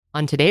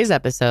On today's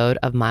episode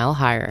of Mile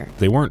Higher.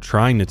 They weren't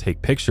trying to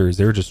take pictures.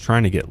 They were just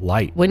trying to get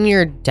light. When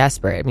you're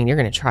desperate, I mean, you're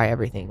going to try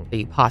everything that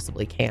you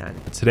possibly can.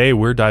 Today,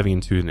 we're diving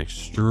into an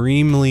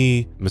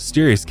extremely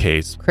mysterious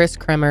case. Kris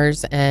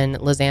Kremers and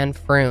Lisanne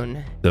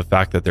Froon. The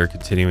fact that they're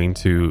continuing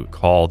to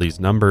call these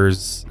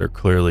numbers, they're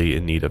clearly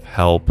in need of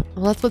help.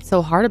 Well, that's what's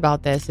so hard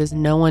about this is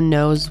no one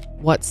knows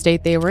what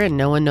state they were in.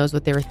 No one knows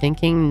what they were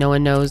thinking. No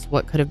one knows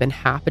what could have been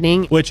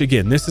happening. Which,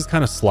 again, this is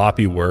kind of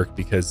sloppy work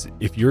because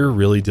if you're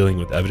really dealing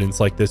with evidence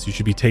like this, you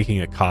should be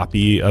taking a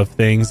copy of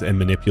things and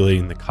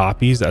manipulating the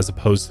copies as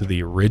opposed to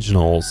the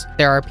originals.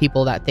 There are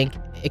people that think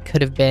it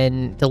could have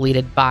been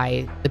deleted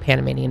by the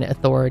Panamanian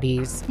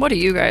authorities. What do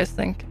you guys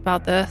think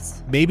about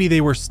this? Maybe they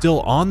were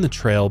still on the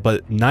trail,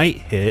 but night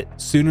hit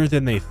sooner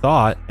than they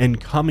thought, and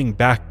coming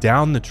back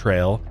down the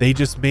trail, they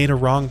just made a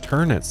wrong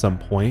turn at some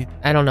point.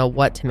 I don't know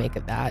what to make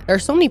of that. There are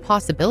so many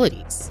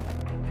possibilities.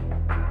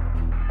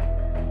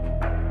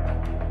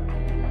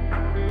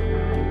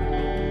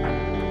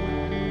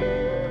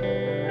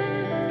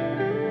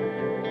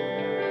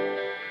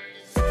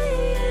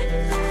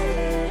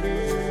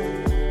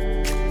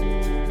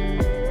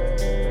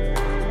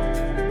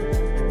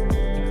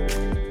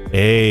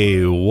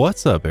 Hey,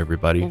 what's up,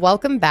 everybody?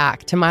 Welcome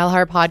back to Mile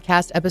Higher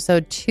Podcast,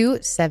 episode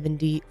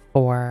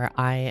 274.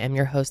 I am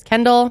your host,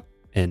 Kendall.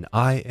 And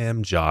I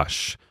am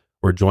Josh.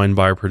 We're joined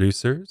by our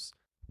producers,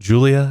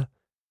 Julia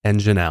and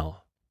Janelle.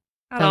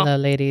 Hello,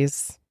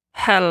 ladies.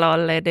 Hello,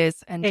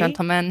 ladies and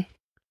gentlemen.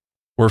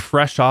 We're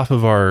fresh off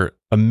of our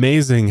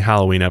amazing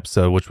Halloween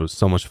episode, which was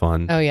so much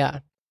fun. Oh, yeah.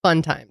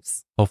 Fun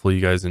times. Hopefully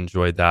you guys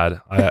enjoyed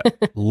that. I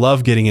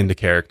love getting into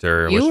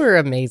character. You were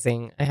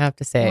amazing, I have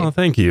to say. Oh,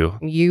 thank you.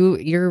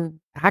 Your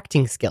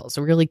acting skills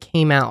really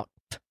came out.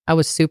 I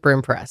was super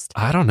impressed.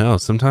 I don't know.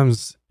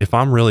 Sometimes if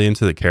I'm really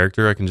into the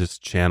character, I can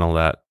just channel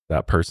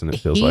that person, it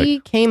feels like. He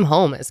came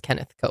home as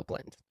Kenneth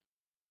Copeland.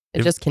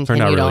 It just turned out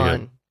continued really on.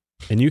 good.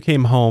 And you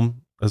came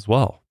home as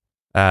well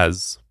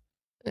as...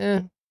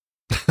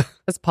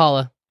 That's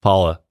Paula.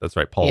 Paula. That's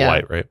right. Paula Yeah.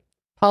 White, right?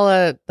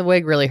 Paula, the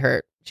wig really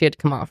hurt. She had to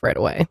come off right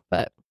away.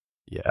 But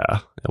Yeah.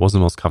 It wasn't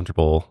the most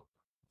comfortable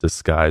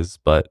disguise,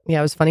 but... yeah,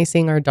 it was funny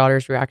seeing our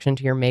daughter's reaction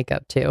to your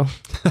makeup too.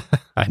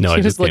 I know. She I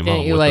was just came looking at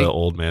home you with like, the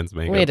old man's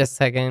makeup. Wait a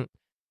second.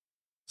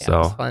 Yeah, So, it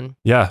was fun.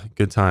 yeah,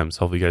 good times.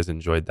 Hopefully you guys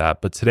enjoyed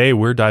that. But today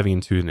we're diving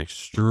into an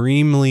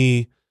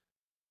extremely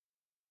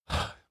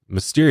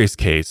mysterious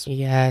case.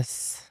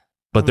 Yes.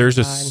 But Oh there's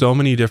my just God. so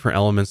many different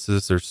elements to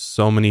this. There's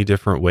so many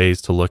different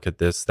ways to look at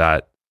this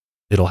that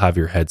it'll have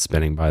your head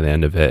spinning by the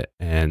end of it.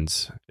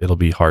 And it'll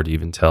be hard to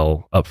even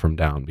tell up from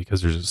down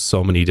because there's just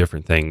so many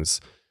different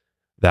things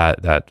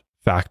that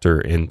factor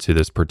into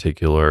this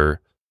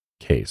particular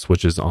case,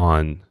 which is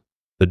on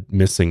the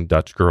missing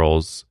Dutch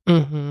girls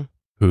Mm-hmm.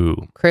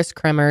 who... Kris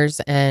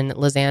Kremers and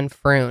Lisanne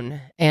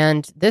Froon.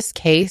 And this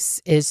case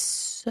is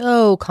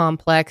so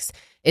complex.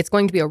 It's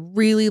going to be a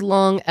really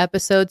long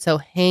episode, so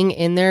hang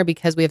in there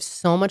because we have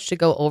so much to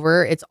go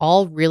over. It's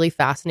all really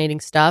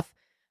fascinating stuff.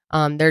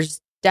 There's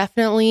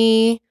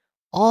definitely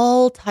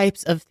all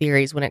types of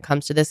theories when it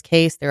comes to this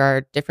case. There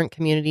are different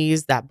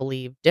communities that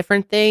believe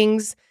different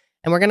things,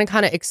 and we're going to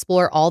kind of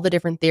explore all the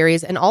different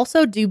theories and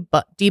also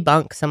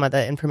debunk some of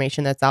the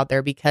information that's out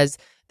there because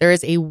there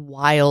is a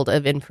wild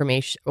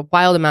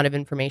amount of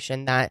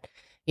information that,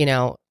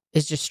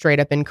 is just straight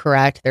up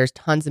incorrect. There's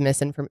tons of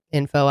misinfo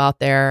out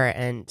there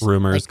and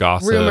rumors,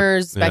 gossip.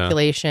 Rumors,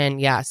 speculation.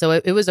 Yeah. So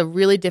it was a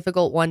really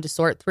difficult one to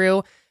sort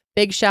through.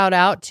 Big shout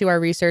out to our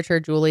researcher,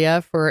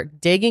 Julia, for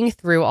digging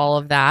through all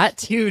of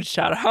that. Huge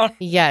shout out.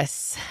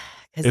 Yes.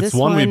 It's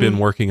one we've been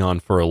working on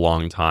for a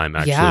long time,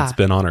 actually. Yeah. It's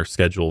been on our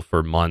schedule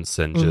for months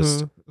and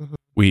just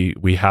we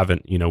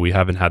haven't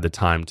had the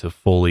time to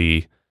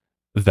fully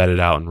vet it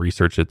out and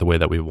research it the way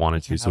that we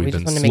wanted to. Yeah, So we we've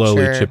just been wanted to make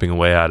slowly sure. chipping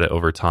away at it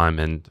over time.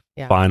 And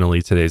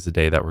finally, today's the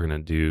day that we're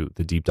going to do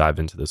the deep dive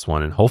into this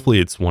one. And hopefully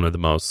it's one of the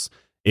most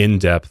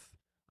in-depth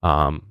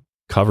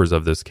covers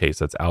of this case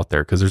that's out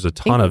there. Because there's a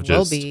ton of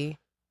just,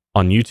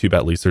 on YouTube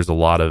at least, there's a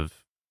lot of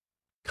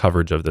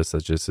coverage of this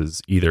that just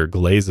is either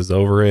glazes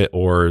over it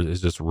or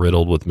is just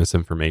riddled with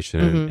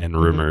misinformation and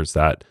rumors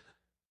that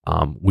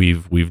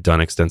we've done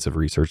extensive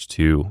research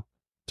to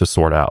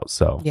sort out.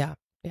 So Yeah.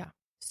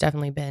 It's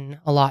definitely been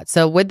a lot.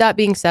 So with that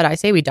being said, I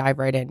say we dive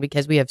right in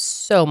because we have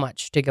so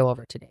much to go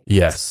over today.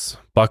 yes,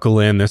 buckle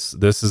in. This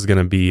is going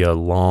to be a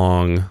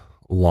long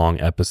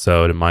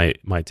episode. It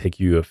might take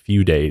you a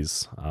few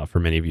days for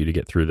many of you to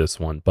get through this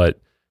one, but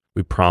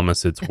we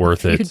promise it's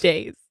worth A few it.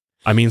 days.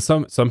 I mean,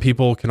 some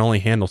people can only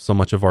handle so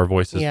much of our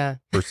voices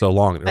for so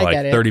long. They're I like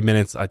get it. 30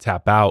 minutes, I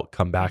tap out,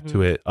 come back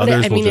to it. But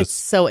Others I mean, will it's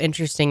so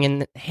interesting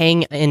and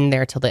hang in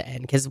there till the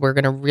end because we're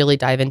going to really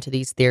dive into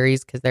these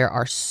theories because there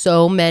are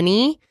so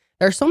many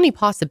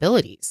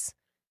possibilities.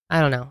 I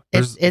don't know.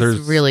 It's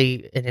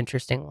really an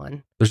interesting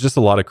one. There's just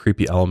a lot of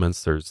creepy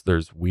elements.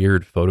 There's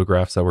weird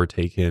photographs that were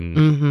taken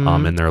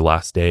in their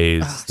last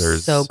days. Oh,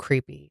 There's so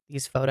creepy,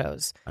 these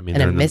photos. I mean,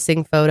 And a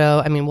missing photo.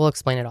 I mean, we'll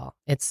explain it all.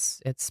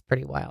 It's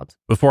pretty wild.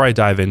 Before I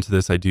dive into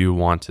this, I do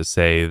want to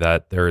say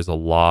that there is a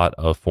lot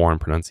of foreign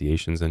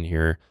pronunciations in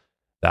here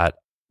that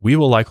we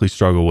will likely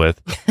struggle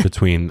with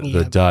between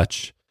the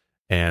Dutch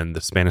and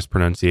the Spanish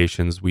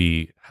pronunciations.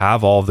 We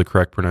have all of the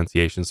correct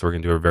pronunciations, so we're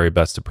going to do our very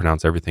best to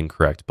pronounce everything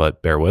correct,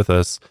 but bear with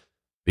us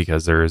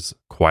because there's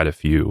quite a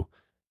few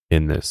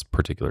in this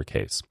particular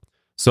case.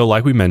 So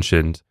like we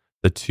mentioned,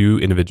 the two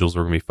individuals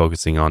we're going to be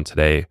focusing on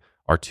today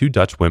are two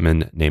Dutch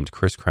women named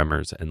Kris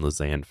Kremers and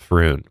Lisanne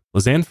Froon.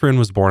 Lisanne Froon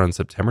was born on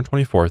September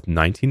 24th,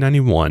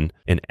 1991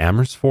 in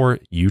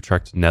Amersfoort,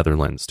 Utrecht,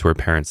 Netherlands, to her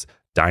parents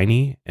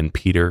Dini and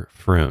Peter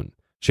Froon.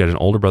 She had an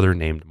older brother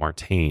named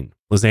Martijn.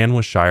 Lisanne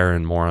was shyer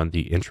and more on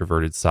the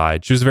introverted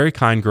side. She was a very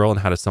kind girl and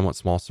had a somewhat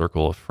small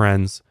circle of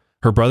friends.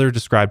 Her brother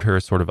described her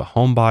as sort of a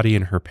homebody,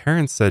 and her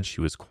parents said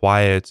she was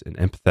quiet, an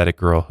empathetic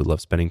girl who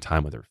loved spending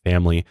time with her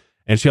family.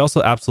 And she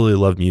also absolutely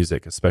loved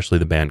music, especially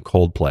the band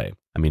Coldplay.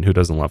 I mean, who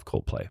doesn't love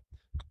Coldplay?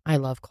 I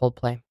love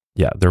Coldplay.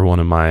 Yeah, they're one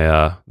of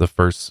my the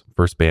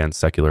first bands,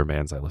 secular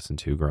bands I listened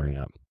to growing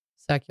up.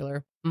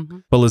 Secular. Mm-hmm.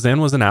 But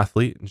Lisanne was an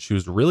athlete, and she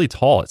was really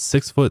tall at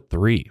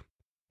 6'3".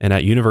 And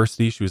at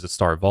university, she was a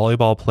star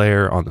volleyball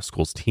player on the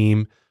school's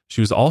team. She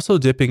was also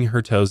dipping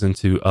her toes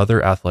into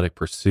other athletic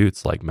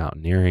pursuits like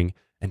mountaineering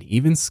and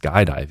even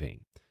skydiving.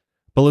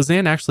 But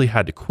Lisanne actually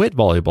had to quit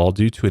volleyball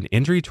due to an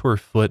injury to her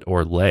foot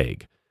or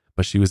leg,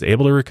 but she was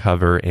able to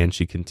recover, and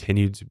she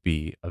continued to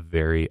be a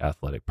very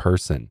athletic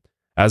person.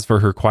 As for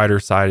her quieter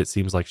side, it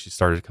seems like she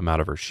started to come out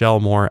of her shell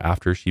more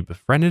after she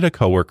befriended a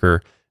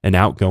coworker, an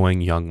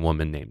outgoing young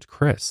woman named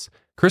Kris.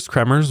 Kris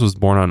Kremers was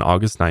born on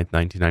August 9th,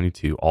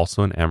 1992,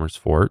 also in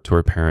Amersfoort, to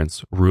her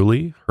parents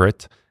Rulie,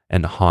 Hrit,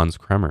 and Hans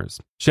Kremers.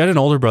 She had an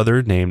older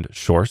brother named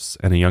Sjors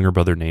and a younger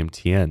brother named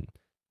Tien.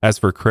 As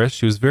for Kris,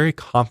 she was a very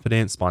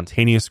confident,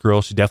 spontaneous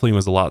girl. She definitely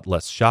was a lot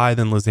less shy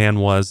than Lisanne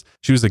was.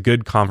 She was a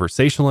good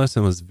conversationalist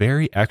and was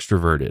very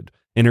extroverted.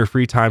 In her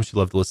free time, she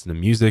loved to listen to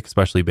music,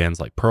 especially bands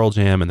like Pearl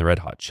Jam and the Red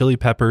Hot Chili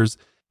Peppers.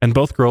 And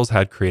both girls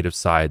had creative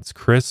sides.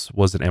 Kris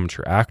was an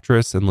amateur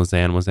actress and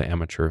Lisanne was an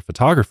amateur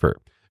photographer.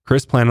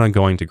 Kris planned on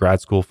going to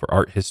grad school for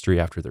art history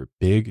after their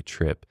big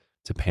trip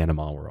to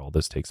Panama, where all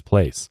this takes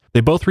place. They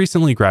both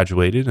recently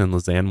graduated, and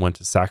Lisanne went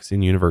to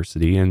Saxion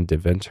University in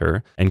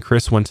Deventer, and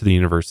Kris went to the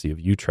University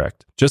of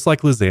Utrecht. Just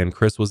like Lisanne,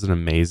 Kris was an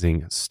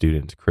amazing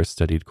student. Kris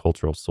studied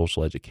cultural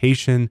social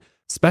education,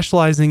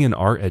 specializing in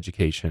art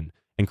education,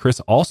 and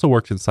Kris also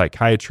worked in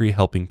psychiatry,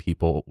 helping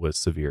people with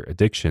severe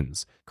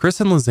addictions.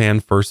 Kris and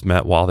Lisanne first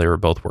met while they were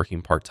both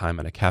working part-time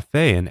at a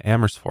cafe in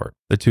Amersfoort.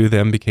 The two of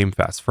them became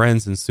fast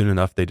friends, and soon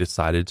enough they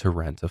decided to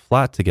rent a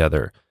flat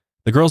together.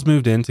 The girls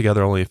moved in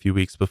together only a few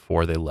weeks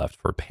before they left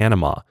for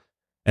Panama.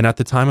 And at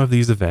the time of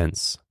these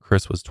events,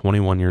 Kris was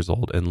 21 years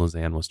old and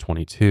Lisanne was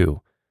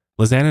 22.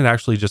 Lisanne had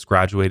actually just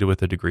graduated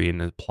with a degree in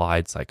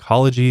applied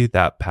psychology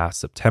that past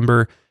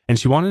September, and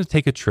she wanted to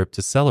take a trip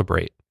to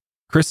celebrate.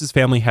 Kris's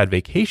family had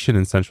vacationed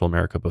in Central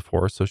America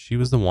before, so she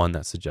was the one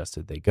that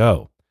suggested they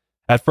go.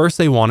 At first,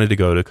 they wanted to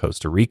go to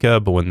Costa Rica,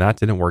 but when that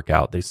didn't work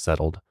out, they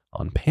settled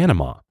on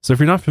Panama. So if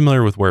you're not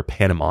familiar with where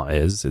Panama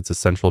is, it's a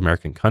Central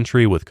American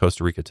country with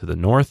Costa Rica to the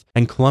north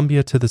and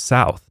Colombia to the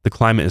south. The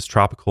climate is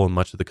tropical and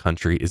much of the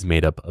country is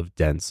made up of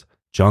dense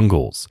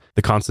jungles.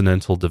 The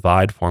Continental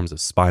Divide forms a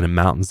spine of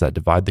mountains that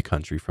divide the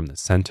country from the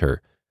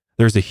center.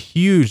 There's a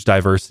huge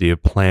diversity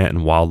of plant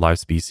and wildlife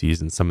species,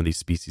 and some of these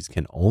species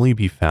can only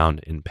be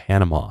found in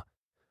Panama.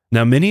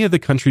 Now, many of the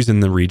countries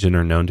in the region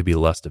are known to be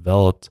less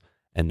developed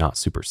and not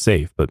super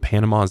safe, but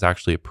Panama is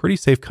actually a pretty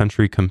safe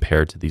country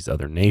compared to these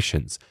other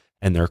nations,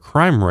 and their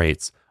crime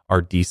rates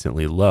are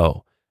decently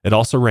low. It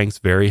also ranks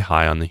very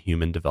high on the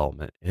Human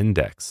Development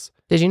Index.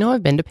 Did you know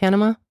I've been to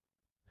Panama?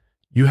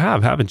 You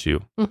have, haven't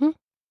you? Mm-hmm.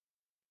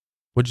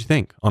 What'd you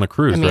think? On a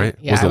cruise, right?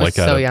 Yeah, I was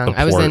so young.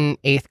 I was in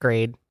 8th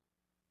grade,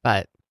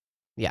 but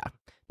yeah.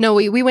 No,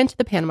 we went to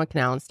the Panama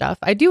Canal and stuff.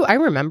 I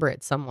remember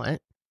it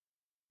somewhat.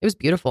 It was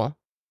beautiful.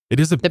 It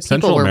is the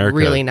people were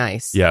really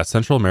nice. Yeah,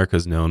 Central America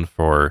is known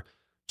for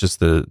just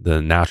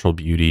the natural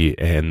beauty,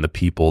 and the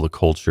people, the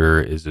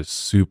culture is just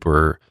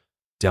super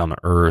down to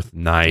earth,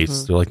 nice.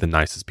 Mm-hmm. They're like the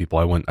nicest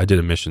people. I did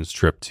a missions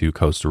trip to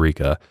Costa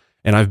Rica,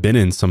 and I've been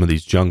in some of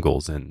these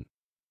jungles, and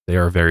they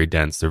are very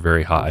dense. They're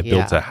very hot. I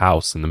built a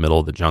house in the middle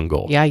of the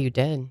jungle. Yeah, you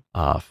did.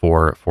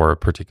 For a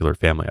particular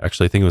family.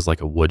 Actually, I think it was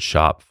like a wood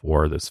shop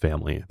for this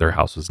family. Their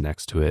house was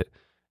next to it,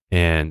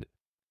 and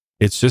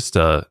it's just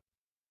a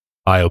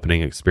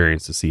eye-opening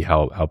experience to see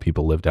how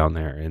people live down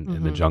there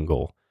in the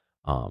jungle.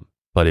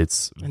 But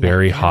it's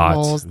very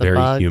hot, very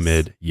bugs.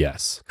 Humid.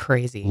 Yes.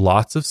 Crazy.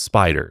 Lots of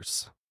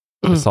spiders.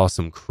 I saw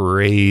some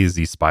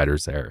crazy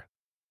spiders there.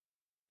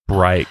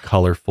 Bright,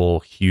 colorful,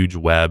 huge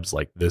webs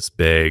like this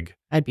big.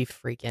 I'd be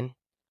freaking.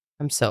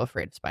 I'm so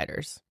afraid of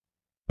spiders.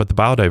 But the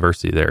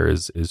biodiversity there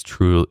is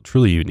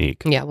truly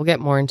unique. Yeah, we'll get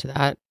more into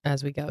that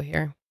as we go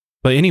here.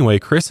 But anyway,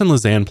 Kris and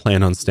Lisanne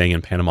planned on staying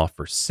in Panama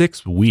for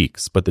 6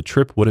 weeks, but the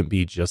trip wouldn't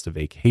be just a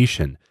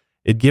vacation.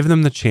 It'd give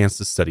them the chance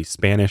to study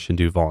Spanish and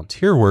do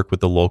volunteer work with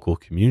the local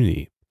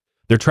community.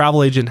 Their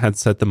travel agent had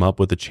set them up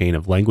with a chain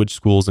of language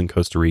schools in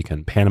Costa Rica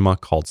and Panama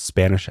called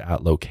Spanish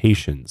at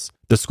Locations.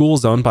 The school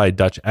is owned by a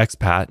Dutch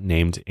expat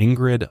named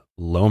Ingrid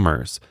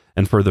Lomers.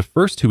 And for the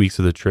first 2 weeks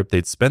of the trip,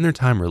 they'd spend their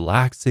time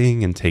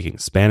relaxing and taking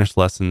Spanish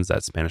lessons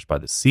at Spanish by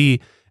the Sea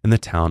in the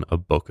town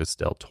of Bocas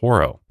del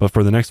Toro. But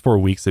for the next 4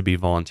 weeks, they'd be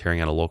volunteering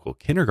at a local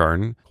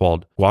kindergarten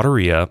called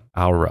Guarderia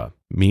Aura.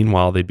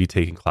 Meanwhile, they'd be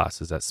taking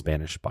classes at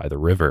Spanish by the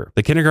River.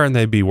 The kindergarten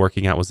they'd be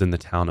working at was in the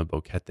town of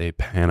Boquete,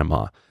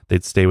 Panama.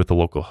 They'd stay with the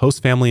local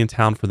host family in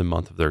town for the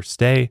month of their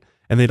stay,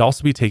 and they'd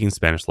also be taking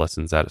Spanish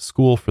lessons at a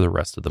school for the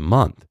rest of the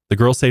month. The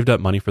girls saved up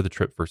money for the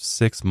trip for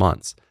 6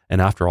 months, and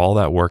after all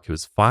that work, it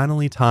was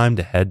finally time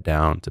to head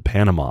down to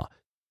Panama.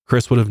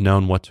 Kris would have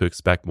known what to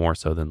expect more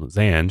so than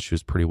Lisanne. She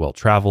was pretty well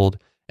traveled,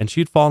 and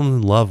she'd fallen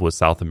in love with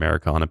South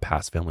America on a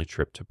past family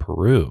trip to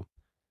Peru.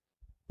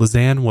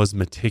 Lisanne was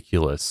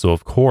meticulous, so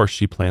of course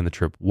she planned the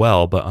trip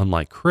well, but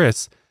unlike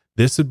Kris,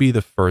 this would be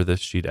the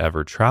furthest she'd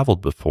ever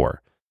traveled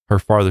before. Her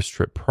farthest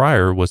trip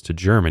prior was to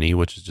Germany,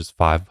 which is just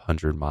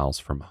 500 miles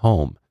from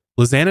home.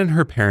 Lisanne and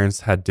her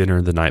parents had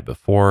dinner the night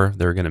before.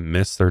 They were going to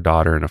miss their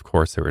daughter, and of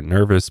course they were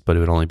nervous, but it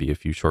would only be a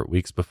few short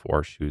weeks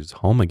before she was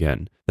home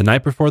again. The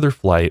night before their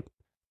flight,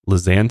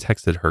 Lisanne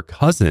texted her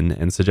cousin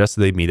and suggested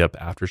they meet up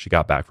after she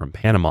got back from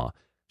Panama.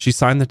 She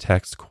signed the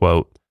text,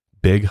 quote,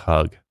 "Big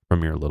hug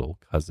from your little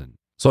cousin."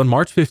 So on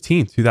March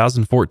 15th,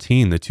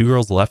 2014, the two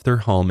girls left their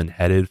home and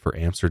headed for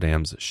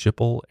Amsterdam's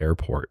Schiphol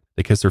airport.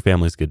 They kissed their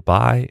families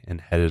goodbye and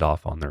headed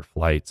off on their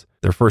flight.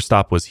 Their first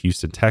stop was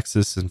Houston,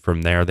 Texas, and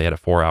from there they had a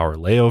 4-hour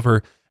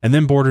layover and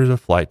then boarded a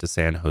flight to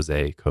San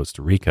Jose,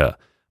 Costa Rica.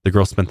 The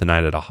girls spent the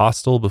night at a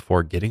hostel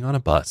before getting on a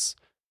bus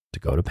to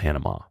go to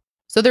Panama.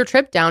 So their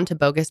trip down to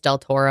Bocas del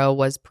Toro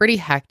was pretty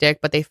hectic,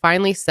 but they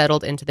finally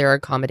settled into their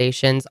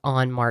accommodations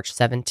on March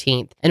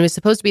 17th. And it was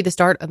supposed to be the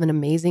start of an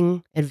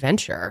amazing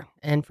adventure.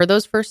 And for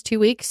those first 2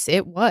 weeks,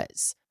 it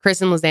was.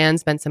 Kris and Lisanne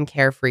spent some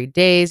carefree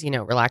days,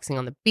 relaxing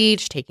on the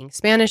beach, taking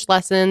Spanish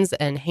lessons,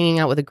 and hanging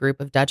out with a group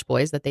of Dutch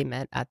boys that they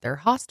met at their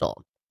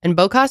hostel. And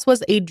Bocas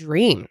was a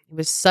dream. It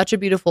was such a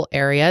beautiful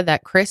area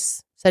that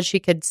Kris said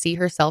she could see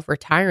herself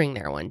retiring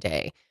there one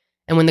day.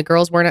 And when the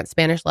girls weren't at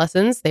Spanish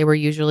lessons, they were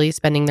usually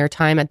spending their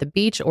time at the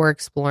beach or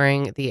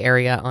exploring the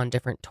area on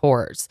different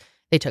tours.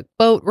 They took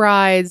boat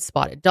rides,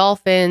 spotted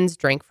dolphins,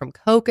 drank from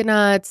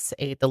coconuts,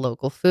 ate the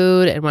local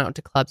food, and went out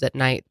to clubs at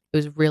night. It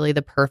was really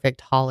the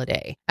perfect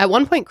holiday. At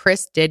one point,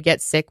 Kris did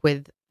get sick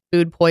with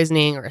food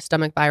poisoning or a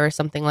stomach virus,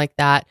 something like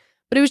that,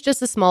 but it was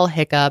just a small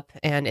hiccup.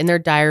 And in their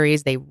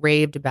diaries, they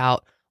raved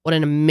about what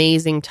an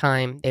amazing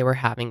time they were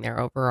having there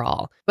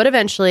overall. But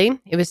eventually,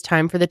 it was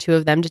time for the two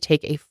of them to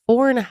take a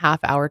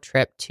 4.5-hour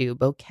trip to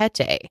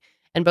Boquete.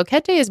 And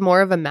Boquete is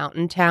more of a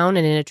mountain town,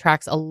 and it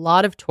attracts a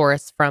lot of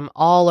tourists from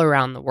all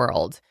around the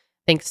world.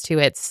 Thanks to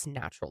its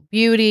natural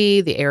beauty,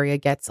 the area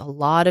gets a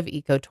lot of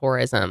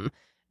ecotourism.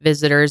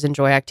 Visitors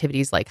enjoy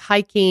activities like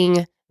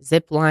hiking,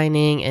 zip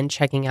lining, and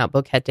checking out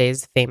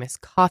Boquete's famous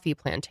coffee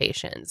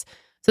plantations.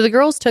 So the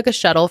girls took a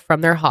shuttle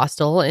from their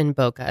hostel in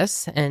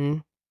Bocas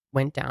and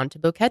went down to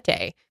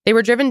Boquete. They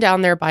were driven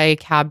down there by a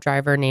cab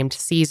driver named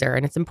Caesar,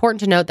 and it's important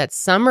to note that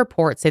some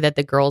reports say that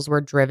the girls were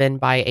driven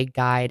by a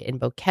guide in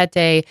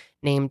Boquete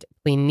named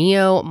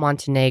Plinio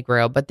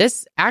Montenegro, but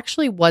this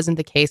actually wasn't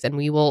the case, and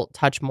we will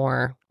touch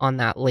more on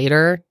that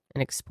later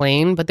and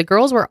explain. But the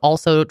girls were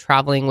also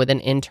traveling with an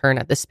intern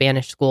at the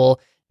Spanish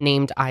school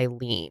named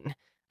Eileen.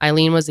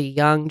 Eileen was a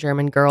young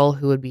German girl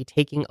who would be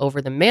taking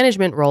over the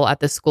management role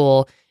at the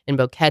school in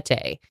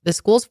Boquete. The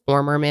school's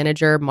former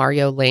manager,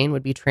 Mario Lane,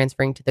 would be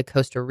transferring to the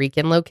Costa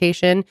Rican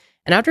location.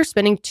 And after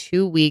spending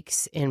 2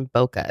 weeks in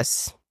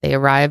Bocas, they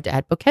arrived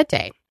at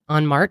Boquete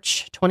on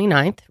March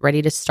 29th,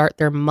 ready to start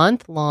their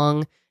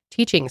month-long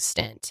teaching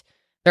stint.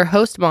 Their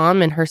host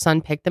mom and her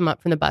son picked them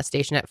up from the bus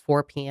station at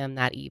 4 p.m.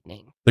 that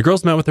evening. The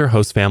girls met with their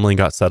host family and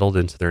got settled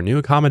into their new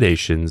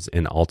accommodations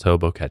in Alto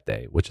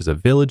Boquete, which is a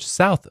village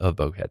south of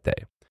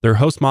Boquete. Their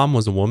host mom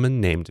was a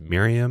woman named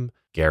Miriam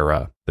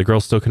Guerra. The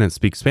girls still couldn't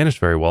speak Spanish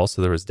very well,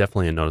 so there was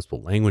definitely a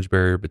noticeable language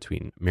barrier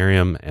between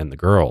Miriam and the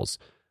girls.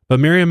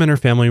 But Miriam and her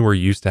family were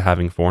used to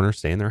having foreigners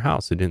stay in their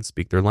house who didn't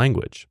speak their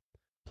language.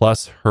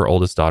 Plus, her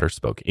oldest daughter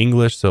spoke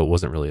English, so it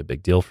wasn't really a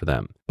big deal for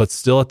them. But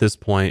still at this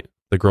point,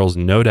 the girls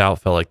no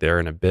doubt felt like they were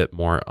in a bit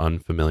more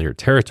unfamiliar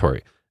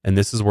territory. And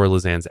this is where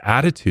Lisanne's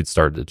attitude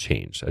started to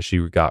change as she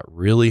got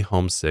really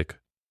homesick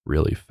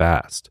really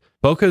fast.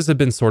 Bocas had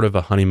been sort of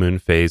a honeymoon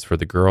phase for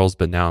the girls,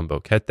 but now in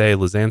Boquete,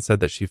 Lisanne said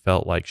that she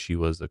felt like she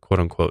was a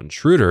quote-unquote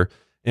intruder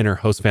in her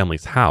host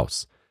family's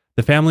house.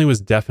 The family was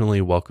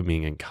definitely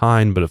welcoming and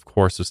kind, but of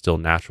course it was still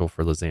natural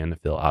for Lisanne to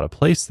feel out of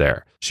place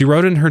there. She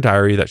wrote in her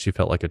diary that she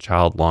felt like a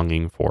child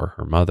longing for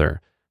her mother.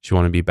 She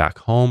wanted to be back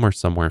home or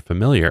somewhere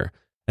familiar,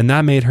 and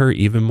that made her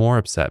even more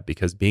upset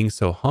because being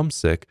so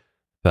homesick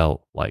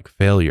felt like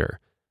failure.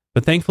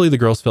 But thankfully, the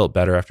girls felt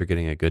better after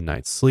getting a good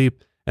night's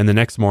sleep. And the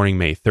next morning,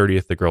 May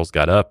 30th, the girls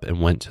got up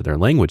and went to their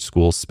language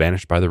school,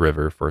 Spanish by the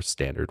River, for a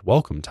standard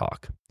welcome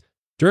talk.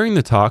 During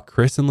the talk,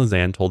 Kris and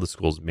Lisanne told the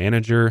school's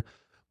manager,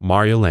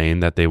 Mario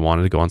Lane, that they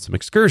wanted to go on some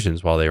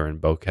excursions while they were in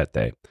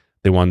Boquete.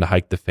 They wanted to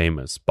hike the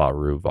famous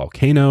Baru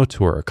volcano,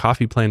 tour a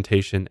coffee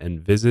plantation, and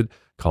visit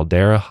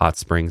Caldera Hot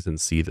Springs and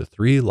see the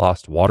 3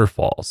 lost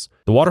waterfalls.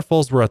 The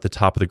waterfalls were at the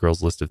top of the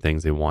girls' list of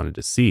things they wanted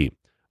to see.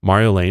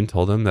 Marjolaine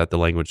told him that the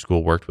language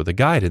school worked with a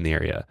guide in the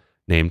area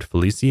named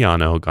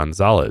Feliciano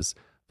Gonzalez.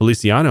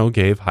 Feliciano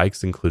gave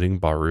hikes including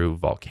Baru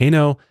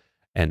Volcano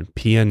and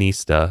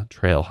Pianista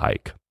Trail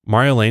Hike.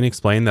 Marjolaine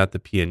explained that the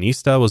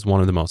Pianista was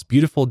one of the most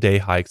beautiful day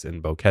hikes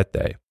in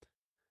Boquete.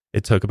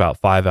 It took about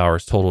 5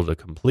 hours total to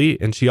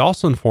complete, and she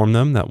also informed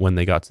them that when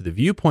they got to the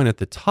viewpoint at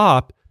the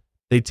top,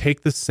 they'd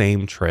take the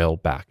same trail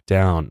back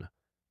down.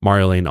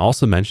 Marjolaine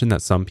also mentioned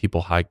that some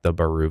people hiked the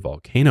Baru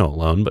Volcano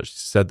alone, but she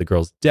said the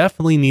girls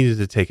definitely needed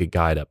to take a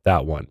guide up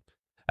that one.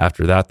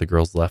 After that, the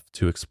girls left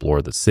to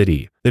explore the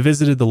city. They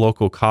visited the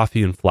local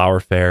coffee and flower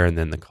fair and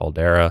then the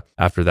caldera.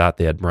 After that,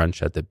 they had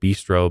brunch at the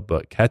Bistro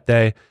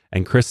Boquete,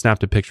 and Kris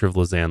snapped a picture of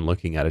Lisanne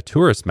looking at a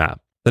tourist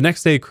map. The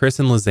next day, Kris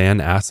and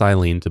Lisanne asked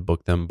Eileen to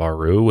book them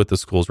Baru with the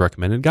school's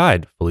recommended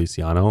guide,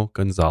 Feliciano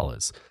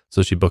Gonzalez.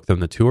 So she booked them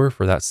the tour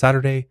for that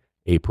Saturday,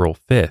 April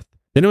 5th.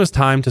 Then it was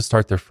time to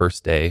start their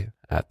first day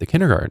at the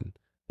kindergarten.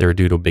 They were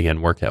due to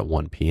begin work at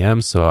 1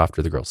 p.m., so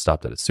after the girls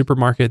stopped at a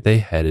supermarket, they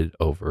headed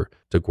over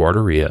to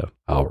Guarderia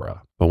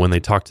Aura. But when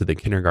they talked to the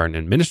kindergarten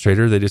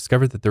administrator, they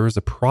discovered that there was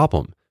a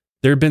problem.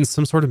 There had been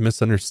some sort of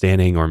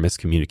misunderstanding or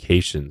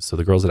miscommunication, so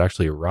the girls had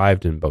actually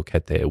arrived in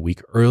Boquete a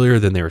week earlier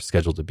than they were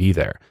scheduled to be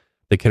there.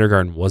 The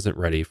kindergarten wasn't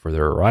ready for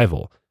their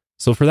arrival.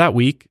 So for that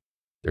week,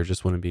 there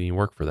just wouldn't be any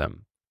work for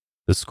them.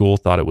 The school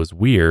thought it was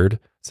weird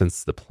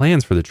since the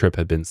plans for the trip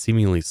had been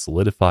seemingly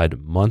solidified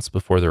months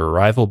before their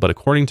arrival, but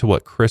according to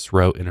what Kris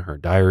wrote in her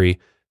diary,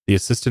 the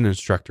assistant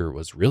instructor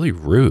was really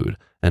rude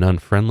and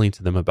unfriendly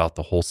to them about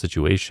the whole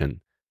situation.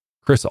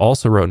 Kris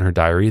also wrote in her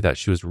diary that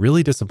she was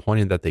really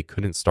disappointed that they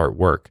couldn't start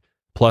work.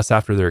 Plus,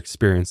 after their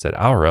experience at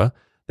Aura,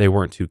 they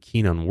weren't too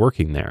keen on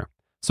working there.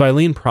 So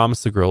Eileen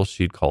promised the girls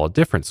she'd call a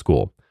different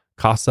school,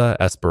 Casa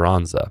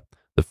Esperanza,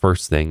 the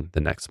first thing the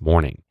next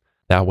morning.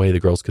 That way, the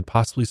girls could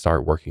possibly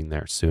start working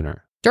there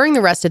sooner. During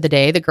the rest of the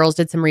day, the girls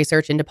did some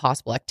research into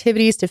possible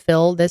activities to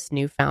fill this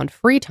newfound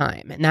free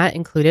time, and that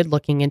included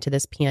looking into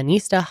this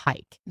Pianista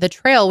hike. The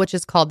trail, which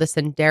is called the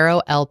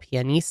Sendero El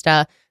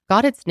Pianista,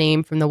 got its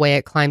name from the way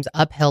it climbs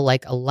uphill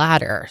like a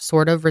ladder,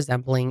 sort of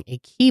resembling a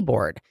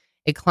keyboard.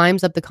 It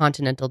climbs up the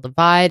Continental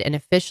Divide and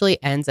officially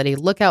ends at a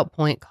lookout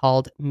point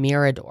called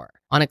Mirador.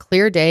 On a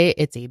clear day,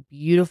 it's a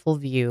beautiful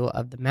view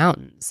of the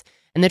mountains.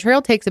 And the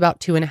trail takes about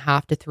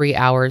 2.5 to 3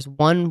 hours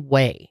one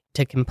way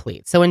to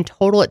complete. So in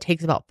total, it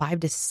takes about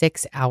 5 to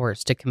 6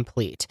 hours to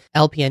complete.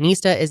 El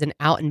Pianista is an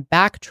out and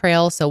back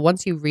trail. So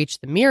once you reach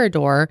the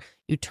Mirador,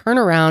 you turn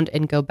around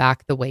and go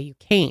back the way you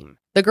came.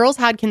 The girls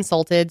had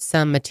consulted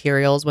some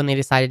materials when they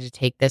decided to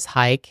take this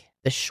hike.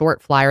 The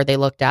short flyer they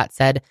looked at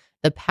said,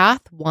 the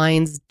path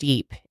winds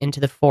deep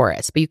into the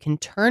forest, but you can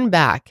turn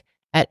back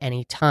at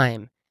any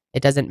time.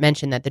 It doesn't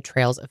mention that the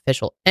trail's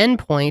official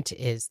endpoint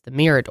is the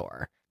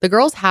Mirador. The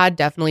girls had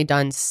definitely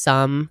done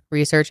some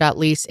research, at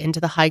least, into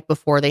the hike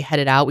before they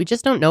headed out. We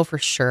just don't know for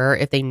sure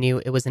if they knew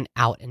it was an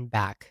out and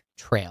back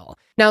trail.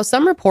 Now,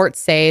 some reports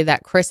say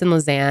that Kris and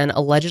Lisanne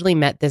allegedly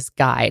met this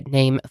guide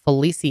named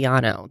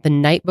Feliciano the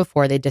night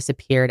before they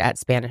disappeared at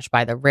Spanish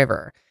by the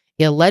River.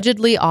 He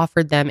allegedly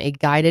offered them a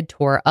guided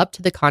tour up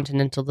to the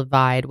Continental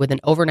Divide with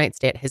an overnight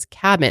stay at his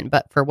cabin,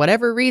 but for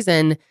whatever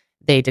reason,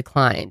 they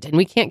declined. And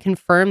we can't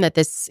confirm that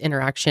this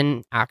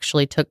interaction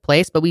actually took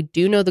place, but we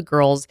do know the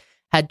girls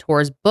had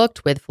tours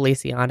booked with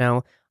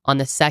Feliciano on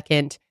the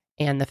 2nd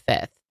and the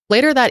 5th.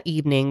 Later that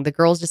evening, the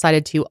girls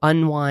decided to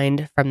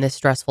unwind from this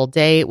stressful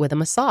day with a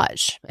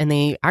massage. And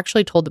they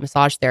actually told the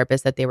massage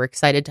therapist that they were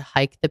excited to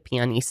hike the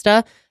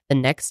Pianista the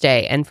next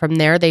day. And from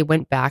there, they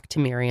went back to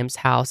Miriam's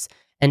house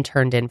and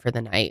turned in for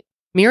the night.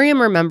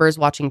 Miriam remembers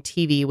watching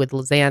TV with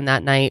Lisanne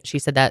that night. She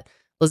said that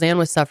Lisanne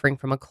was suffering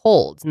from a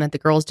cold and that the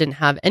girls didn't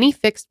have any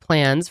fixed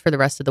plans for the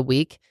rest of the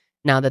week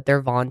now that their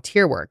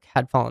volunteer work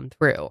had fallen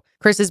through.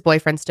 Kris's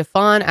boyfriend,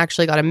 Stefan,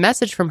 actually got a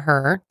message from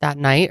her that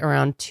night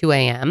around 2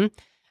 a.m.,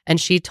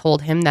 and she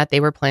told him that they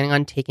were planning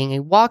on taking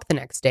a walk the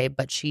next day,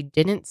 but she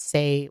didn't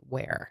say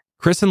where.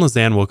 Kris and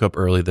Lisanne woke up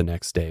early the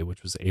next day,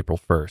 which was April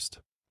 1st.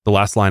 The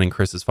last line in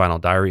Kris's final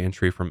diary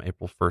entry from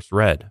April 1st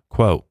read,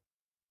 quote,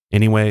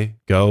 "Anyway,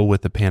 go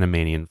with the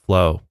Panamanian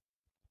flow."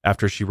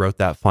 After she wrote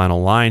that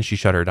final line, she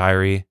shut her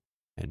diary,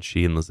 and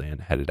she and Lisanne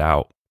headed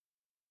out.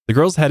 The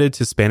girls headed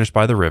to Spanish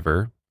by the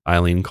River.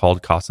 Eileen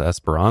called Casa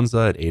Esperanza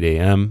at 8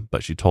 a.m.,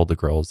 but she told the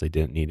girls they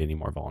didn't need any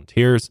more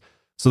volunteers,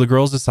 so the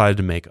girls decided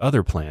to make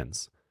other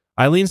plans.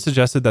 Eileen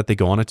suggested that they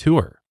go on a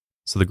tour,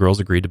 so the girls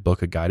agreed to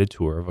book a guided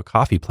tour of a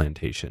coffee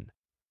plantation.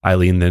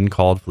 Eileen then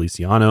called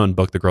Feliciano and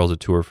booked the girls a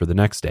tour for the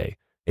next day,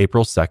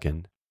 April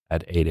 2nd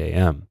at 8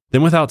 a.m.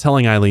 Then without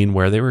telling Eileen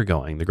where they were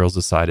going, the girls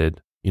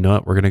decided, you know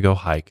what, we're going to go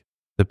hike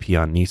the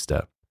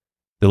Pianista.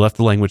 They left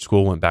the language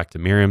school, went back to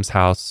Miriam's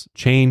house,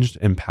 changed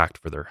and packed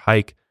for their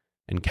hike,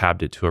 and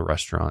cabbed it to a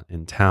restaurant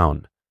in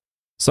town.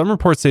 Some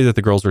reports say that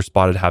the girls were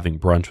spotted having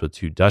brunch with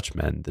 2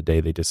 Dutchmen the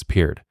day they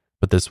disappeared,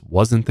 but this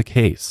wasn't the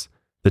case.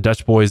 The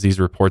Dutch boys these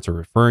reports are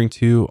referring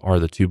to are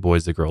the two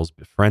boys the girls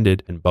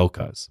befriended in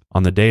Bocas.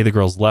 On the day the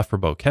girls left for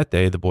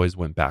Boquete, the boys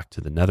went back to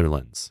the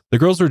Netherlands. The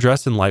girls were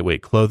dressed in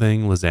lightweight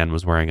clothing. Lisanne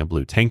was wearing a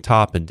blue tank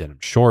top and denim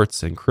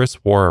shorts, and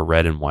Kris wore a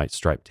red and white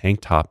striped tank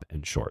top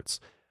and shorts.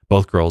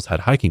 Both girls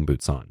had hiking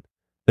boots on.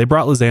 They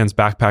brought Lisanne's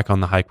backpack on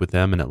the hike with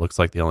them, and it looks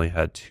like they only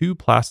had 2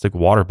 plastic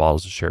water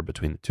bottles to share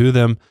between the two of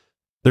them.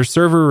 Their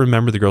server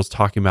remembered the girls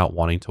talking about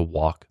wanting to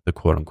walk the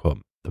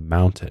quote-unquote the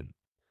mountain.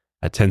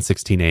 At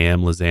 10:16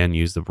 a.m., Lisanne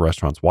used the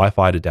restaurant's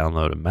Wi-Fi to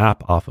download a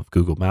map off of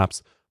Google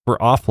Maps for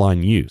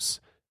offline use.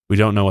 We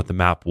don't know what the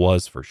map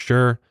was for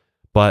sure,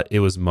 but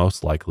it was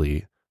most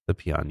likely the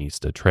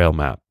Pianista Trail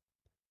map.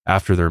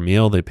 After their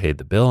meal, they paid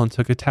the bill and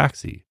took a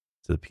taxi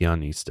to the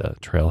Pianista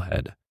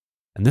Trailhead.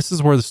 And this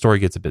is where the story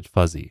gets a bit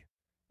fuzzy.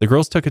 The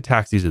girls took a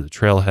taxi to the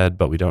trailhead,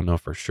 but we don't know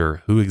for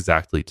sure who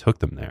exactly took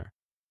them there.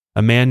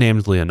 A man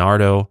named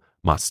Leonardo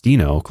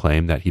Mastino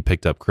claimed that he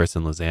picked up Kris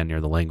and Lisanne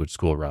near the language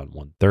school around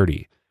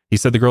 1:30. He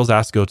said the girls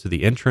asked to go to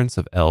the entrance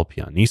of El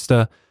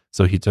Pianista,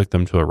 so he took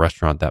them to a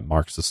restaurant that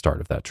marks the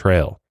start of that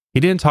trail. He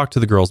didn't talk to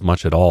the girls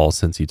much at all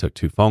since he took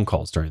 2 phone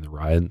calls during the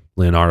ride.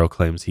 Leonardo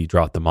claims he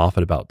dropped them off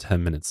at about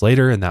 10 minutes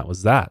later, and that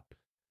was that.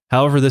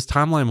 However, this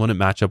timeline wouldn't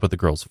match up with the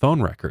girls'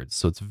 phone records,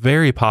 so it's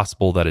very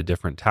possible that a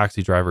different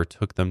taxi driver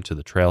took them to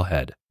the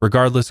trailhead.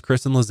 Regardless,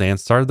 Kris and Lisanne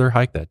started their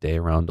hike that day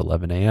around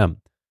 11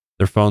 a.m.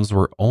 Their phones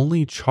were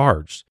only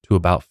charged to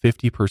about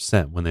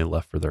 50% when they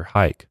left for their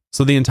hike.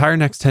 So the entire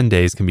next 10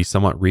 days can be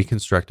somewhat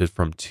reconstructed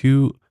from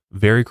 2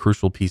 very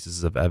crucial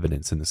pieces of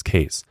evidence in this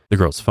case: the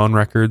girls' phone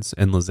records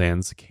and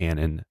Lisanne's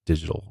Canon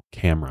digital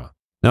camera.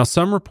 Now,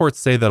 some reports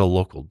say that a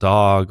local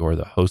dog or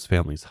the host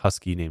family's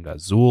husky named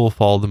Azul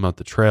followed them up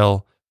the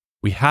trail.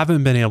 We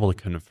haven't been able to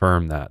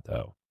confirm that,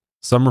 though.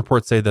 Some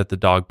reports say that the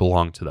dog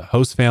belonged to the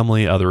host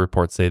family. Other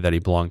reports say that he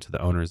belonged to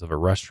the owners of a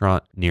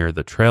restaurant near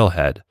the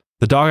trailhead.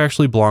 The dog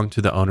actually belonged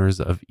to the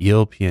owners of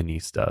Il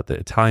Pianista, the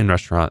Italian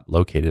restaurant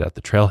located at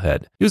the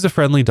trailhead. He was a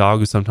friendly dog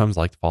who sometimes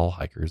liked to follow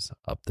hikers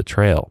up the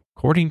trail.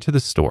 According to the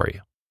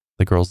story,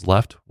 the girls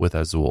left with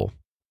Azul.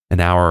 An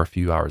hour or a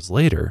few hours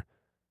later,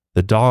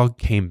 the dog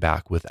came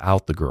back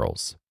without the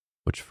girls,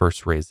 which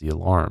first raised the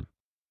alarm.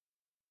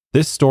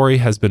 This story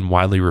has been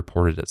widely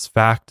reported as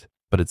fact,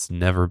 but it's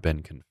never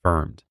been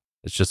confirmed.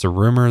 It's just a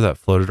rumor that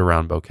floated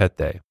around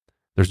Boquete.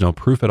 There's no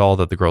proof at all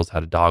that the girls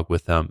had a dog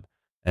with them,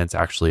 and it's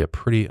actually a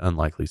pretty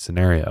unlikely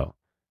scenario.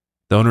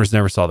 The owners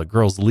never saw the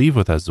girls leave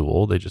with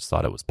Azul, they just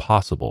thought it was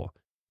possible.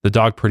 The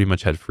dog pretty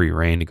much had free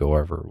rein to go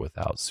wherever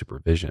without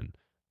supervision.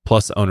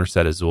 Plus, the owner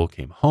said Azul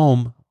came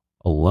home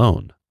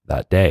alone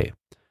that day.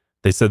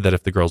 They said that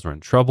if the girls were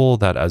in trouble,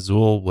 that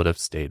Azul would have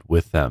stayed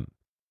with them.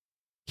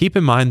 Keep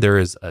in mind there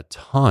is a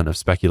ton of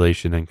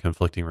speculation and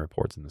conflicting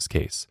reports in this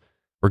case.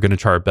 We're going to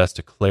try our best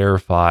to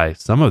clarify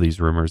some of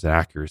these rumors and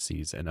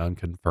accuracies and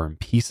unconfirmed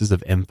pieces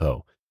of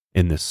info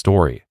in this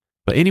story.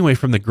 But anyway,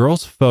 from the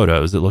girls'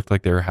 photos, it looked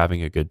like they were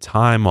having a good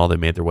time while they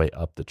made their way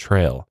up the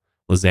trail.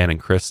 Lisanne and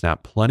Kris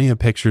snapped plenty of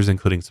pictures,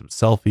 including some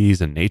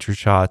selfies and nature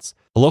shots.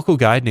 A local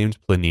guide named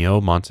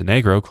Plinio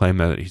Montenegro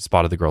claimed that he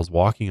spotted the girls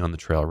walking on the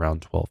trail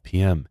around 12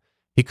 p.m.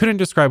 He couldn't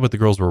describe what the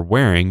girls were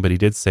wearing, but he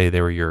did say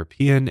they were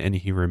European and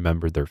he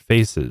remembered their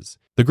faces.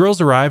 The girls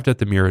arrived at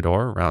the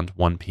Mirador around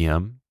 1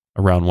 p.m.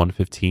 Around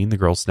 1:15, the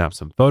girls snapped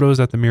some photos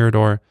at the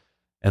Mirador,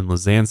 and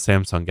Lisanne's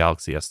Samsung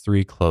Galaxy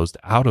S3 closed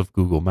out of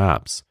Google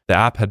Maps. The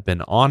app had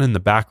been on in the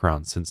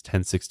background since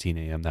 10:16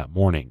 a.m. that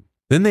morning.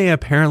 Then they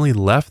apparently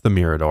left the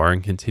Mirador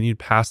and continued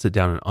past it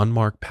down an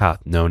unmarked path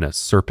known as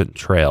Serpent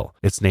Trail.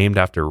 It's named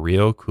after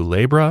Rio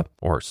Culebra,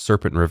 or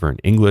Serpent River in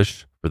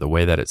English, for the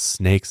way that it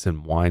snakes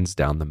and winds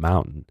down the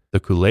mountain. The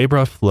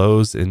Culebra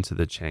flows into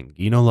the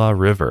Changuinola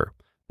River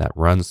that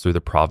runs through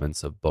the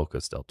province of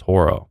Bocas del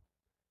Toro.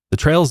 The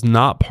trail is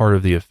not part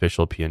of the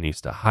official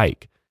Pianista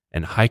hike,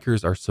 and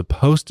hikers are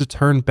supposed to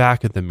turn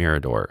back at the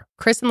Mirador.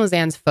 Kris and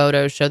Lisanne's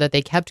photos show that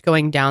they kept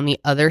going down the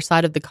other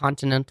side of the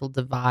Continental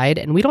Divide,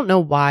 and we don't know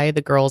why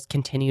the girls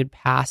continued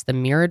past the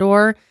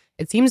Mirador.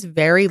 It seems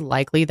very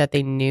likely that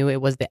they knew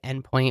it was the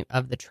endpoint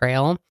of the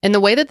trail. And the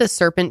way that the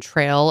Serpent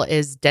Trail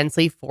is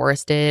densely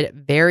forested,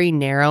 very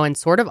narrow, and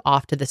sort of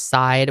off to the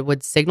side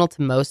would signal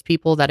to most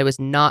people that it was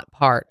not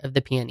part of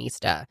the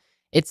Pianista.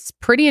 It's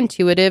pretty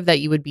intuitive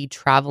that you would be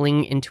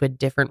traveling into a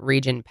different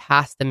region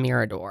past the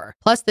Mirador.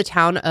 Plus, the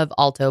town of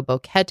Alto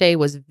Boquete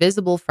was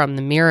visible from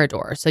the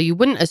Mirador, so you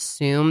wouldn't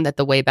assume that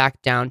the way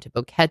back down to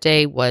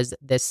Boquete was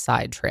this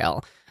side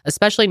trail,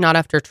 especially not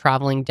after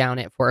traveling down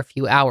it for a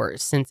few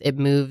hours, since it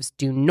moves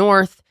due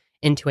north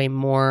into a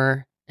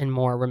more and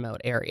more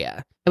remote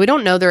area. And we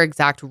don't know their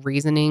exact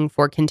reasoning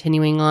for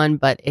continuing on,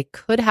 but it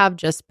could have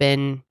just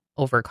been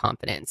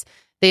overconfidence.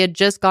 They had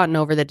just gotten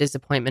over the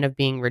disappointment of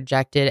being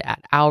rejected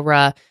at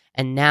Aura,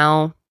 and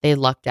now they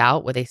lucked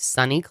out with a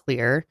sunny,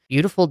 clear,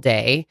 beautiful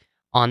day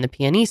on the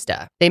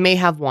Pianista. They may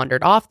have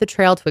wandered off the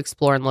trail to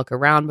explore and look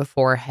around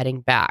before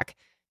heading back.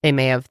 They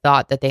may have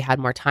thought that they had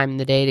more time in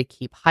the day to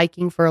keep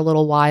hiking for a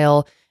little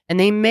while, and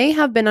they may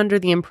have been under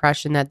the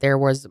impression that there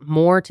was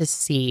more to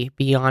see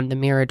beyond the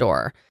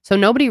Mirador. So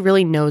nobody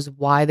really knows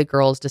why the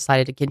girls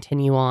decided to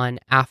continue on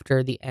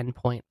after the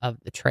endpoint of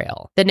the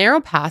trail. The narrow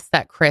paths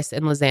that Kris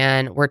and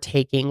Lisanne were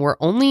taking were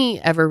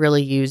only ever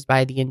really used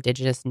by the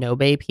indigenous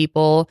Nobe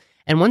people.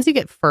 And once you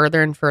get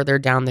further and further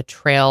down the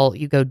trail,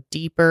 you go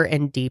deeper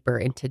and deeper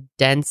into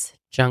dense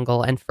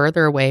jungle and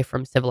further away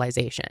from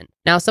civilization.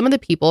 Now, some of the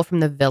people from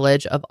the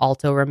village of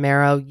Alto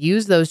Romero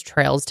use those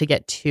trails to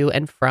get to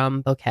and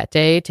from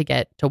Boquete, to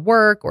get to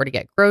work or to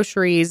get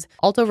groceries.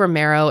 Alto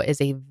Romero is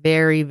a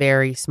very,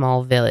 very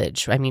small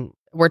village. I mean,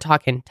 we're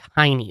talking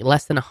tiny,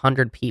 less than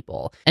 100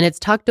 people, and it's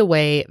tucked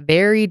away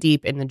very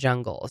deep in the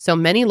jungle. So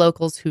many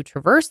locals who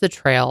traverse the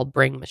trail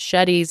bring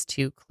machetes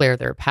to clear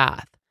their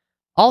path.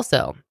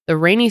 Also, the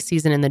rainy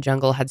season in the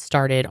jungle had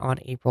started on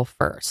April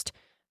 1st.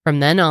 From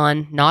then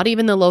on, not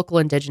even the local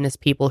indigenous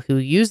people who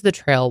use the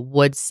trail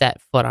would set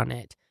foot on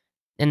it.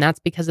 And that's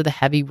because of the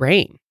heavy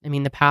rain. I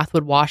mean, the path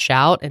would wash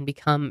out and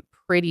become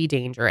pretty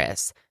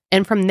dangerous.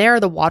 And from there,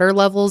 the water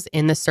levels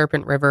in the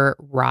Serpent River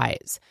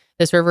rise.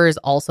 This river is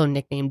also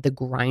nicknamed the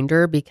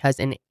Grinder because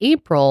in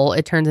April,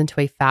 it turns into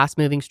a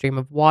fast-moving stream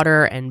of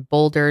water and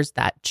boulders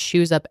that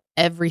chews up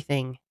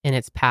everything in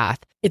its path.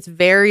 It's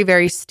very,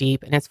 very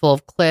steep, and it's full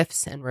of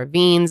cliffs and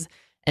ravines,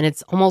 and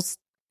it's almost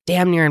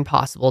damn near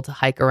impossible to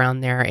hike around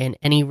there in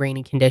any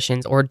rainy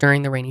conditions or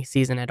during the rainy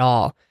season at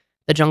all.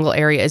 The jungle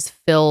area is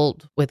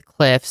filled with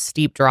cliffs,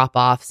 steep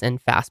drop-offs,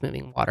 and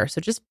fast-moving water,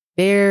 so just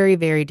very,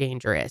 very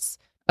dangerous.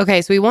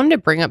 Okay, so we wanted to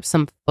bring up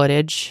some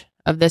footage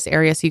of this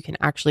area so you can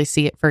actually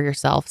see it for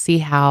yourself, see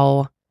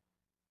how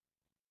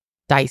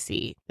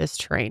dicey this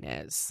terrain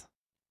is.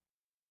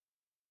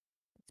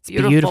 It's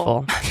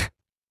beautiful.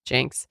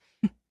 Jinx.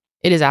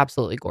 It is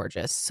absolutely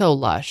gorgeous. So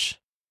lush.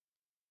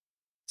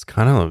 It's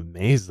kind of a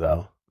maze,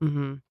 though.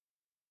 Mm-hmm.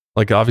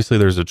 Like, obviously,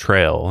 there's a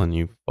trail and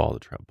you follow the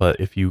trail. But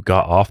if you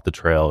got off the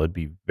trail, it'd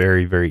be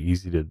very, very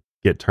easy to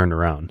get turned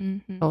around.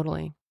 Mm-hmm.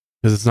 Totally.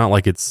 Because it's not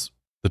like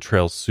the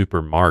trail's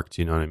super marked,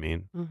 you know what I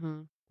mean?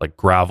 Mm-hmm. Like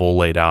gravel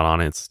laid out on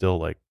it. It's still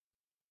like...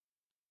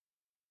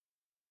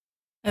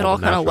 It all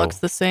kind of looks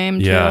the same,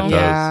 too. Yeah, it does.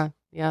 Yeah.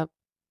 Yep.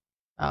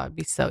 Oh, it'd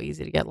be so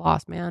easy to get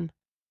lost, man.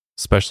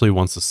 Especially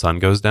once the sun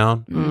goes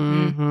down.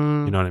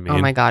 Mm-hmm. You know what I mean? Oh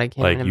my God, I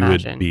can't even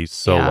imagine. You would be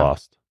so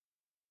lost.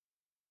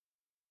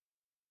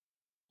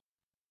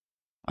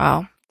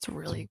 Wow. It's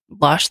really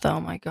lush, though.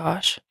 Oh my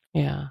gosh.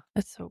 Yeah.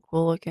 It's so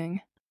cool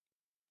looking.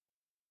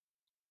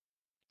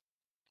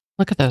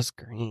 Look at those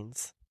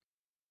greens.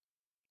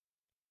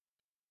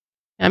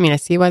 I mean, I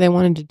see why they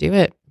wanted to do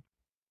it.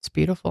 It's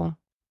beautiful.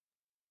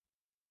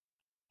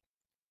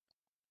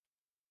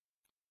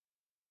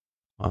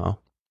 Wow.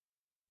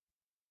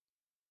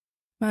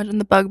 Imagine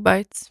the bug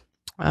bites.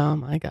 Oh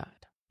my God.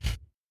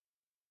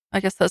 I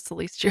guess that's the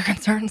least of your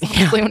concerns,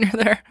 honestly, when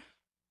you're there.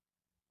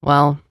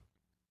 Well,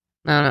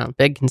 I don't know.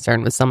 Big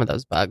concern with some of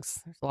those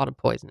bugs. There's a lot of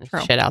poisonous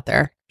shit out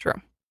there. True.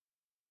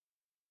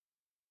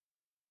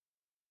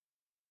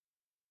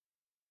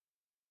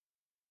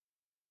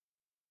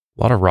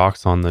 A lot of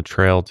rocks on the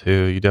trail,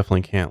 too. You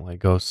definitely can't like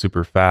go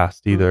super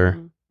fast either.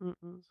 Mm-hmm.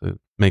 Mm-hmm. So it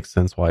makes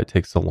sense why it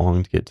takes so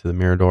long to get to the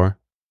Mirador.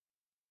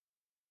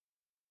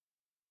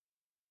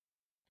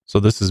 So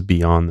this is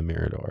beyond the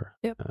Mirador.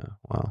 Yep.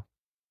 Wow.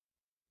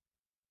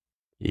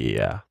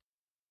 Yeah.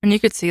 And you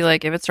could see,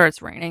 like, if it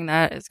starts raining,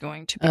 that is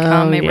going to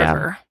become a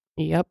river.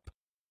 Yep.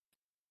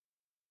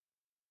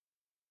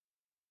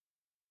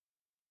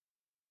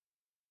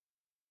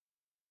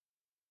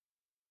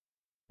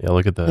 Yeah,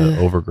 look at the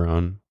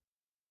overgrown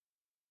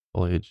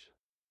foliage.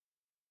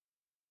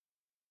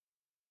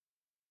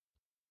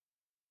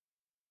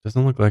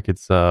 Doesn't look like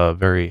it's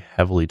very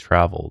heavily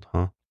traveled,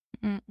 huh?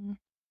 Mm-mm.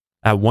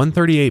 At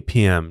 1:38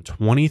 p.m.,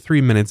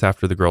 23 minutes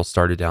after the girls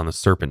started down the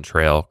Serpent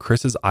Trail,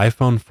 Kris's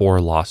iPhone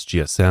 4 lost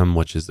GSM,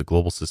 which is the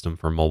global system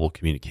for mobile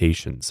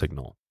communication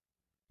signal.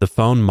 The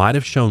phone might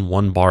have shown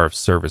 1 bar of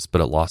service,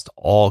 but it lost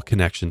all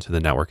connection to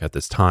the network at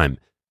this time,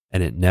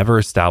 and it never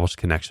established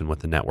connection with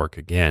the network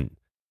again.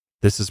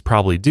 This is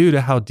probably due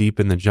to how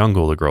deep in the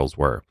jungle the girls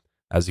were.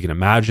 As you can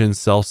imagine,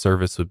 cell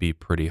service would be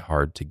pretty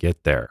hard to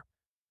get there.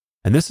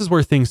 And this is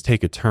where things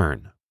take a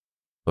turn.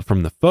 But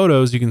from the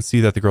photos, you can see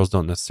that the girls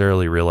don't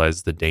necessarily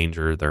realize the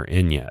danger they're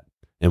in yet.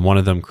 In one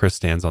of them, Kris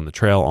stands on the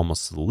trail,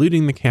 almost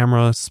saluting the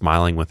camera,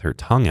 smiling with her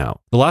tongue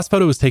out. The last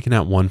photo was taken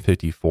at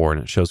 1:54,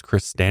 and it shows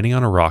Kris standing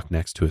on a rock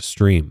next to a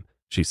stream.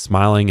 She's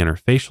smiling, and her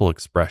facial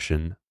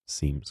expression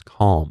seems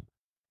calm.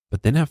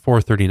 But then at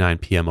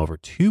 4:39 p.m., over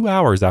 2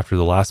 hours after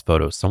the last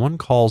photo, someone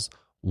calls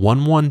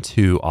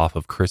 112 off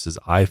of Kris's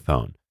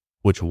iPhone,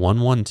 which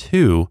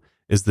 112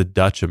 is the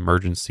Dutch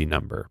emergency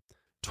number.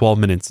 12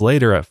 minutes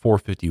later at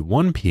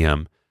 4:51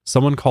 p.m.,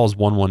 someone calls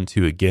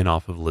 112 again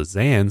off of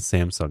Lisanne's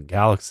Samsung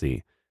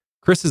Galaxy.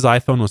 Kris's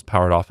iPhone was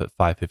powered off at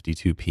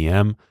 5:52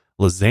 p.m.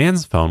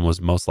 Lisanne's phone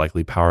was most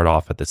likely powered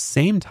off at the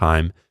same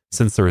time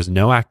since there was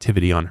no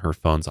activity on her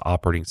phone's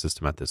operating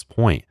system at this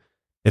point.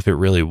 If it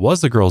really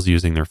was the girls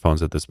using their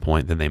phones at this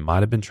point, then they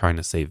might have been trying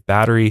to save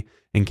battery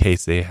in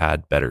case they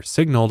had better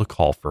signal to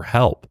call for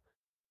help.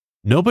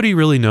 Nobody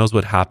really knows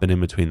what happened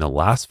in between the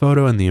last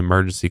photo and the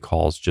emergency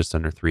calls just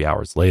under 3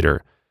 hours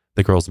later.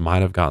 The girls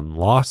might have gotten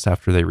lost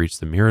after they reached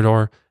the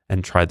Mirador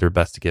and tried their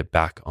best to get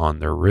back on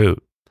their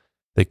route.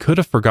 They could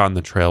have forgotten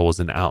the trail was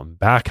an out and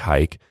back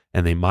hike,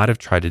 and they might have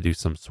tried to do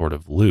some sort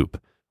of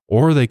loop,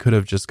 or they could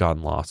have just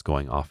gotten lost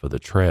going off of the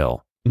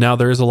trail. Now,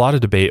 there is a lot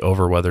of debate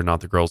over whether or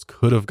not the girls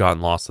could have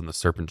gotten lost on the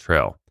Serpent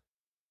Trail.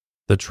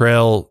 The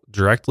trail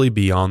directly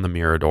beyond the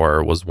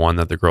Mirador was one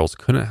that the girls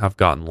couldn't have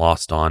gotten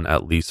lost on,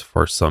 at least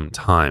for some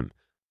time.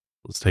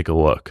 Let's take a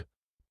look.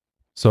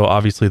 So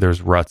obviously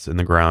there's ruts in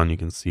the ground. You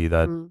can see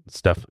that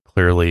it's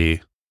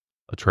clearly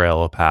a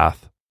trail, a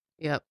path.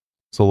 Yep.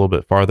 So a little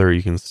bit farther,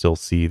 you can still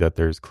see that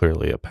there's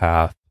clearly a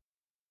path.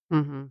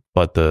 Mm-hmm.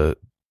 But the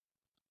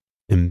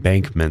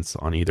embankments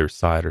on either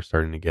side are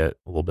starting to get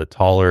a little bit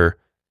taller,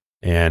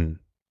 and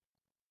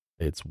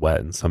it's wet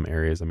in some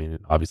areas. I mean,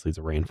 obviously it's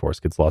a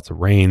rainforest, gets lots of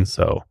rain,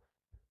 so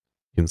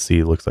you can see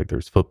it looks like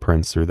there's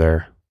footprints through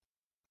there.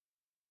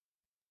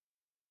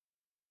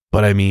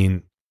 But I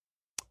mean,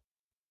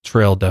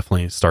 trail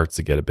definitely starts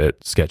to get a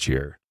bit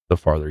sketchier the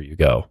farther you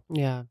go.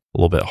 Yeah. A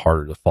little bit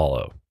harder to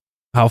follow.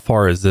 How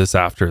far is this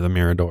after the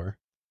Mirador?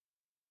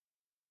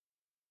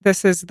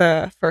 This is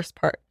the first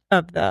part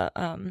of the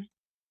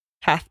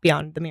path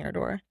beyond the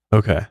Mirador.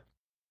 Okay.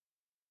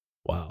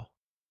 Wow.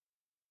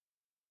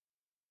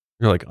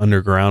 You're like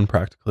underground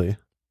practically.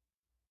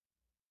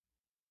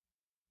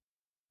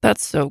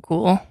 That's so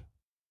cool.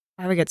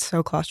 I would get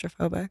so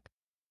claustrophobic.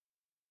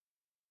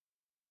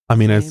 I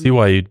mean, I see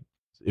why you'd,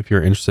 if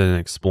you're interested in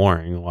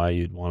exploring, why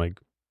you'd want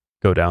to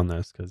go down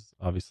this, because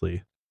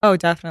obviously, oh,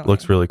 definitely, it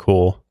looks really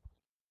cool.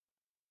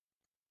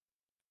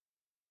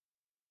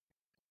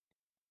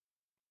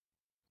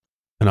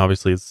 And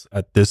obviously, it's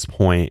at this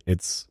point,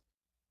 it's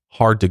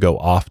hard to go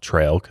off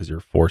trail because you're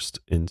forced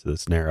into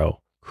this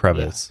narrow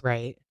crevice. Yeah,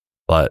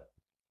 right.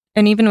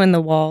 And even when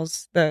the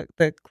walls, the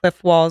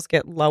cliff walls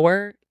get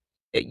lower,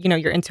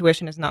 your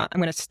intuition is not,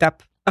 I'm going to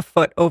step a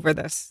foot over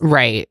this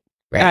right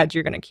edge.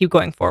 You're going to keep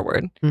going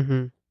forward.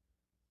 Mm-hmm.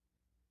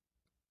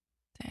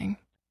 Dang.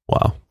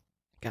 Wow.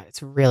 God,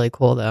 it's really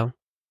cool though.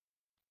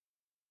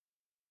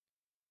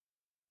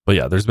 But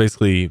yeah, there's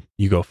basically,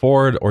 you go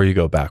forward or you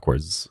go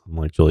backwards.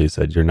 Like Julia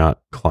said, you're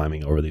not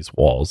climbing over these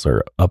walls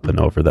or up and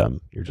over them.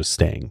 You're just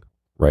staying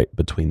right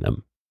between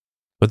them.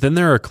 But then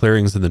there are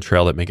clearings in the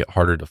trail that make it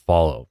harder to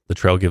follow. The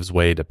trail gives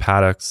way to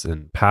paddocks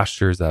and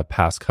pastures that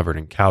pass covered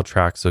in cow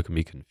tracks, so it can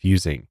be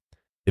confusing.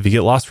 If you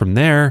get lost from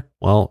there,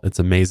 well, it's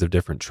a maze of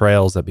different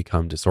trails that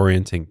become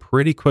disorienting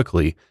pretty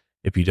quickly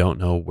if you don't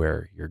know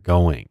where you're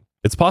going.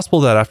 It's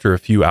possible that after a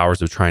few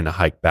hours of trying to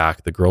hike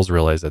back, the girls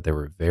realized that they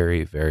were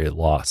very, very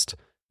lost,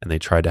 and they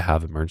tried to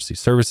have emergency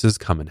services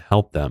come and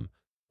help them.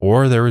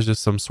 Or there was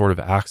just some sort of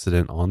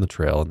accident on the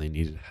trail and they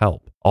needed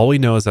help. All we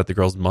know is that the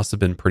girls must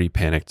have been pretty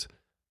panicked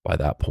by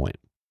that point.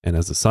 And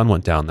as the sun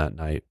went down that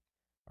night,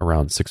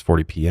 around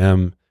 6:40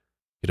 p.m.,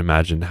 you can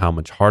imagine how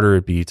much harder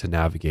it'd be to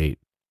navigate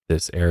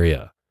this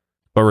area.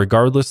 But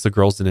regardless, the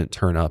girls didn't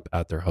turn up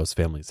at their host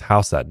family's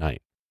house that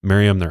night.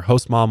 Miriam, their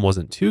host mom,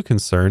 wasn't too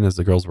concerned as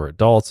the girls were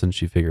adults and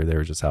she figured they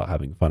were just out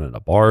having fun at a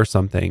bar or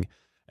something.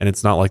 And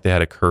it's not like they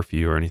had a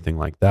curfew or anything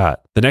like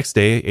that. The next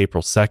day,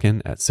 April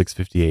 2nd at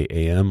 6:58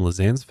 a.m.,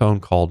 Lisanne's phone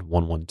called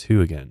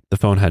 112 again. The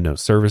phone had no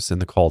service and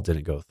the call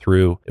didn't go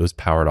through. It was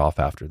powered off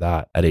after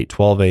that. At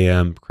 8:12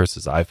 a.m.,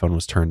 Kris's iPhone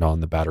was turned on.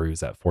 The battery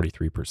was at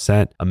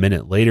 43%. A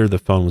minute later, the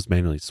phone was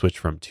manually switched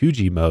from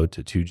 2G mode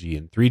to 2G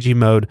and 3G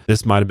mode.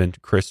 This might have been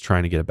Kris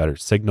trying to get a better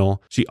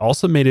signal. She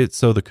also made it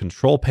so the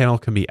control panel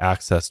can be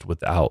accessed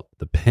without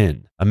the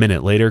PIN. A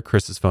minute later,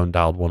 Kris's phone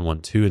dialed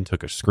 112 and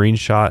took a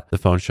screenshot. The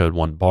phone showed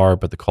one bar,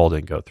 but the call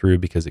didn't go through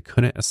because it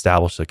couldn't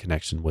establish a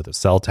connection with a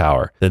cell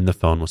tower. Then the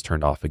phone was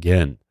turned off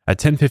again. At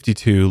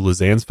 10:52,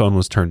 Lisanne's phone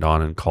was turned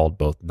on and called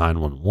both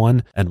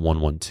 911 and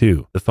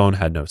 112. The phone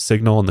had no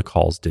signal and the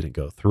calls didn't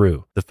go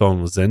through. The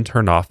phone was then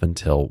turned off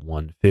until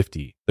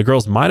 1:50. The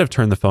girls might have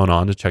turned the phone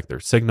on to check their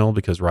signal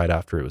because right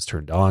after it was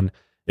turned on,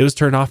 it was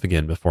turned off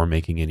again before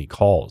making any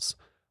calls.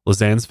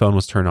 Lisanne's phone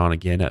was turned on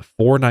again at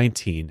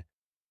 4:19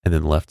 and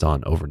then left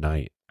on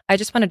overnight. I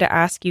just wanted to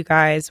ask you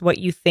guys what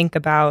you think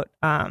about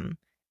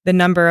the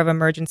number of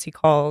emergency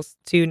calls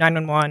to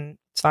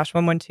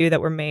 911/112 that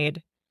were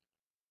made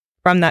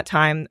from that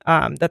time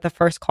that the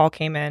first call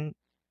came in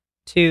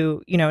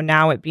to,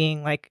 now it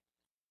being like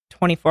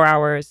 24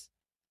 hours,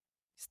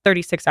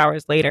 36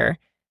 hours later,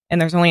 and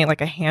there's only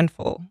like a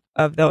handful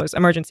of those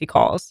emergency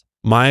calls.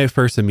 My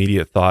first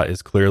immediate thought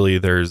is clearly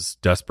there's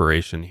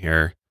desperation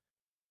here.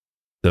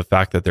 The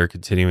fact that they're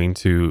continuing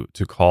to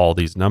call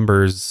these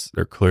numbers,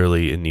 they're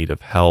clearly in need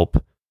of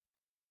help.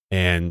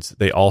 And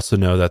they also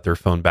know that their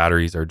phone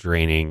batteries are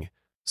draining.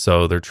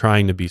 So they're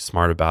trying to be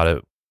smart about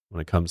it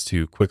when it comes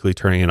to quickly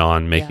turning it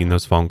on, making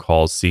those phone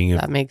calls, seeing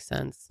if that makes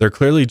sense. They're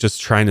clearly just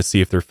trying to see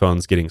if their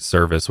phone's getting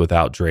service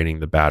without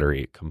draining the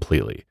battery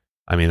completely.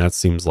 I mean, that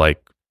seems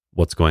like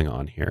what's going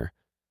on here.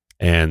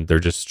 And they're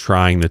just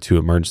trying the two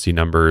emergency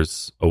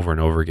numbers over and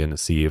over again to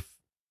see if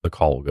the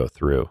call will go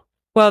through.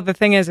 Well, the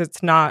thing is,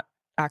 it's not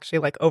actually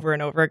like over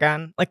and over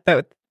again. Like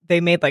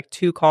they made like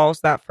 2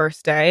 calls that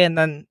first day and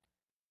then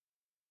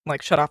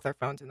like shut off their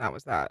phones, and that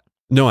was that.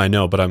 No, I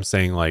know, but I'm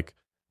saying like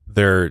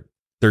they're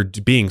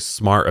being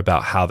smart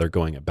about how they're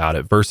going about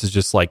it versus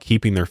just like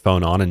keeping their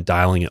phone on and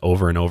dialing it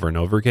over and over and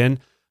over again.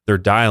 They're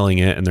dialing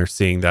it and they're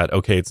seeing that,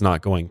 okay, it's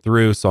not going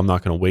through, so I'm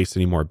not going to waste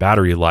any more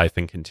battery life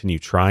and continue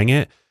trying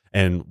it.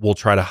 And we'll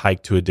try to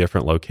hike to a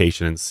different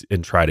location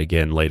and try it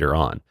again later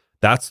on.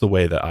 That's the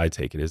way that I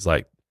take it, is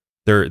like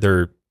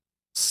they're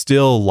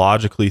still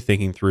logically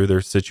thinking through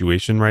their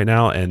situation right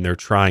now, and they're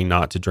trying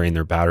not to drain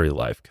their battery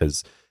life,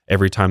 because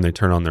every time they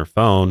turn on their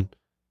phone,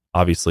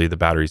 obviously the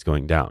battery's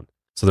going down.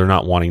 So they're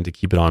not wanting to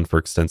keep it on for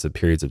extensive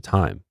periods of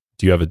time.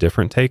 Do you have a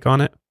different take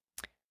on it?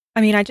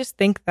 I mean, I just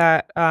think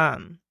that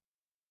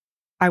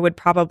I would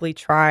probably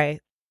try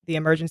the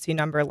emergency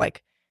number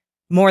like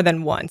more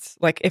than once.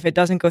 Like if it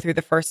doesn't go through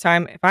the first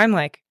time, if I'm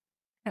like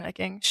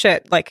panicking,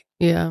 shit, like,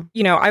 yeah,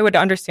 you know, I would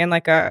understand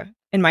like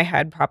in my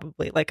head,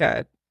 probably like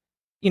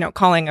you know,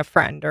 calling a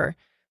friend or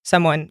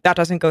someone. That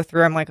doesn't go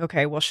through. I'm like,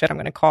 okay, well, shit, I'm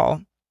going to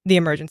call the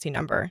emergency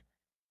number.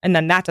 And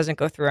then that doesn't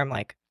go through. I'm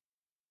like,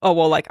 oh,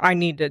 well, like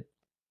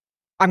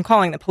I'm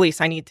calling the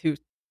police. I need to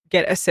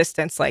get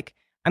assistance. Like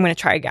I'm going to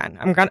try again.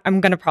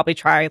 I'm going to probably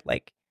try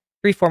like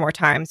 3-4 more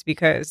times,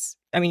 because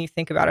I mean, you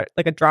think about it,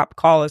 like a drop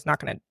call is not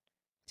going to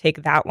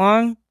take that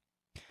long.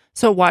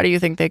 So why do you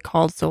think they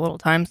called so little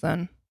times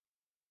then?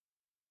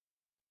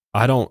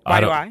 Why do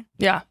I?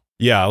 Yeah.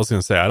 Yeah, I was going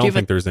to say, I don't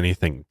think there's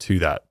anything to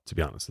that, to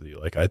be honest with you.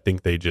 Like, I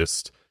think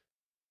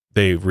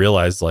they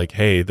realized like,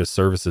 hey, the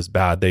service is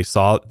bad. They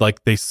saw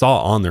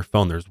on their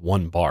phone there's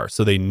 1 bar.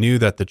 So they knew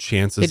that the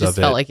chances of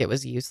it felt like it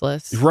was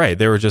useless. Right.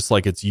 They were just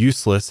like, it's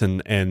useless,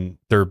 and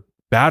their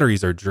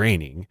batteries are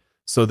draining.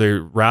 So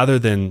they're, rather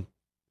than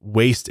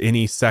waste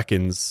any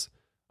seconds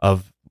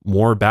of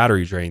more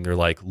battery drain, they're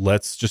like,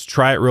 let's just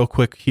try it real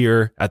quick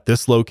here at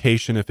this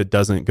location. If it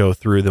doesn't go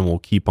through, then we'll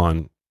keep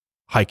on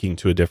hiking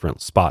to a different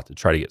spot to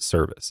try to get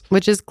service.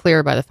 Which is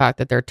clear by the fact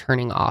that they're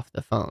turning off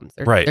the phones.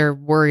 They're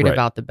worried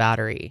about the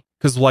battery.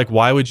 Because like,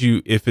 why would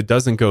you, if it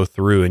doesn't go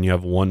through and you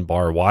have 1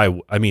 bar, why?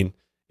 I mean,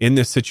 in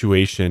this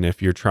situation,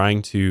 if you're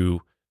trying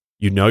to,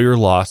 you know, you're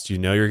lost, you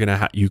know, you're going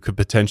to you could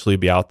potentially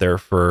be out there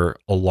for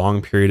a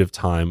long period of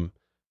time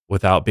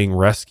without being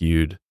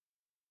rescued.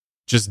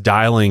 Just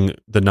dialing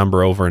the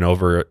number over and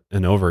over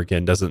and over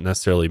again doesn't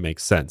necessarily make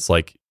sense.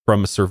 Like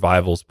from a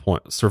survivalist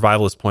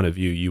point of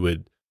view,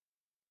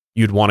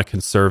 you'd want to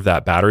conserve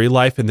that battery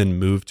life and then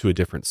move to a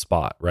different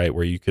spot, right?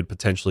 Where you could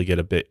potentially get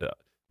a bit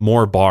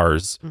more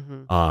bars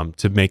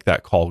to make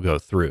that call go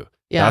through.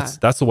 Yeah.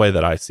 That's the way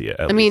that I see it.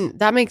 I mean,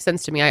 that makes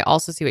sense to me. I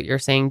also see what you're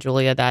saying,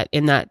 Julia, that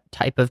in that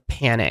type of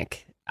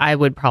panic, I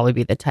would probably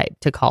be the type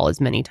to call as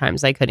many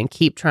times as I could and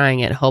keep trying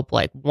it, hope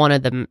like one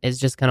of them is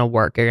just going to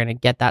work. You're going to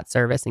get that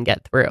service and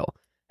get through.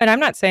 And I'm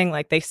not saying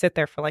like they sit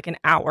there for like an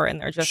hour and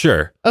they're just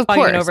sure, of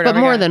course, but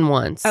more than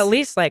once. At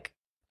least like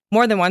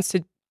more than once,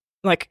 to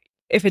like,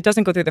 if it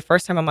doesn't go through the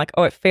first time, I'm like,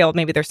 oh, it failed.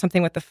 Maybe there's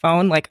something with the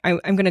phone. Like I'm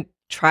going to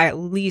try at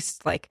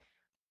least like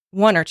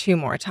 1 or 2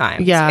 more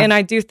times. Yeah. And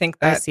I do think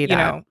that, you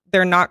know,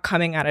 they're not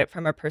coming at it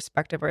from a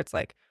perspective where it's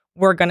like,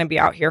 we're going to be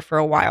out here for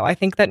a while. I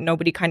think that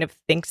nobody kind of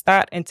thinks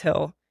that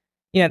until,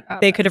 you know,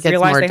 they could have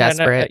realized they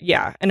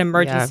had an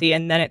emergency,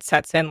 and then it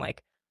sets in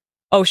like,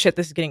 oh shit,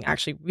 this is getting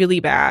actually really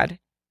bad.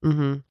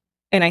 Mm-hmm.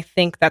 And I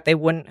think that they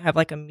wouldn't have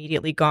like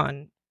immediately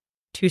gone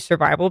to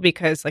survival,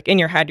 because like in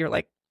your head, you're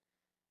like,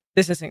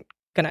 this isn't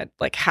gonna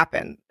like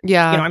happen.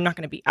 Yeah. You know, I'm not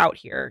gonna be out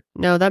here.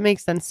 No, that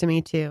makes sense to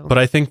me too. But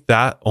I think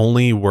that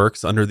only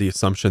works under the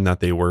assumption that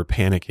they were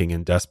panicking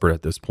and desperate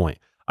at this point.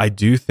 I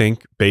do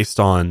think, based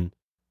on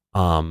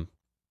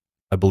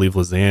I believe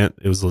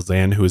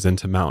Lisanne who was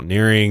into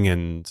mountaineering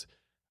and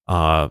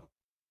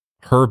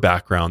her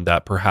background,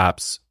 that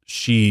perhaps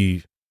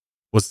she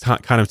was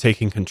kind of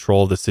taking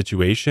control of the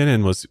situation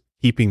and was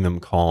keeping them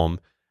calm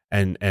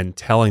and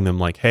telling them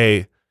like,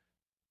 hey,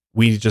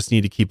 we just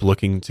need to keep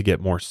looking to get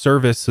more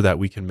service so that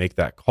we can make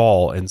that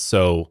call. And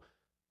so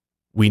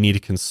we need to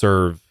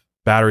conserve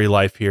battery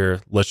life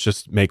here. Let's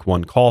just make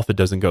 1 call. If it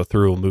doesn't go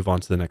through, we'll move on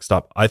to the next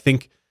stop. I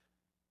think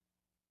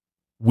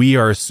we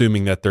are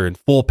assuming that they're in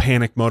full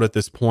panic mode at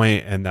this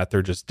point and that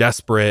they're just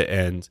desperate.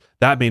 And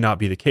that may not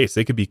be the case.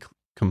 They could be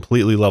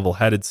completely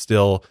level-headed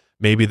still.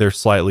 Maybe they're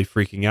slightly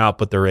freaking out,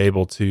 but they're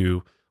able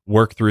to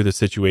work through the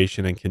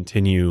situation and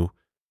continue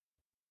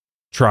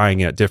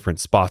trying at different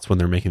spots when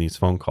they're making these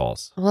phone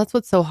calls. Well, that's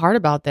what's so hard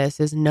about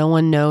this, is no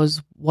one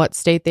knows what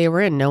state they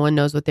were in. No one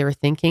knows what they were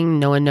thinking.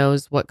 No one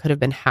knows what could have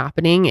been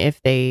happening,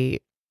 if they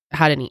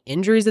had any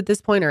injuries at this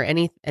point, or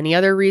any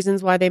other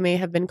reasons why they may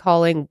have been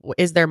calling.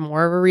 Is there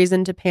more of a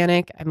reason to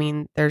panic? I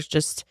mean, there's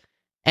just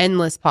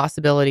endless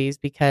possibilities,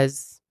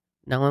 because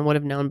no one would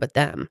have known but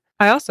them.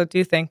 I also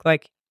do think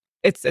like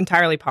it's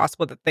entirely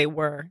possible that they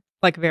were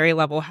like very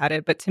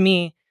level-headed, but to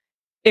me,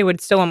 it would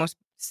still almost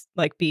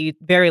like be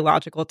very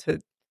logical to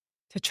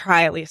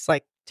try at least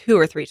like 2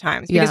 or 3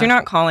 times, because you're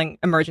not calling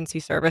emergency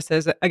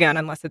services again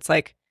unless it's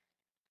like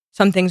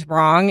something's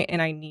wrong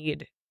and I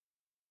need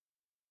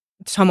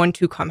someone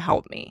to come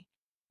help me.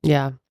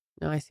 Yeah.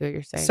 No, I see what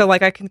you're saying. So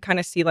like I can kind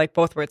of see like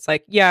both where it's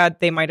like, yeah,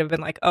 they might have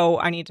been like, oh,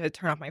 I need to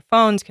turn off my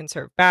phones,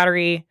 conserve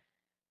battery.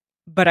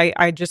 But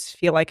I just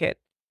feel like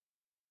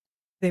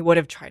they would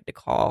have tried to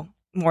call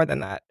more than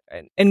that.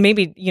 And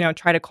maybe,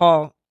 try to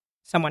call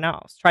someone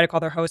else, try to call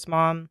their host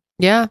mom.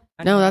 Yeah.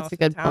 No, that's a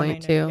good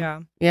point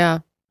too. Yeah.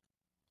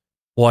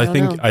 Well,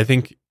 I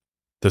think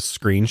the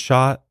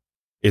screenshot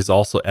is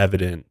also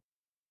evident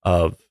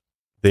of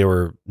they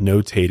were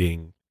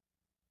notating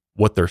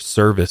what their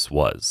service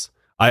was.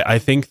 I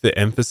think the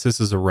emphasis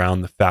is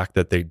around the fact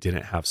that they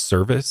didn't have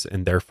service,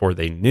 and therefore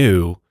they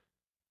knew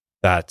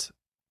that,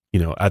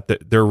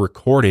 they're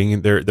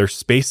recording, they're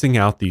spacing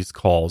out these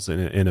calls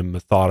in a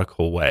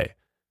methodical way,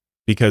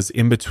 because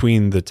in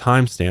between the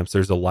timestamps,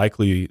 there's a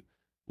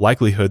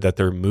likelihood that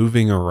they're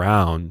moving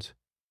around,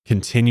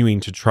 continuing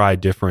to try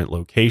different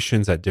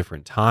locations at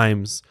different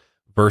times,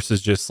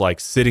 versus just like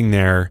sitting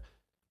there,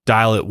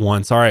 dial it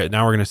once. All right,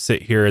 now we're going to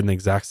sit here in the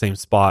exact same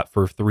spot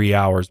for 3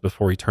 hours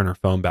before we turn our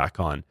phone back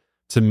on.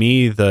 To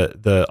me,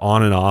 the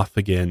on and off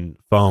again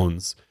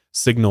phones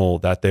signal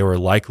that they were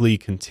likely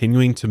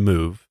continuing to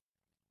move,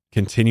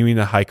 continuing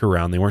to hike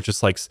around. They weren't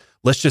just like,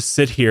 let's just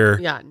sit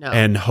here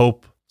and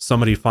hope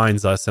somebody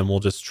finds us and we'll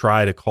just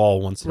try to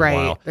call once in a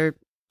while. They're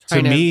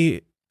trying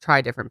to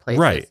try different places.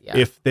 Right. Yeah.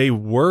 If they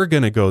were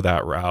going to go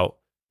that route,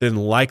 then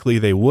likely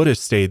they would have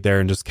stayed there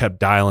and just kept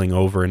dialing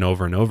over and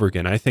over and over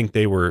again. I think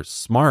they were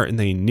smart and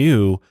they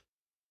knew,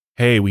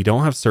 hey, we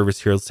don't have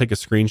service here. Let's take a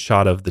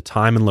screenshot of the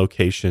time and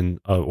location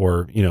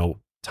or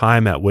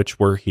time at which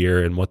we're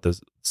here and what the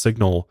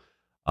signal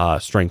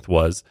strength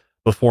was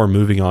before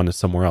moving on to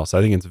somewhere else.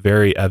 I think it's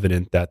very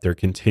evident that they're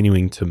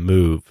continuing to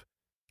move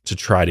to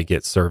try to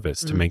get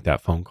service to make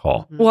that phone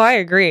call. Well, I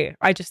agree.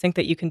 I just think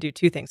that you can do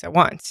two things at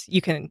once.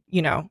 You can,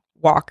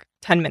 walk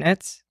 10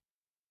 minutes,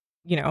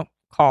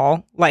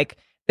 call. Like,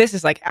 this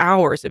is like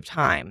hours of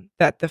time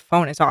that the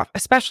phone is off,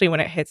 especially when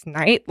it hits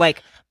night.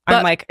 Like,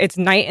 I'm like, it's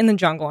night in the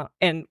jungle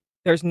and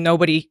there's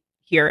nobody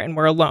here and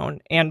we're alone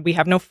and we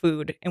have no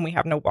food and we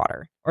have no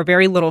water, or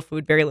very little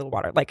food, very little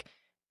water. Like,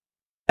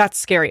 that's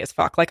scary as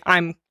fuck. Like,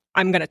 I'm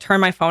going to turn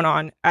my phone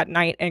on at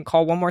night and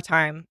call one more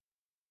time.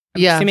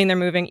 I'm assuming they're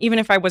moving, even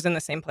if I was in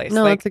the same place.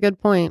 No, that's a good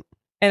point.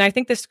 And I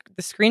think the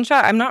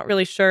screenshot, I'm not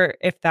really sure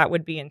if that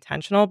would be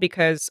intentional,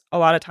 because a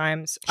lot of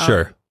times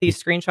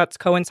these screenshots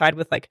coincide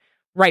with like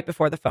right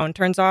before the phone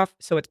turns off.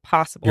 So it's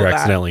possible you're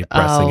accidentally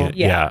pressing it.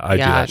 Yeah, I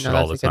do that shit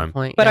all the time.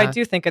 But I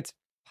do think it's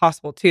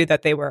possible too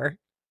that they were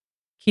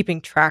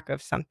keeping track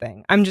of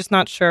something. I'm just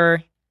not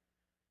sure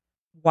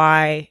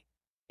why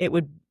it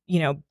would,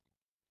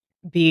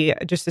 be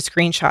just a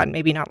screenshot and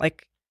maybe not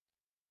like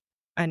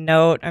a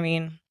note. I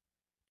mean,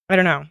 I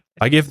don't know.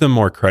 I give them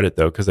more credit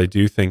though, because I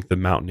do think the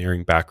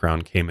mountaineering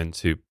background came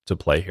into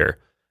play here.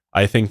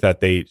 I think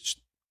that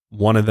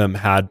one of them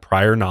had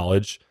prior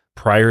knowledge,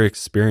 prior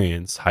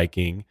experience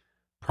hiking,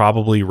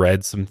 probably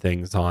read some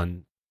things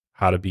on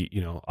how to be,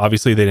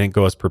 obviously they didn't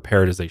go as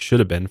prepared as they should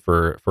have been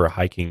for a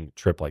hiking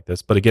trip like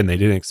this. But again, they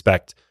didn't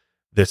expect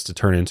this to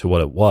turn into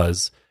what it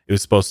was. It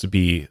was supposed to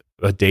be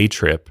a day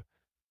trip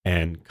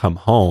and come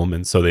home.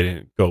 And so they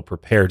didn't go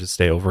prepared to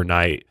stay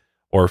overnight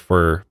or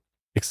for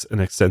an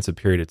extensive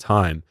period of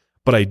time.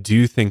 But I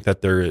do think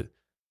that the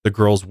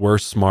girls were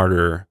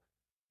smarter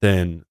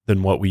than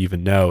what we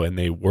even know. And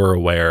they were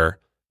aware,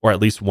 or at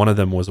least one of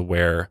them was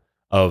aware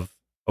of,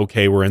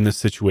 okay, we're in this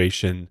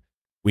situation.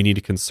 We need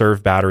to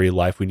conserve battery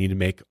life. We need to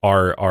make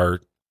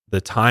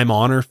the time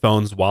on our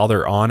phones while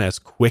they're on as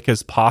quick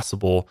as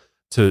possible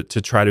to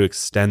try to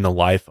extend the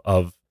life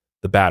of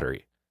the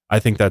battery. I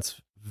think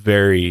that's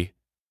very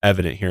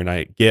evident here. And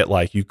I get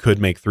like you could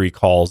make 3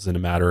 calls in a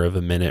matter of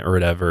a minute or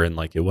whatever, and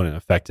like it wouldn't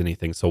affect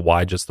anything. So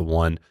why just the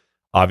one?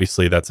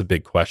 Obviously, that's a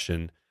big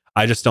question.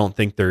 I just don't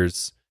think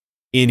there's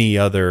any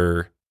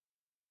other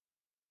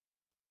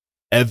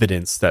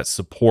evidence that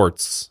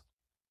supports,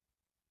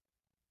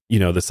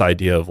 this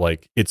idea of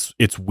like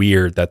it's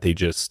weird that they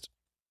just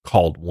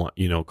called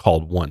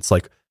once.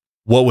 Like,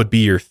 what would be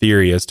your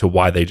theory as to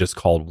why they just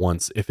called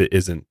once if it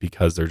isn't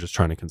because they're just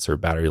trying to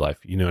conserve battery life?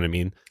 You know what I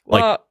mean?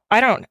 Well,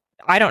 I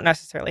don't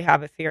necessarily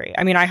have a theory.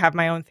 I mean, I have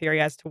my own theory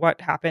as to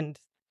what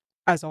happened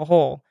as a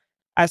whole,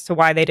 as to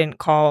why they didn't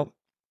call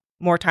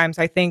more times.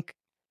 I think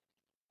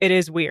it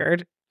is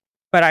weird,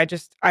 but I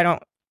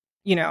don't,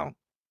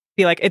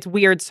 be like, it's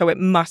weird, so it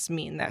must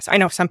mean this. I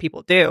know some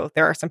people do.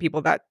 There are some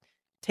people that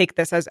take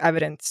this as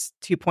evidence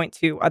to point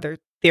to other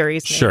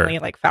theories, namely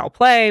like foul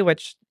play,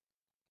 which,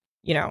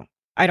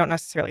 I don't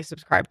necessarily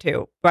subscribe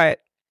to.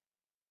 But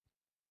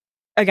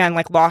again,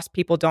 like lost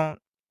people don't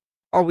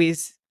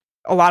always,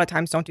 a lot of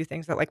times don't do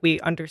things that like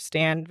we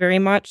understand very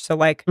much. So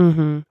like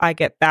I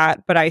get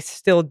that, but I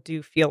still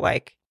do feel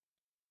like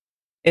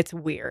it's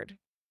weird.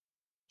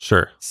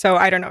 Sure. So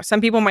I don't know.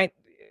 Some people might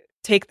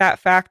take that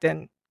fact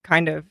and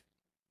kind of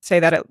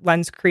say that it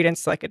lends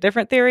credence to like a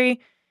different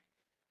theory.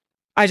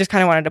 I just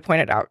kind of wanted to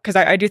point it out because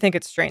I do think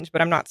it's strange,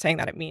 but I'm not saying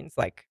that it means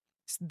like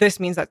this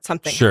means that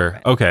something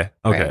happened. Okay.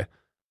 Right?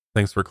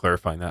 Thanks for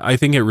clarifying that. I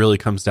think it really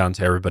comes down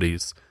to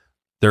everybody's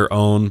their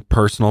own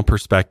personal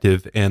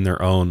perspective and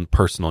their own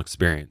personal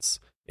experience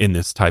in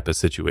this type of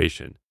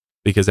situation,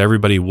 because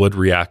everybody would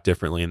react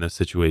differently in this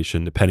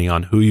situation depending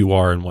on who you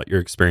are and what your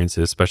experience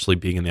is, especially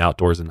being in the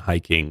outdoors and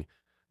hiking,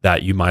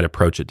 that you might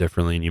approach it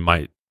differently, and you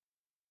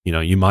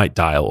might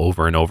dial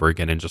over and over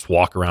again and just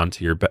walk around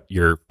to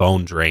your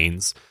phone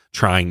drains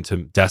trying to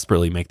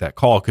desperately make that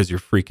call because you're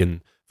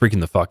freaking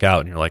the fuck out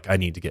and you're like, I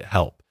need to get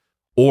help.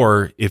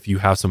 Or if you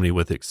have somebody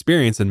with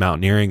experience in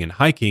mountaineering and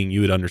hiking,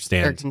 you would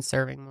understand they're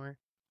conserving more.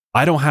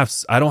 I don't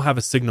have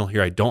a signal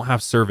here. I don't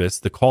have service.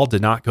 The call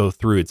did not go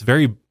through. It's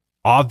very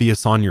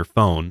obvious on your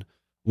phone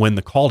when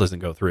the call doesn't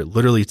go through. It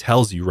literally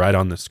tells you right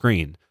on the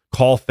screen,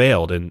 call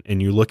failed. And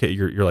you look at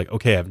you're like,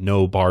 okay, I have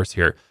no bars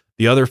here.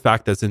 The other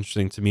fact that's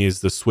interesting to me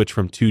is the switch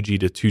from 2G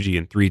to 2G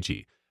and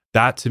 3G.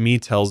 That to me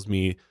tells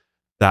me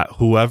that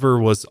whoever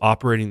was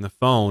operating the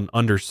phone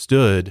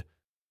understood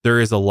there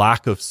is a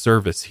lack of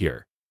service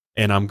here.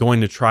 And I'm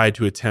going to try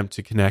to attempt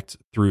to connect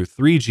through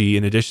 3G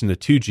in addition to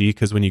 2G,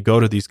 because when you go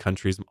to these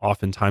countries,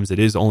 oftentimes it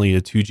is only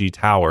a 2G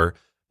tower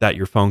that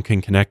your phone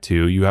can connect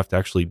to. You have to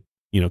actually,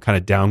 kind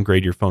of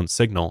downgrade your phone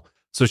signal.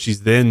 So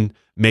she's then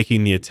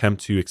making the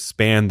attempt to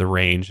expand the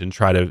range and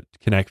try to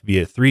connect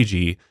via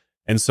 3G.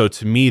 And so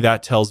to me,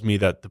 that tells me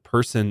that the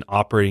person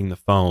operating the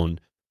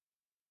phone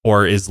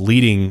or is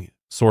leading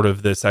sort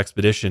of this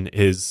expedition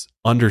is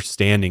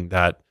understanding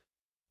that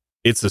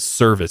it's a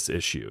service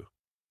issue.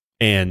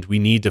 And we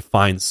need to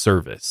find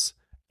service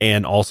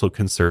and also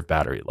conserve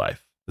battery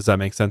life. Does that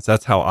make sense?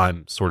 That's how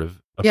I'm sort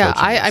of approaching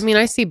I this. mean,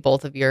 I see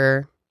both of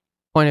your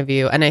point of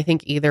view, and I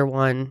think either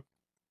one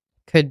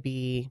could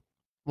be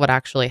what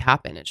actually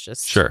happened. It's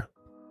just, sure,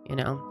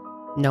 no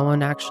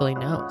one actually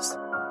knows.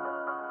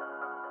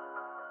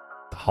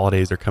 The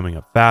holidays are coming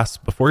up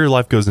fast. Before your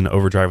life goes into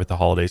overdrive with the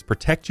holidays,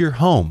 protect your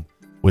home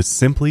with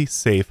Simply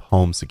Safe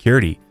Home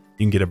Security. You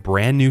can get a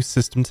brand new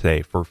system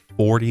today for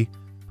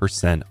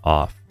 40%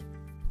 off.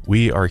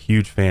 We are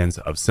huge fans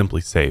of Simply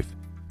Safe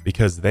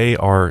because they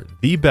are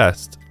the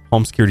best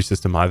home security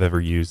system I've ever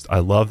used. I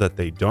love that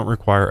they don't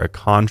require a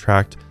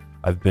contract.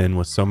 I've been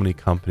with so many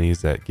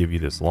companies that give you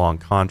this long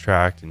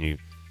contract, and if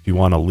you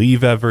want to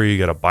leave ever, you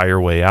got to buy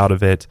your way out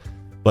of it.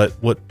 But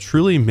what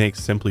truly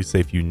makes Simply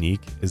Safe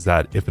unique is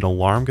that if an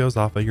alarm goes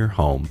off at your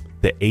home,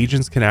 the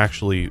agents can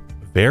actually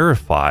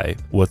verify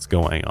what's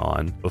going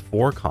on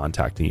before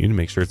contacting you to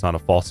make sure it's not a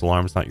false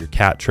alarm, it's not your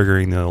cat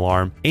triggering the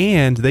alarm,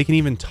 and they can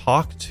even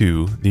talk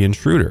to the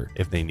intruder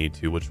if they need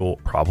to, which will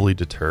probably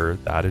deter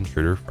that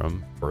intruder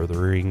from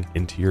furthering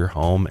into your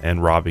home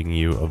and robbing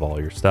you of all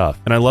your stuff.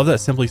 And I love that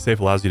Simply Safe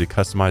allows you to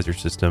customize your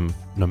system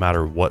no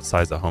matter what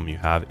size of home you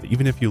have.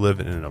 Even if you live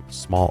in a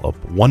small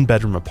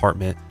one-bedroom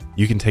apartment,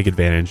 you can take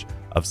advantage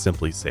of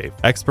Simply Safe.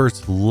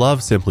 Experts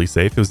love Simply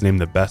Safe. It was named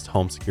the best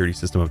home security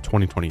system of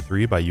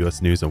 2023 by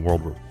US News and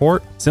World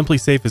Report. Simply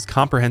Safe is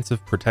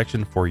comprehensive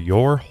protection for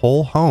your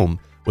whole home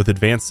with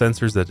advanced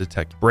sensors that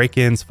detect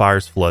break-ins,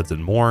 fires, floods,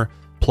 and more.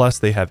 Plus,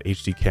 they have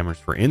HD cameras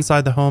for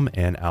inside the home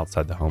and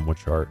outside the home,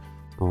 which are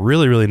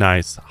really, really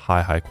nice,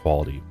 high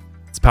quality.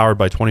 It's powered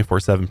by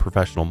 24/7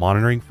 professional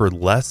monitoring for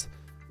less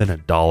than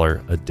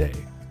 $1 a day.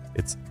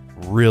 It's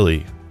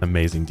really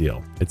amazing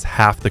deal. It's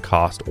half the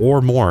cost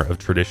or more of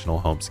traditional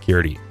home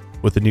security.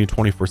 With the new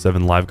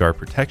 24/7 Live Guard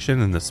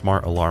protection and the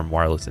Smart Alarm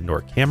wireless indoor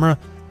camera,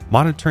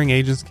 monitoring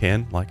agents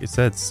can, like I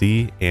said,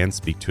 see and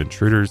speak to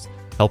intruders,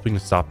 helping to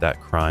stop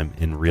that crime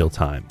in real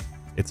time.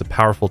 It's a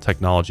powerful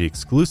technology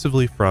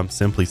exclusively from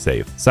Simply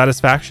Safe.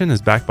 Satisfaction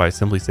is backed by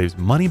Simply Safe's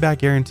money-back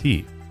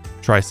guarantee.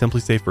 Try Simply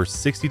Safe for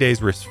 60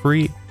 days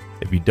risk-free.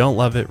 If you don't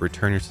love it,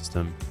 return your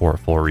system for a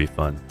full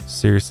refund.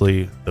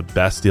 Seriously, the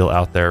best deal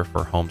out there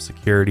for home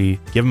security.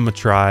 Give them a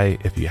try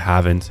if you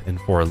haven't,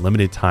 and for a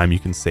limited time, you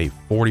can save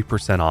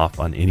 40% off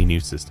on any new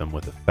system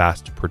with a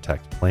Fast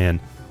Protect plan.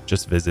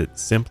 Just visit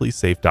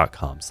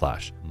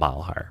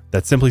simplysafe.com/milehigher.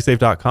 That's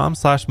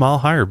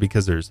simplysafe.com/milehigher,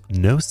 because there's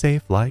no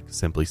safe like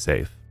Simply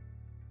Safe.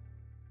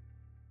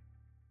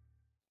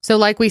 So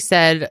like we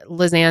said,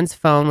 Lisanne's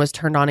phone was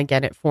turned on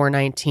again at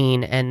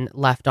 4:19 and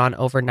left on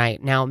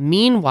overnight. Now,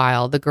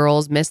 meanwhile, the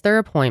girls missed their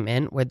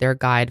appointment with their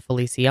guide,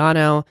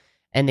 Feliciano,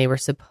 and they were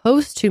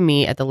supposed to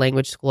meet at the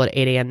language school at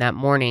 8 a.m. that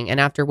morning. And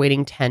after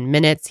waiting 10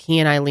 minutes, he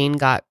and Eileen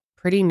got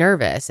pretty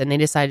nervous, and they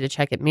decided to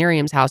check at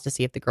Miriam's house to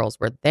see if the girls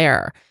were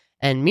there.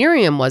 And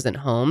Miriam wasn't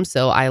home,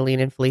 so Eileen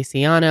and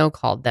Feliciano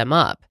called them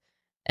up.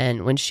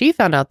 And when she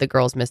found out the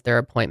girls missed their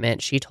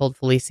appointment, she told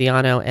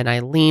Feliciano and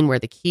Eileen where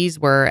the keys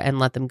were and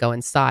let them go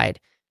inside.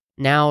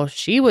 Now,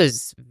 she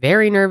was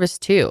very nervous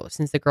too,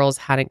 since the girls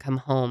hadn't come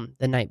home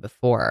the night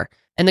before.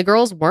 And the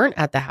girls weren't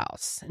at the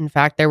house. In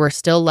fact, there were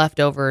still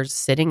leftovers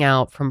sitting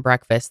out from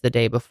breakfast the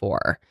day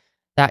before.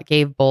 That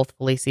gave both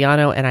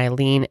Feliciano and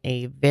Eileen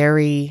a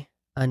very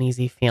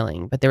uneasy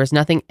feeling, but there was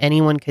nothing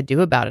anyone could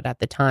do about it at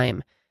the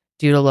time.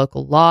 Due to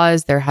local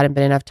laws, there hadn't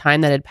been enough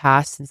time that had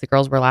passed since the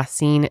girls were last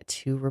seen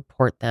to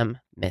report them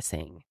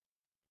missing,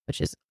 which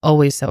is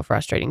always so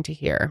frustrating to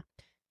hear.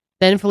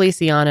 Then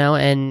Feliciano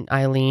and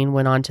Eileen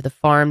went on to the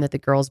farm that the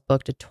girls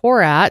booked a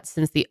tour at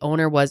since the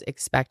owner was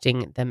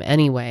expecting them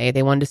anyway.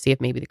 They wanted to see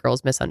if maybe the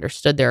girls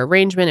misunderstood their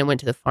arrangement and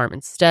went to the farm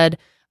instead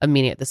of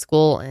meeting at the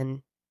school,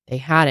 and they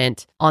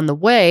hadn't. On the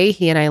way,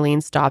 he and Eileen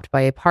stopped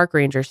by a park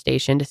ranger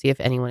station to see if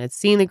anyone had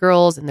seen the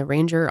girls, and the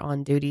ranger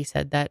on duty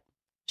said that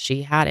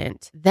she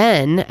hadn't.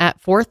 Then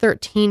at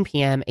 4:13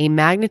 p.m., a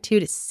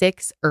magnitude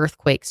 6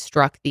 earthquake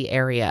struck the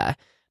area.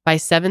 By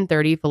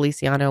 7:30,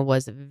 Feliciano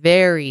was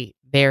very,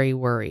 very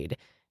worried.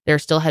 There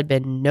still had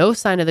been no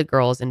sign of the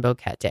girls in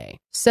Boquete.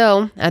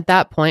 So at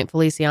that point,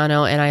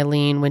 Feliciano and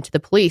Eileen went to the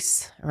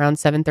police around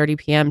 7:30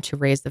 p.m. to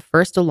raise the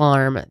first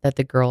alarm that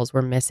the girls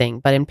were missing.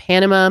 But in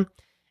Panama,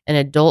 an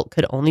adult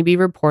could only be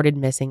reported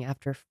missing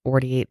after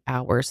 48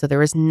 hours. So there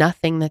was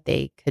nothing that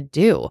they could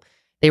do.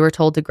 They were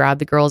told to grab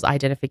the girls'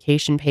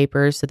 identification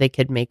papers so they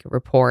could make a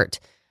report.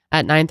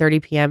 At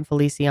 9:30 p.m.,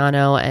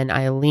 Feliciano and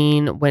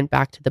Eileen went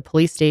back to the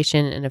police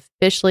station and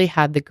officially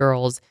had the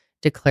girls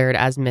declared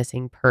as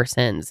missing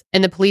persons.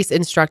 And the police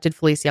instructed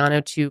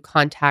Feliciano to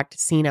contact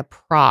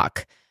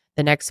CINAPROC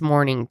the next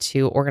morning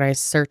to organize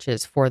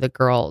searches for the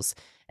girls.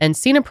 And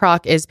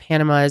CINAPROC is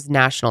Panama's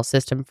national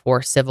system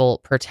for civil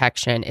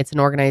protection. It's an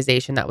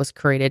organization that was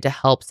created to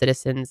help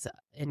citizens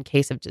in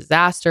case of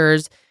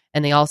disasters,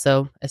 and they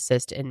also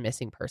assist in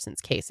missing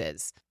persons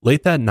cases.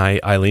 Late that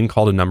night, Eileen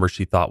called a number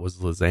she thought was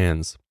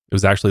Lisanne's. It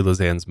was actually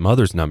Lisanne's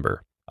mother's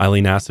number.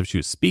 Eileen asked if she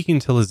was speaking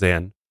to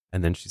Lisanne,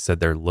 and then she said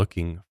they're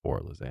looking for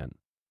Lisanne.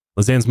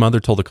 Lisanne's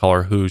mother told the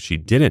caller, who she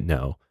didn't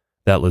know,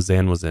 that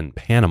Lisanne was in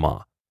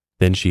Panama.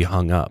 Then she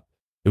hung up.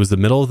 It was the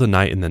middle of the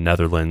night in the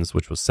Netherlands,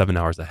 which was 7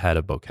 hours ahead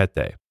of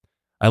Boquete.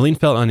 Eileen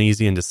felt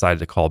uneasy and decided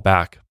to call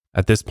back.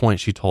 At this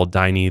point, she told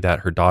Diney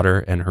that her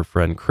daughter and her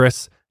friend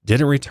Kris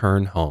didn't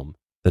return home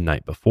the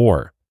night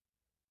before.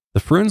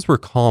 The Froons were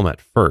calm at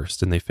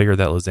first, and they figured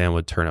that Lisanne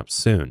would turn up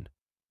soon.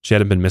 She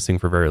hadn't been missing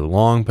for very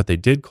long, but they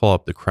did call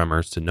up the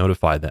Kremers to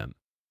notify them.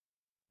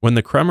 When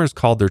the Kremers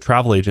called their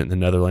travel agent in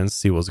the Netherlands to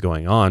see what was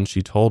going on,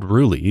 she told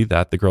Ruli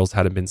that the girls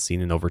hadn't been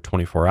seen in over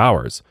 24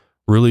 hours.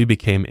 Ruli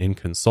became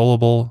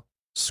inconsolable,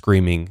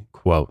 screaming,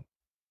 quote,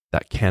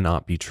 "That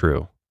cannot be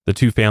true." The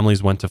two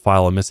families went to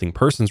file a missing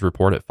persons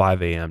report at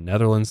 5 a.m.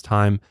 Netherlands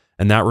time,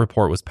 and that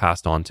report was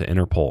passed on to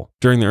Interpol.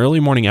 During the early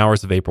morning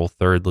hours of April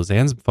 3rd,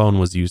 Lisanne's phone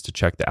was used to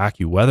check the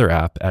AccuWeather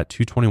app at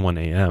 2:21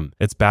 a.m.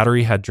 Its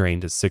battery had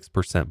drained to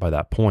 6% by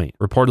that point.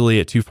 Reportedly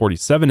at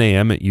 2:47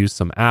 a.m., it used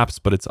some apps,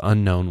 but it's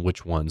unknown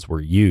which ones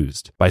were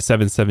used. By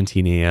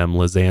 7:17 a.m.,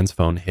 Lisanne's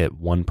phone hit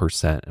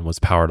 1% and was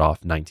powered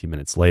off 19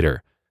 minutes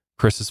later.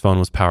 Kris's phone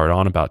was powered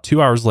on about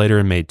 2 hours later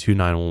and made 2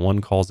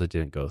 911 calls that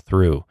didn't go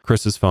through.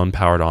 Kris's phone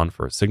powered on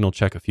for a signal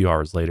check a few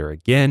hours later.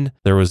 Again,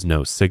 there was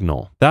no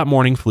signal. That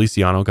morning,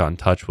 Feliciano got in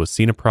touch with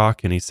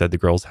CINAPROC, and he said the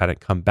girls hadn't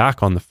come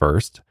back on the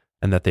 1st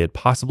and that they had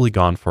possibly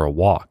gone for a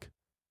walk.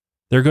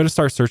 They're going to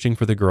start searching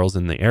for the girls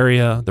in the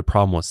area. The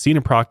problem was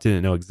CINAPROC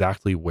didn't know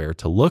exactly where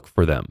to look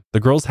for them.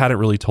 The girls hadn't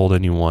really told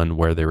anyone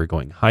where they were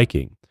going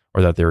hiking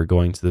or that they were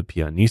going to the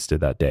Pianista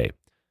that day.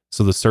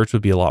 So the search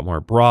would be a lot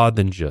more broad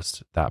than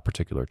just that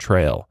particular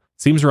trail.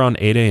 It seems around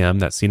 8 a.m.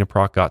 that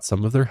CINAPROC got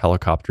some of their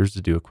helicopters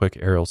to do a quick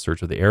aerial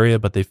search of the area,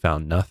 but they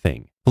found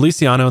nothing.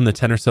 Feliciano and the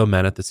 10 or so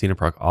men at the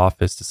CINAPROC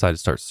office decided to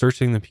start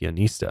searching the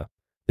Pianista.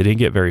 They didn't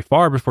get very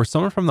far before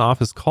someone from the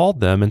office called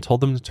them and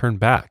told them to turn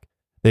back.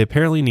 They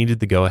apparently needed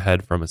the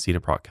go-ahead from a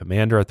CINAPROC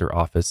commander at their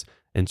office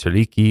in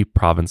Chiriqui,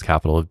 province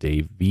capital of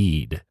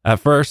David. At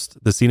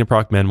first, the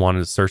CINAPROC men wanted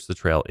to search the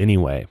trail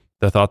anyway.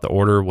 They thought the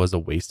order was a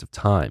waste of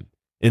time.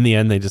 In the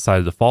end, they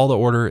decided to follow the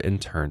order and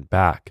turn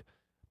back.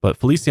 But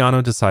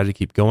Feliciano decided to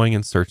keep going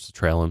and search the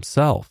trail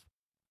himself.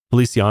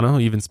 Feliciano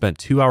even spent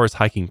 2 hours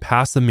hiking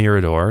past the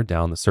Mirador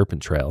down the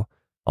Serpent Trail.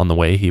 On the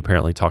way, he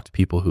apparently talked to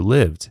people who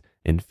lived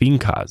in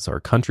fincas,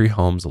 or country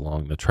homes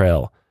along the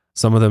trail.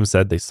 Some of them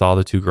said they saw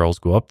the two girls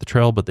go up the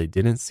trail, but they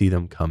didn't see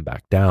them come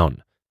back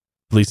down.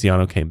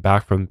 Feliciano came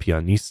back from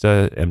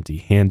Pianista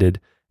empty-handed,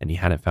 and he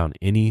hadn't found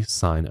any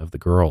sign of the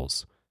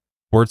girls.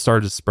 Word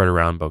started to spread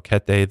around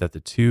Boquete that the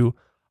two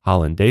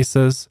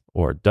Hollandesas,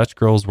 or Dutch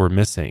girls, were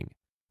missing,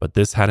 but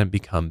this hadn't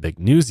become big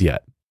news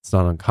yet. It's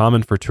not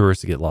uncommon for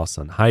tourists to get lost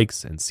on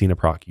hikes, and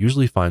CINAPROC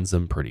usually finds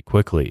them pretty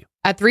quickly.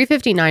 At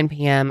 3:59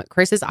 p.m.,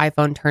 Kris's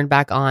iPhone turned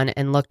back on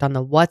and looked on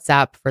the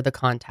WhatsApp for the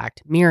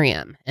contact,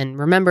 Miriam. And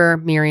remember,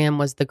 Miriam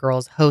was the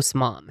girl's host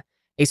mom.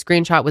 A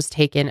screenshot was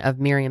taken of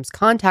Miriam's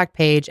contact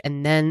page,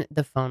 and then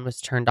the phone was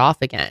turned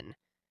off again.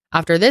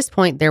 After this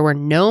point, there were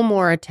no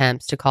more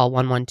attempts to call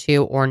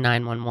 112 or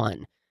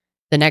 911.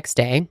 The next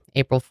day,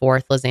 April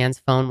 4th,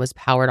 Lisanne's phone was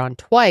powered on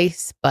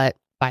twice, but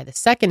by the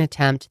second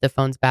attempt, the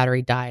phone's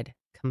battery died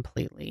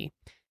completely.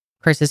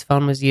 Kris's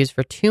phone was used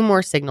for 2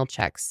 more signal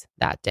checks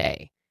that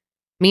day.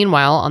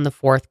 Meanwhile, on the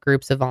 4th,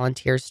 groups of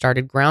volunteers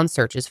started ground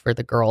searches for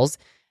the girls,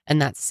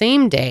 and that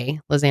same day,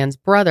 Lisanne's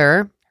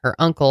brother, her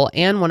uncle,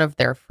 and one of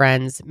their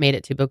friends made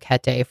it to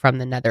Boquete from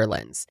the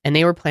Netherlands, and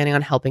they were planning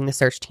on helping the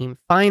search team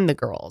find the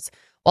girls.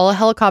 While a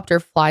helicopter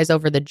flies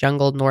over the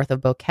jungle north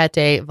of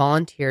Boquete,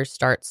 volunteers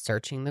start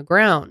searching the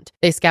ground.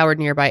 They scoured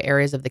nearby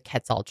areas of the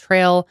Quetzal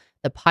Trail,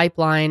 the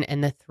pipeline,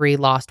 and the 3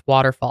 lost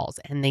waterfalls,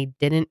 and they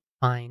didn't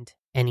find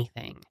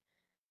anything.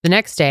 The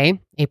next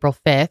day, April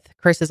 5th,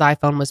 Kris's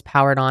iPhone was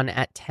powered on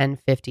at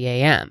 10:50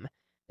 a.m.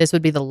 This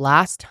would be the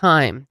last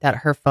time that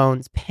her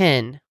phone's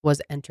PIN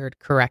was entered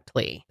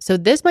correctly. So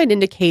this might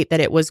indicate that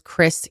it was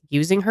Kris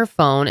using her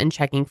phone and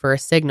checking for a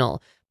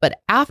signal.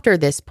 But after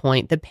this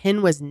point, the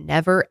PIN was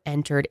never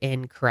entered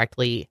in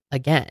correctly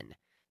again.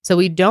 So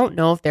we don't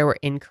know if there were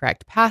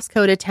incorrect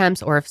passcode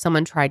attempts or if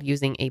someone tried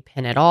using a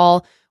PIN at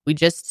all. We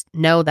just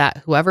know that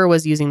whoever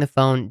was using the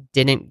phone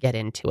didn't get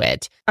into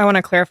it. I want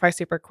to clarify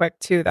super quick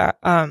too that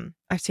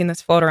I've seen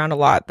this float around a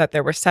lot, that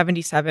there were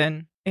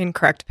 77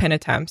 incorrect PIN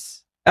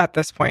attempts at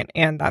this point,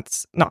 and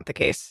that's not the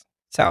case.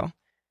 So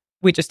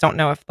we just don't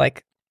know if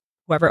like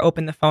whoever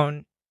opened the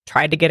phone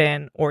tried to get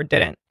in or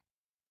didn't.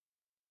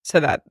 So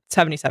that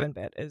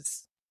 77-bit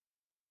is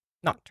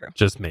not true.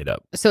 Just made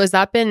up. So is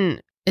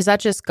that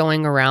just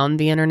going around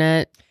the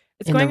internet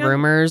in the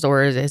rumors,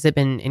 or has it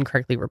been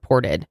incorrectly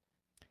reported?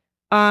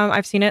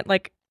 I've seen it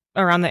like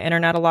around the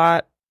internet a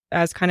lot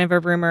as kind of a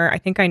rumor. I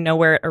think I know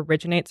where it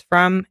originates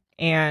from.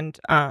 And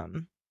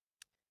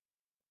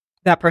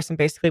that person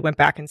basically went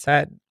back and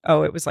said,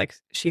 oh, it was like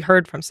she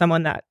heard from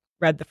someone that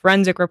read the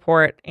forensic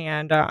report,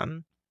 and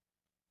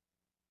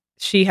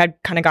she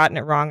had kind of gotten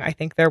it wrong. I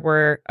think there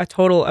were a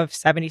total of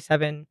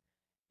 77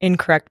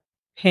 incorrect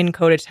PIN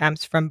code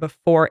attempts from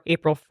before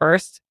April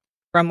 1st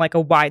from like a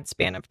wide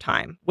span of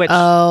time. Which,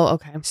 oh,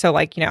 okay. So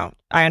like, you know,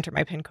 I enter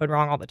my PIN code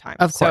wrong all the time.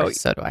 Of course,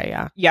 so do I,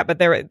 yeah. Yeah, but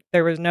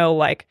there was no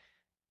like,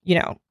 you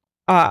know,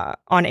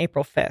 on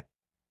April 5th.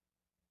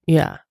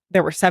 Yeah.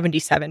 There were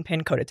 77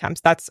 PIN code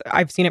attempts.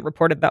 I've seen it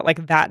reported that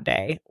like that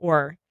day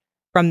or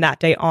from that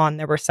day on,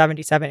 there were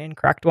 77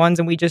 incorrect ones.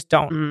 And we just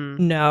don't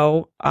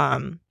know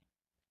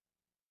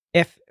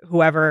if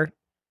whoever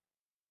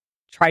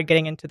tried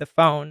getting into the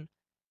phone,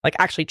 like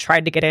actually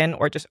tried to get in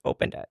or just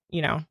opened it,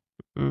 you know?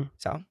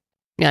 So.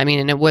 Yeah, I mean,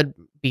 and it would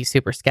be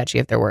super sketchy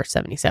if there were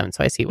 77.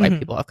 So I see why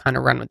people have kind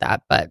of run with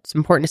that. But it's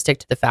important to stick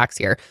to the facts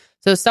here.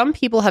 So some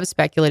people have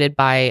speculated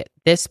by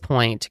this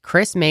point,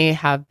 Kris may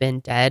have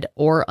been dead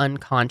or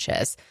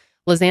unconscious.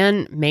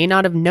 Lisanne may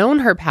not have known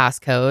her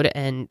passcode.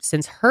 And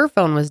since her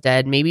phone was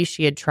dead, maybe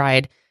she had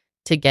tried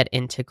to get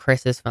into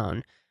Kris's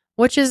phone,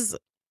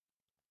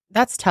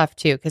 that's tough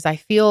too. Because I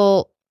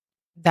feel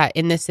that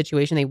in this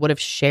situation, they would have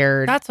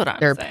shared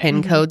their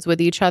PIN codes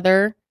with each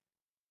other.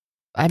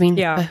 I mean,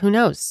 but who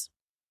knows?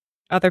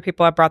 Other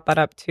people have brought that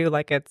up too.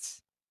 Like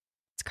it's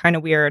kind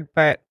of weird,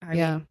 but I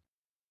mean,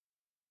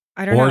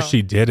 I don't know. Or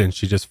she did and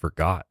she just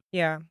forgot.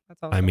 Yeah,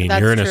 that's all. I mean,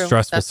 you're in a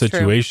stressful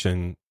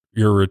situation.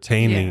 Your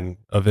retaining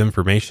of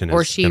information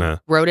or she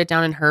wrote it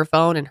down in her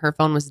phone and her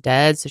phone was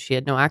dead, so she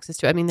had no access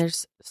to it. I mean,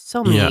 there's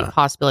so many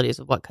possibilities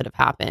of what could have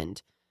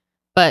happened.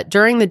 But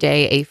during the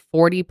day, a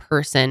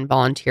 40-person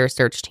volunteer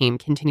search team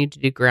continued to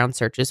do ground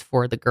searches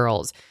for the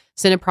girls.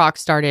 Cineproc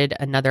started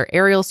another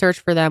aerial search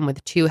for them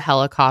with 2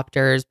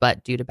 helicopters,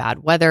 but due to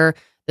bad weather,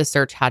 the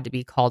search had to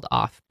be called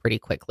off pretty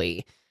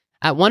quickly.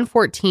 At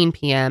 1:14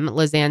 p.m.,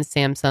 Lisanne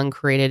Samsung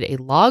created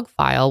a log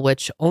file,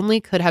 which only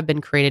could have been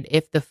created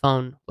if the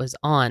phone was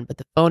on, but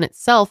the phone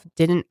itself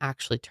didn't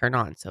actually turn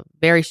on. So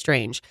very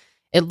strange.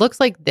 It looks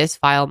like this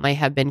file might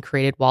have been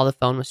created while the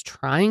phone was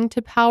trying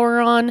to power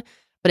on,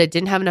 but it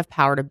didn't have enough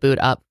power to boot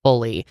up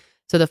fully.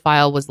 So the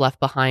file was left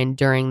behind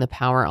during the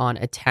power on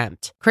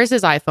attempt.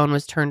 Kris's iPhone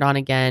was turned on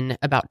again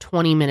about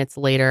 20 minutes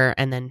later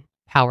and then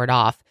powered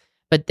off.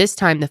 But this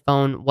time the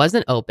phone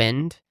wasn't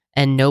opened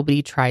and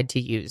nobody tried to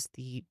use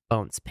the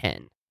phone's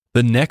PIN.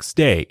 The next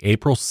day,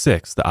 April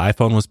 6th, the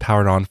iPhone was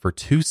powered on for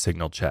 2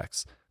 signal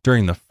checks.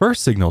 During the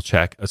first signal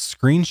check, a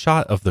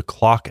screenshot of the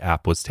clock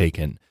app was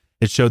taken.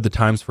 It showed the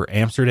times for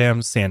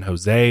Amsterdam, San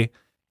Jose,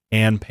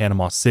 and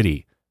Panama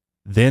City.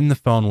 Then the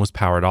phone was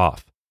powered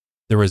off.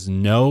 There was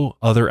no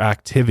other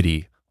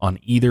activity on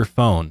either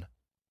phone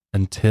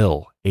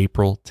until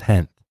April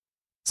 10th.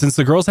 Since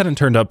the girls hadn't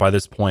turned up by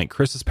this point,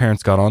 Kris's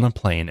parents got on a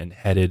plane and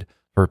headed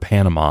for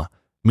Panama.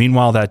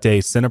 Meanwhile, that day,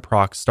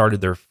 Cineproc started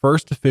their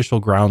first official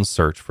ground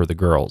search for the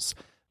girls.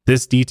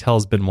 This detail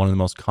has been one of the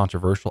most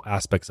controversial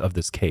aspects of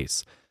this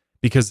case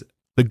because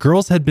the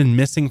girls had been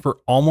missing for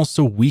almost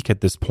a week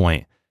at this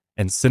point,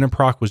 and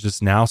Cineproc was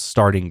just now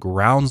starting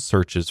ground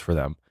searches for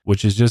them,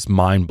 which is just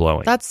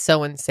mind-blowing. That's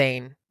so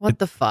insane. What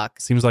the fuck?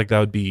 Seems like that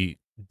would be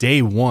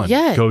day one.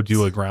 Yes. Go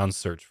do a ground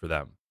search for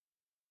them.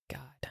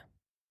 God.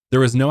 There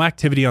was no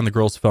activity on the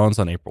girls' phones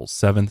on April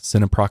 7th.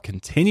 Cineproc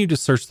continued to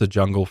search the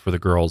jungle for the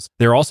girls.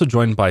 They were also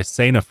joined by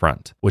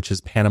Senafront, which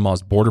is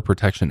Panama's border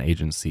protection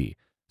agency.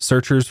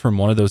 Searchers from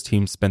one of those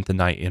teams spent the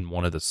night in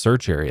one of the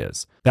search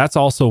areas. That's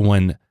also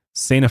when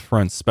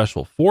Senafront's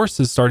special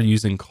forces started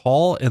using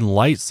call and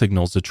light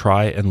signals to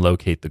try and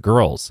locate the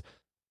girls.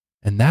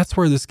 And that's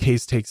where this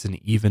case takes an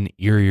even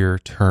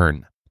eerier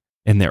turn.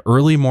 In the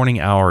early morning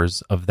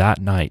hours of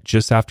that night,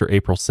 just after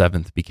April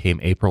 7th became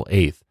April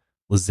 8th,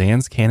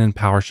 Lisanne's Canon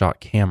PowerShot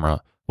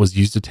camera was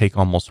used to take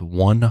almost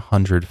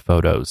 100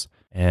 photos.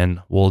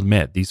 And we'll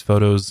admit, these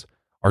photos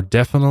are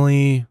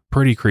definitely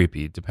pretty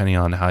creepy, depending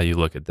on how you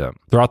look at them.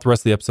 Throughout the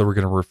rest of the episode, we're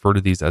going to refer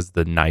to these as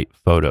the night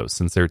photos,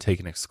 since they're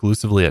taken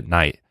exclusively at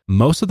night.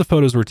 Most of the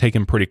photos were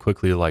taken pretty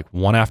quickly, like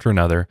one after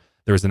another.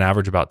 There was an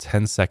average about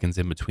 10 seconds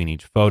in between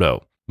each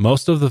photo.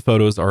 Most of the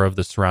photos are of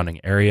the surrounding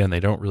area, and they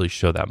don't really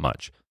show that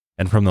much.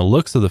 And from the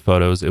looks of the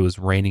photos, it was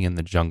raining in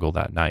the jungle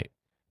that night.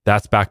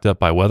 That's backed up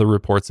by weather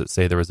reports that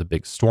say there was a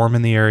big storm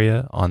in the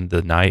area on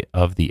the night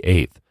of the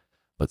 8th.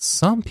 But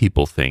some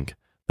people think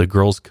the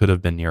girls could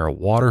have been near a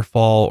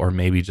waterfall, or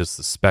maybe just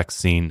the specks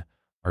seen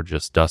are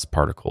just dust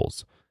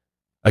particles.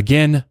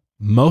 Again,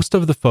 most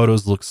of the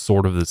photos look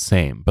sort of the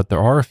same, but there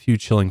are a few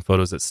chilling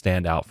photos that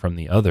stand out from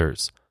the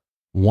others.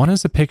 One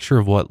is a picture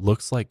of what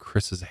looks like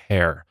Kris's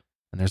hair,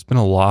 and there's been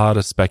a lot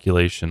of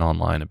speculation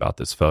online about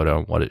this photo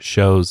and what it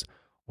shows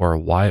or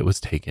why it was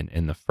taken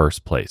in the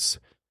first place.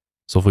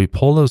 So if we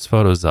pull those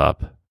photos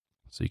up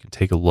so you can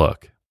take a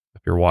look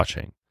if you're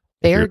watching.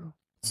 They're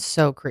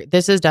so creepy.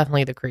 This is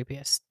definitely the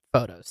creepiest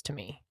photos to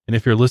me. And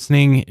if you're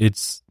listening,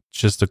 it's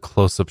just a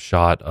close-up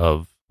shot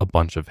of a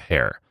bunch of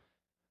hair.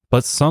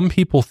 But some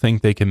people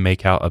think they can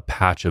make out a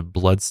patch of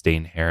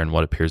blood-stained hair in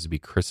what appears to be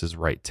Kris's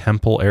right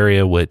temple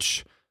area,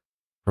 which,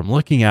 from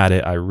looking at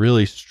it, I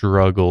really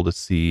struggle to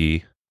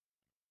see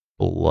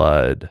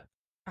blood.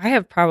 I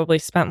have probably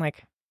spent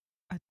like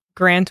a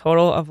grand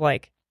total of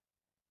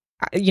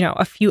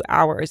a few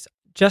hours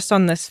just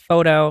on this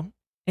photo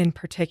in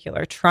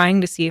particular,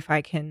 trying to see if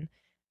I can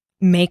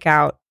make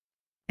out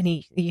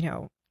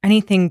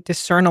anything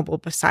discernible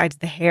besides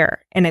the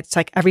hair. And it's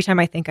like every time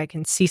I think I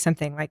can see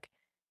something, like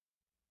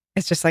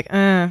it's just like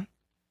the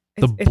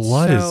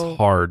blood is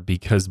hard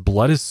because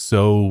blood is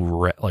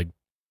so like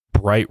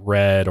bright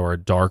red or a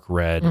dark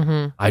red.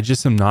 Mm-hmm. I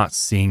just am not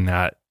seeing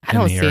that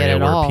in the area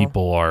where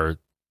people are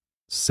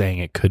saying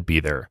it could be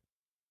there.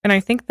 And I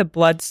think the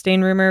blood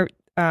stain rumor,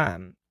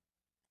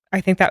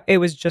 I think that it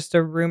was just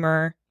a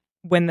rumor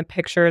when the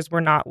pictures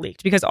were not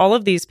leaked, because all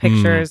of these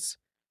pictures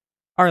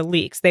are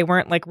leaks. They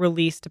weren't like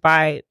released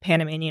by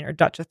Panamanian or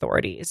Dutch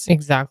authorities.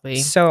 Exactly.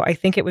 So I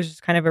think it was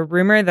just kind of a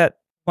rumor that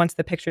once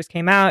the pictures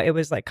came out, it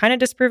was like kind of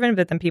disproven,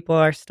 but then people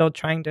are still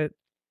trying to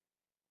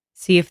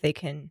see if they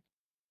can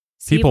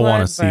see people blood,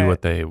 want to see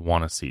what they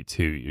want to see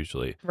too,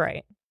 usually.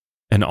 Right.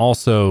 And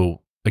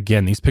also,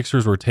 again, these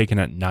pictures were taken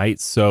at night,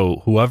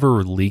 so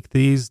whoever leaked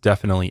these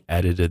definitely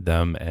edited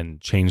them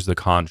and changed the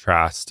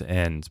contrast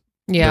and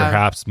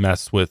perhaps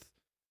messed with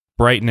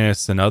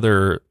brightness and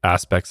other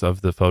aspects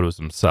of the photos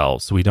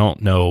themselves. So we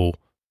don't know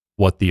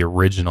what the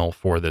original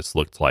for this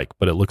looked like,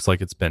 but it looks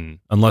like it's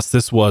been, unless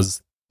this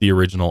was the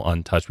original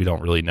untouched, we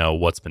don't really know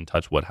what's been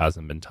touched, what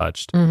hasn't been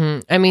touched. Mm-hmm.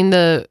 I mean,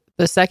 the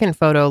second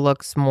photo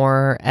looks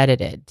more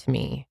edited to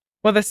me.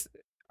 Well,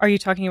 are you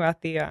talking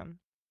about the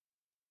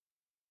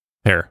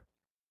hair?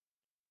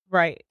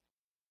 Right.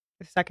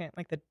 The second,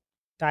 like the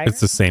diagram? It's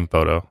the same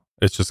photo.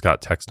 It's just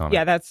got text on it.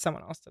 Yeah, that's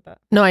someone else did that.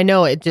 No, I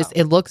know.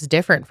 It looks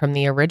different from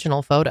the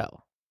original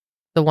photo.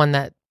 The one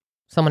that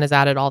someone has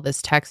added all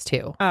this text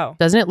to. Oh.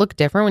 Doesn't it look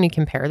different when you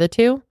compare the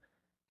two?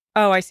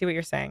 Oh, I see what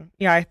you're saying.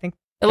 Yeah, I think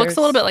it looks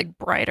a little bit like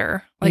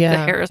brighter. Like the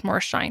hair is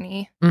more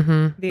shiny.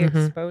 Mm-hmm. The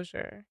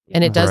exposure. Yeah.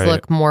 And it does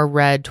look more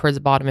red towards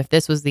the bottom. If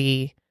this was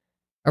the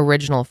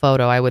original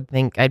photo, I would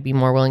think I'd be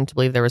more willing to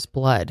believe there was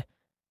blood.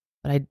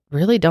 But I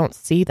really don't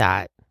see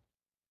that.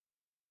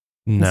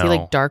 No. I see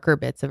like darker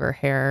bits of her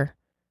hair.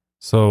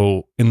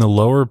 So in the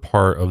lower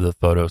part of the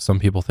photo, some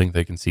people think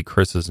they can see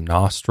Kris's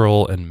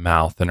nostril and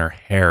mouth, and her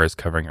hair is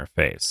covering her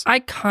face.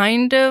 I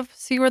kind of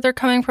see where they're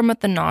coming from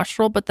with the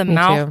nostril, but the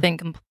mouth thing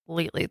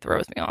completely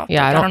throws me off.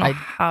 Yeah, like, I don't know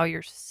how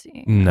you're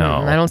seeing. No.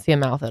 I don't see a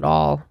mouth at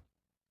all.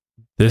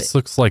 This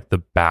looks like the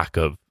back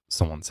of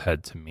someone's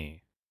head to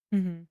me.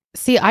 Mm-hmm.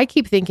 See, I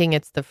keep thinking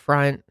it's the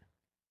front.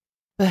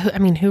 But I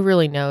mean, who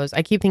really knows?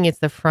 I keep thinking it's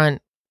the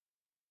front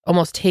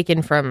almost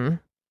taken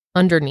from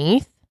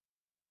underneath.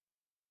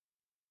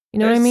 You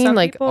know what I mean?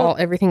 Like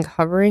everything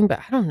covering, but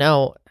I don't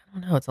know.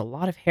 It's a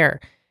lot of hair.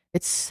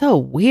 It's so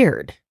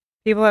weird.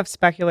 People have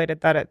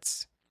speculated that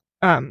it's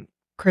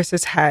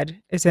Kris's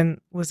head is in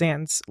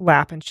Lisanne's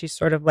lap and she's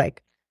sort of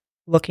like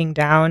looking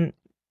down.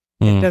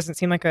 It doesn't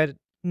seem like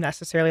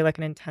necessarily like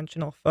an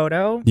intentional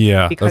photo.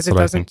 Yeah, because that's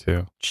what it I think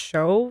doesn't too.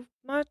 show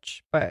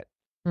much, but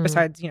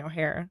besides,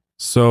 hair.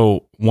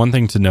 So one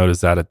thing to note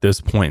is that at this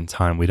point in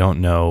time, we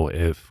don't know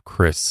if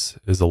Kris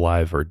is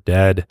alive or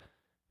dead.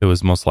 It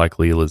was most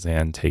likely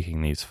Lisanne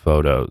taking these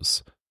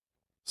photos.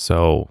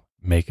 So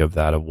make of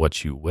that of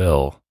what you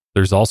will.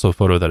 There's also a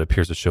photo that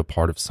appears to show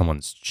part of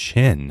someone's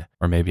chin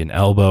or maybe an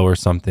elbow or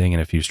something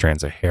and a few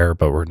strands of hair,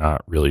 but we're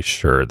not really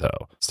sure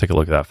though. Let's take a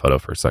look at that photo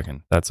for a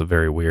second. That's a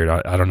very weird,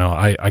 I don't know.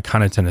 I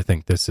kind of tend to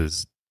think this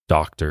is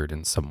doctored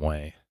in some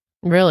way.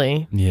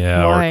 Really?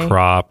 Yeah, Why? Or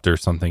cropped or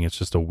something. It's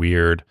just a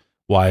weird,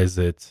 why is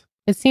it?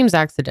 It seems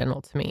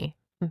accidental to me.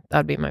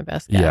 That'd be my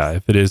best guess. Yeah,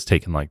 if it is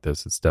taken like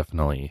this, it's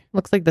definitely...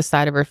 Looks like the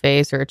side of her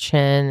face or her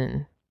chin,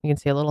 and you can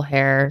see a little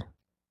hair.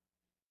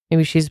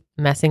 Maybe she's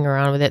messing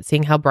around with it,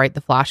 seeing how bright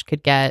the flash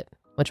could get,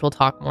 which we'll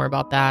talk more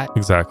about that.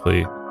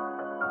 Exactly.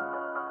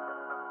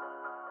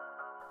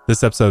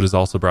 This episode is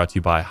also brought to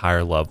you by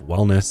Higher Love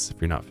Wellness. If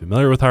you're not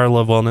familiar with Higher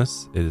Love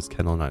Wellness, it is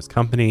Kendall and I's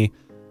company.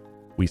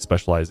 We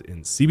specialize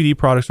in CBD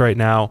products right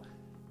now,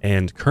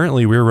 and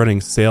currently we're running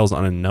sales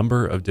on a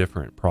number of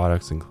different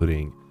products,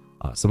 including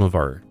some of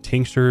our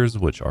tinctures,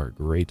 which are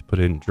great to put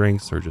in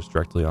drinks or just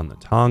directly on the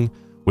tongue.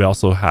 We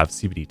also have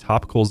CBD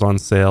topicals on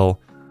sale,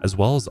 as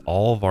well as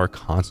all of our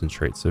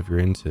concentrates. So if you're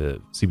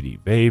into CBD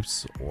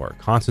vapes or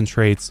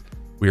concentrates,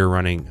 we are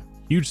running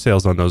huge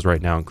sales on those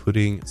right now,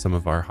 including some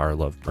of our Higher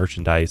Love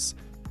merchandise.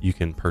 You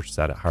can purchase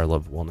that at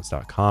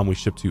higherlovewellness.com. We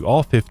ship to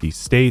all 50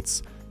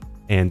 states,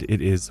 and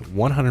it is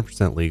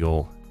 100%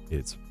 legal.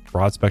 It's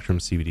broad spectrum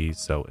CBD,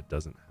 so it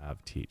doesn't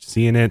have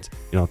THC in it.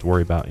 You don't have to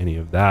worry about any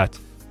of that.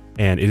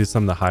 And it is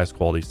some of the highest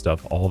quality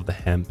stuff. All of the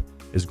hemp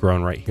is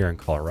grown right here in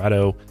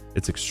Colorado.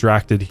 It's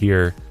extracted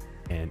here,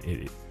 and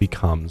it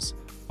becomes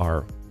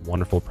our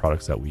wonderful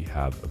products that we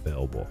have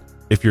available.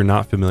 If you're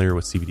not familiar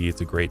with CBD,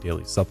 it's a great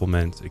daily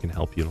supplement. It can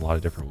help you in a lot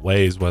of different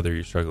ways, whether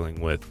you're struggling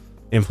with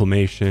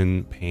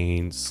inflammation,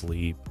 pain,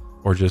 sleep,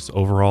 or just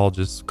overall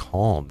just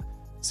calm.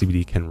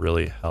 CBD can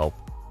really help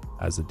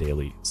as a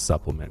daily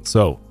supplement.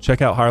 So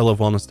check out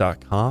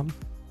higherlovewellness.com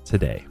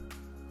today.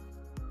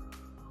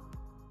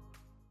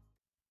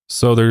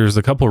 So there's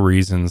a couple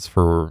reasons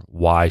for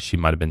why she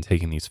might have been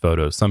taking these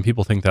photos. Some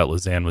people think that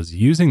Lisanne was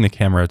using the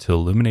camera to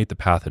illuminate the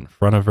path in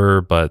front of her,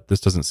 but this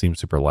doesn't seem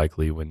super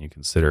likely when you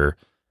consider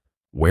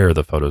where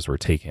the photos were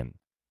taken.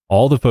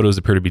 All the photos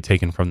appear to be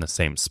taken from the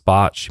same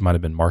spot. She might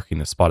have been marking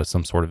the spot as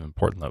some sort of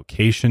important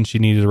location she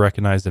needed to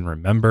recognize and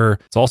remember.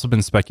 It's also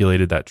been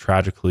speculated that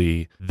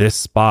tragically, this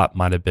spot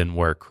might have been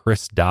where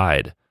Kris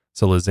died.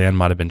 So Lisanne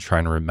might have been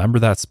trying to remember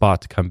that spot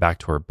to come back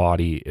to her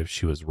body if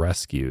she was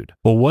rescued.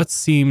 But what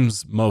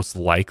seems most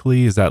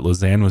likely is that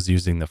Lisanne was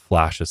using the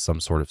flash as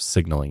some sort of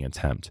signaling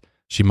attempt.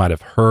 She might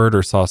have heard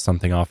or saw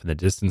something off in the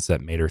distance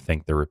that made her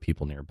think there were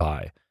people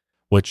nearby,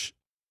 which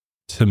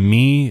to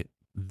me,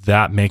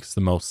 that makes the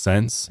most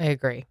sense. I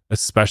agree.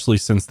 Especially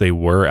since they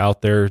were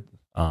out there.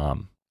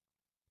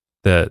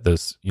 The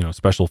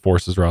special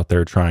forces are out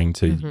there trying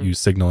to use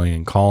signaling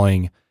and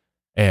calling.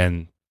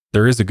 And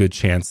there is a good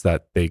chance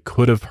that they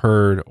could have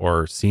heard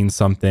or seen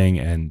something.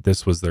 And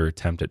this was their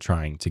attempt at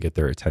trying to get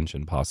their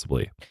attention,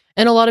 possibly.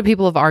 And a lot of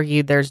people have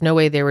argued there's no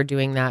way they were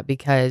doing that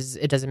because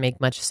it doesn't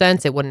make much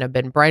sense. It wouldn't have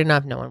been bright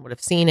enough. No one would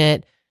have seen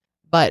it.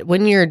 But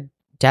when you're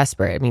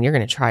desperate, I mean, you're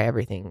going to try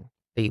everything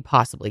that you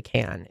possibly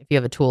can. If you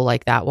have a tool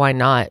like that, why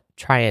not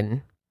try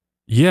and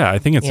I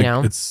think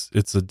it's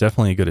a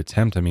definitely a good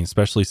attempt. I mean,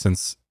 especially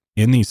since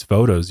in these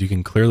photos you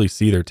can clearly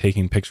see they're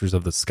taking pictures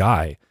of the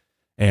sky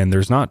and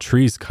there's not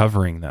trees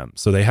covering them.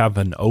 So they have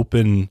an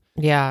open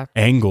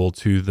angle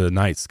to the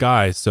night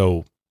sky.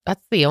 So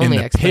that's the only in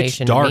the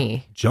explanation pitch dark to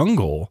me.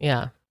 Jungle,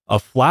 a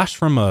flash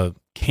from a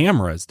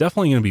camera is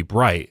definitely going to be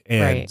bright.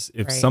 And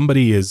if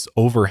somebody is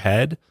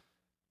overhead,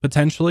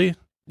 potentially.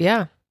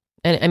 Yeah.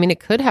 And I mean, it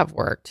could have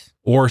worked.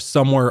 Or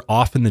somewhere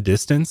off in the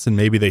distance, and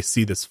maybe they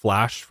see this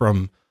flash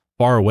from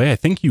far away. I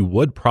think you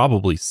would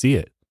probably see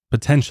it,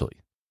 potentially.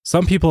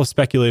 Some people have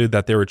speculated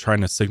that they were trying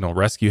to signal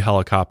rescue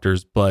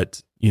helicopters,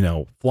 but,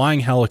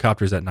 flying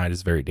helicopters at night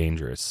is very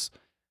dangerous.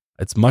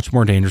 It's much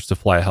more dangerous to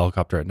fly a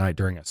helicopter at night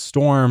during a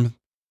storm,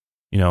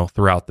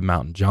 throughout the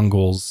mountain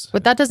jungles.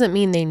 But that doesn't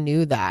mean they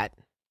knew that.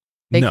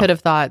 They could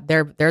have thought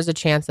there's a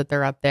chance that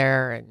they're up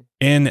there.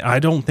 And I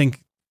don't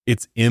think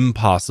it's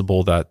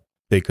impossible that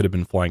they could have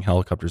been flying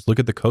helicopters. Look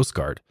at the Coast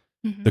Guard.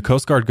 Mm-hmm. The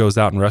Coast Guard goes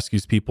out and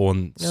rescues people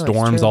in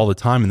storms all the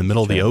time in the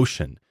middle of the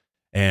ocean.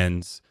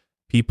 And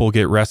people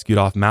get rescued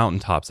off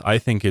mountaintops. I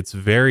think it's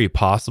very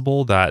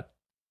possible that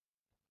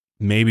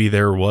maybe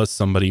there was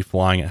somebody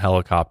flying a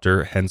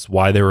helicopter, hence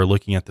why they were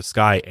looking at the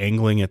sky,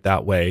 angling it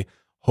that way,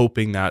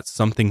 hoping that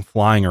something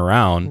flying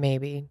around.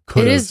 Maybe.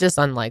 It is just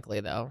unlikely,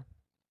 though.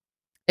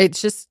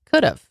 It's just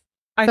could have.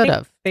 Could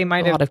have. They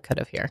might have. A lot of could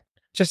have here.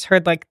 Just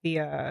heard like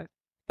the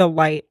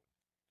light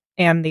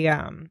and the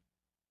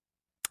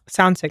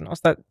sound signals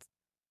that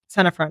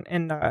Centerfront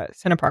and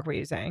Centerpark were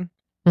using.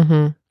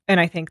 Mm-hmm. And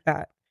I think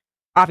that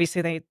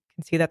obviously they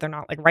can see that they're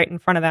not like right in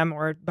front of them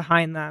or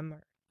behind them.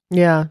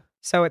 Yeah.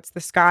 So it's the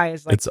sky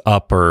is like... It's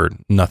up or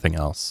nothing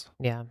else.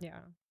 Yeah. Yeah.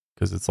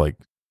 Because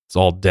it's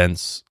all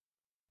dense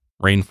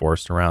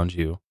rainforest around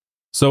you.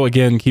 So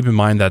again, keep in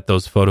mind that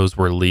those photos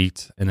were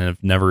leaked and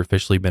have never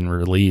officially been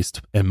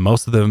released. And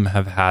most of them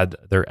have had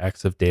their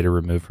EXIF data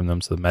removed from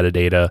them. So the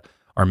metadata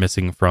are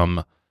missing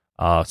from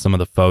some of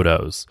the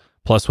photos.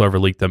 Plus, whoever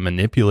leaked them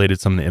manipulated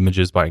some of the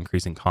images by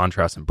increasing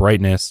contrast and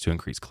brightness to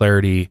increase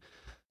clarity,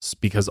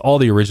 because all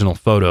the original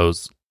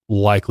photos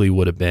likely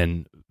would have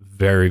been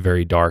very,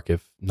 very dark,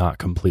 if not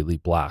completely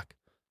black.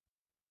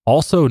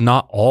 Also,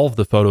 not all of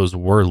the photos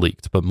were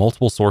leaked, but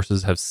multiple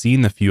sources have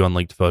seen the few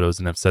unleaked photos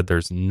and have said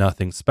there's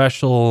nothing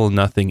special,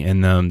 nothing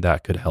in them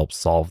that could help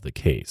solve the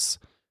case,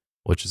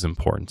 which is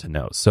important to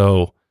know.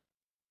 So,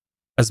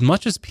 as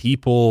much as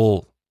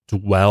people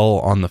dwell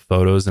on the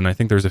photos, and I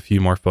think there's a few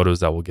more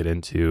photos that we'll get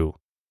into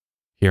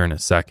here in a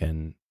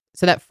second.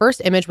 So that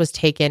first image was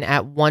taken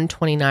at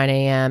 1:29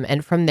 a.m.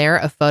 And from there,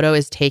 a photo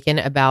is taken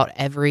about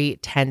every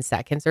 10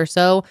 seconds or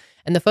so.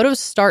 And the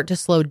photos start to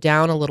slow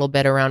down a little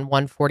bit around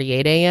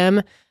 1:48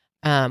 a.m.,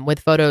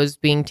 with photos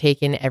being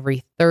taken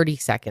every 30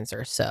 seconds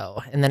or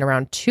so. And then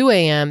around 2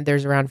 a.m.,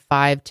 there's around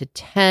 5 to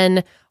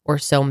 10 or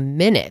so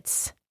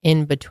minutes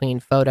in between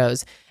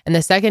photos. And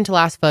the second to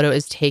last photo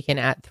is taken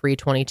at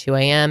 3:22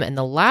 a.m. And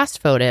the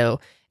last photo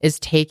is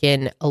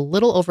taken a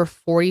little over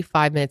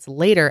 45 minutes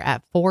later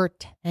at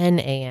 4:10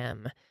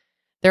 a.m.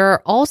 There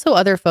are also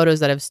other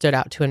photos that have stood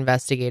out to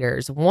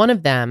investigators. One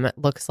of them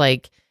looks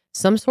like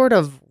some sort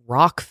of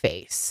rock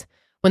face.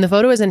 When the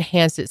photo is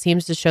enhanced, it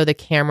seems to show the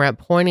camera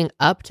pointing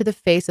up to the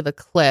face of a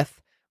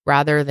cliff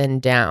rather than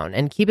down.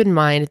 And keep in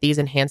mind, these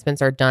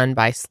enhancements are done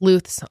by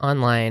sleuths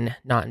online,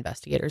 not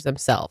investigators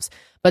themselves.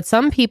 But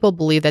some people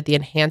believe that the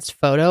enhanced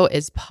photo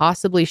is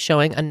possibly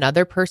showing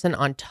another person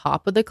on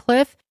top of the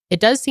cliff. It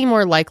does seem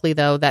more likely,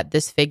 though, that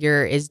this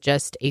figure is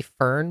just a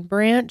fern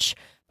branch,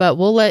 but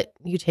we'll let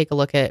you take a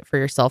look at it for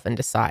yourself and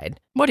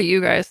decide. What do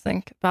you guys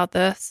think about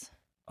this?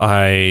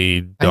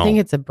 I think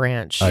it's a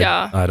branch.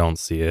 I don't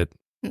see it.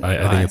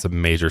 I think it's a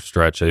major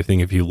stretch. I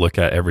think if you look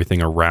at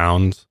everything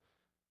around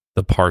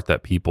the part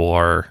that people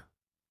are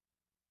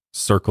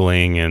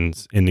circling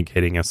and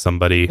indicating as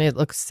somebody, it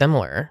looks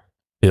similar.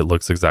 It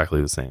looks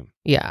exactly the same.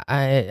 Yeah,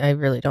 I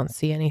really don't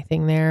see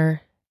anything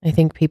there. I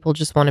think people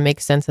just want to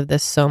make sense of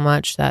this so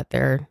much that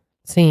they're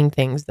seeing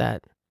things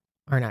that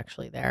aren't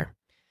actually there.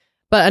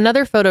 But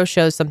another photo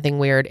shows something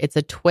weird. It's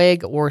a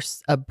twig or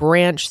a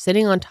branch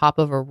sitting on top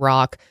of a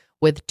rock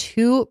with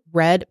 2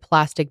 red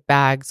plastic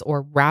bags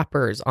or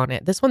wrappers on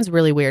it. This one's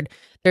really weird.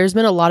 There's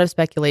been a lot of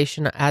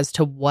speculation as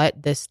to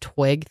what this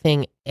twig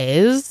thing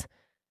is.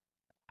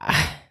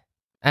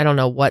 I don't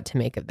know what to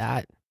make of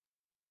that.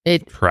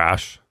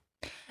 Trash.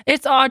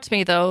 It's odd to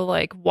me, though.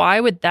 Like, why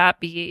would that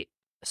be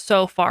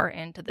so far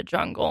into the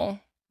jungle?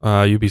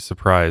 You'd be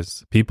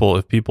surprised.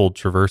 If people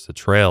traverse a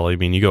trail, I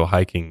mean, you go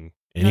hiking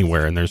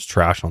anywhere and there's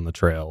trash on the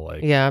trail.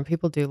 Like, yeah,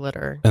 people do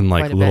litter. And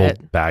like little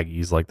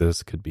baggies like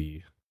this could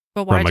be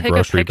but why from a take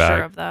grocery a picture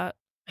bag. Of that?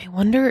 I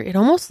wonder, it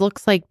almost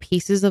looks like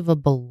pieces of a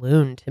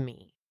balloon to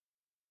me.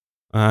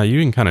 You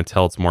can kind of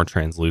tell it's more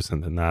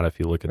translucent than that if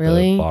you look at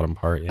the bottom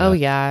part. Yeah. Oh,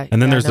 yeah.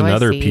 And then there's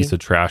another piece of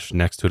trash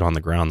next to it on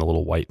the ground, the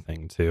little white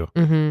thing too.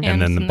 Mm-hmm.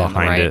 And then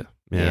behind it.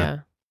 Yeah.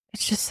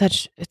 It's just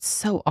it's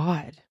so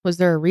odd. Was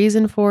there a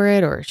reason for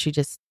it, or is she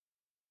just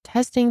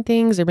testing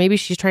things, or maybe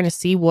she's trying to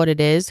see what it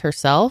is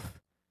herself?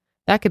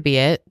 That could be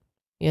it.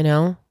 You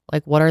know,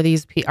 like, what are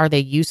these? Are they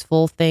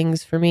useful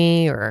things for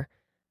me, or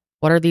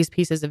what are these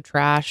pieces of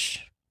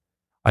trash?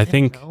 I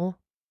think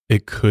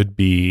it could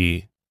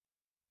be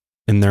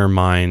in their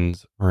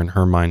mind or in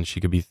her mind.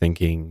 She could be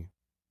thinking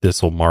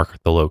this will mark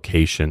the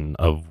location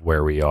of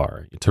where we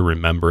are to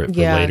remember it for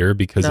later,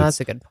 because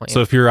that's a good point.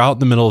 So if you're out in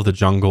the middle of the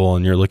jungle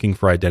and you're looking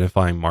for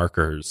identifying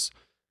markers,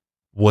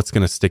 what's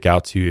going to stick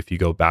out to you if you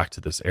go back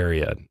to this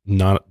area?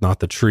 Not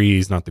the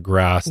trees, not the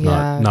grass,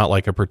 not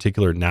like a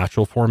particular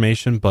natural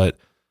formation, but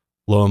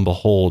lo and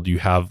behold, you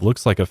have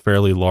looks like a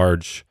fairly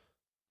large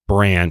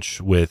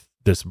branch with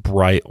this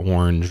bright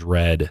orange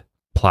red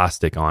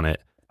plastic on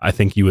it. I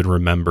think you would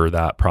remember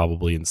that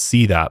probably and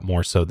see that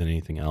more so than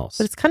anything else.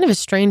 But it's kind of a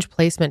strange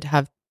placement to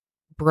have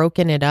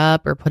broken it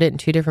up or put it in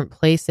 2 different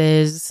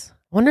places.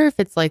 I wonder if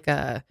it's like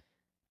a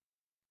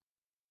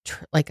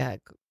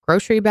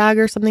grocery bag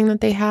or something that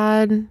they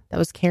had that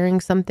was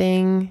carrying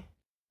something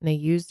and they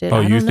used it. Oh,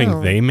 you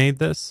think they made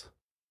this?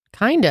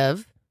 Kind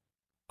of.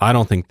 I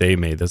don't think they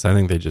made this. I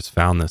think they just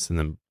found this and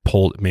then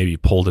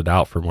pulled it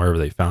out from wherever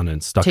they found it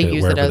and stuck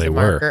it wherever they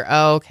were.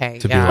 Oh, okay.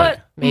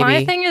 But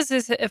my thing is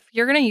if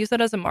you're going to use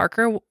it as a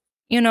marker,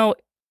 you know,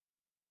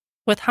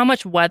 with how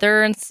much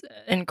weather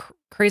and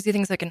crazy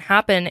things that can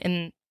happen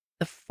in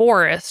the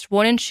forest,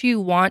 wouldn't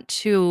you want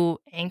to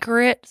anchor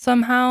it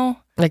somehow?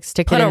 Like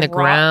stick it in the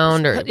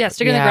ground, or stick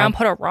it in the ground,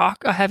 put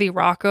a heavy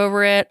rock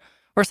over it,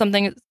 or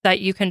something that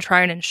you can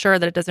try and ensure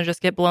that it doesn't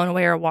just get blown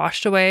away or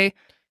washed away,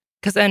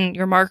 because then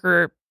your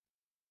marker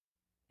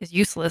is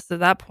useless at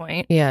that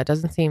point. Yeah, it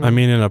doesn't seem. I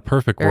mean, in a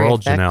perfect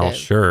world, effective. Janelle,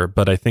 sure,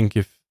 but I think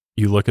if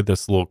you look at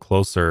this a little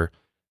closer,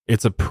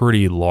 it's a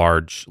pretty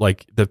large.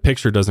 Like, the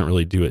picture doesn't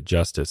really do it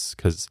justice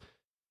because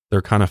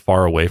they're kind of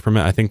far away from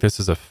it. I think this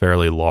is a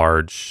fairly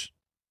large,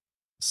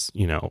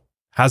 you know,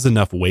 has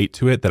enough weight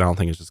to it that I don't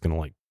think it's just going to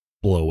like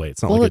blow away.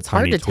 It's not like it's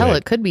hard to tell.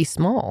 It could be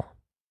small.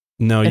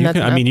 No, you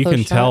can. I mean, you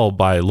can tell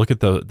by look at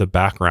the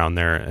background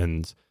there,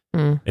 and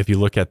if you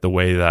look at the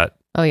way that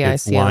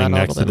it's lying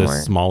next to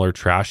this smaller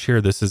trash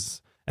here. This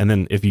is, and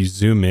then if you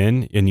zoom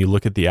in and you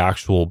look at the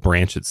actual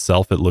branch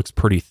itself, it looks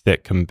pretty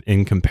thick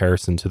in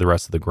comparison to the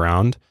rest of the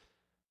ground.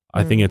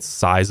 I think it's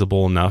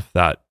sizable enough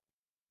that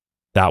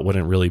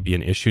wouldn't really be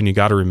an issue. And you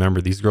got to remember,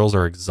 these girls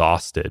are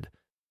exhausted.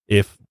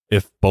 If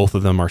both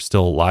of them are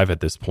still alive at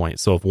this point,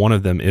 so if one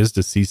of them is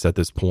deceased at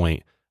this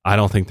point, I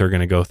don't think they're going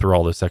to go through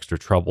all this extra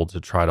trouble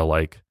to try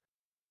to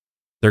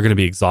they're going to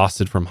be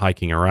exhausted from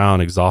hiking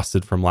around,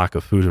 exhausted from lack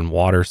of food and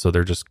water. So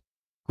they're just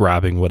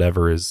grabbing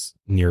whatever is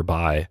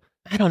nearby.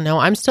 I don't know.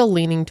 I'm still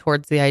leaning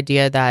towards the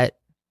idea that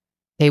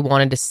they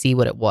wanted to see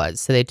what it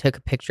was. So they took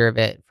a picture of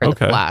it for the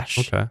flash.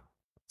 Okay.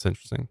 That's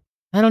interesting.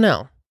 I don't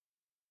know.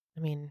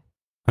 I mean,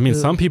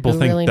 some people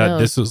think really that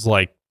this was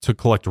like to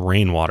collect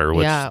rainwater,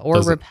 which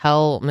or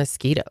repel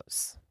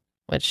mosquitoes,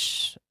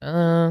 which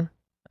I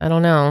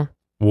don't know.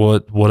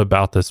 What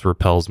about this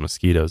repels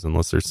mosquitoes?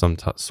 Unless there's some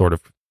sort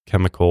of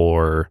chemical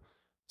or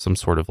some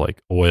sort of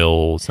like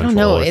oil. I don't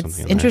know. It's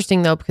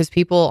interesting though, because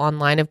people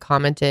online have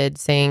commented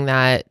saying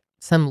that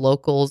some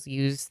locals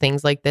use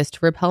things like this to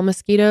repel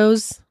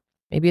mosquitoes.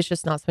 Maybe it's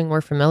just not something we're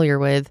familiar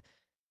with.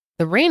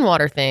 The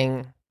rainwater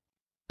thing,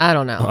 I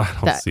don't know.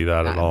 I don't see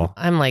that at all.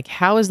 I'm like,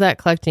 how is that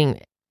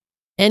collecting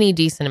any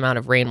decent amount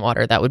of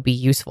rainwater that would be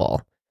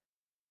useful?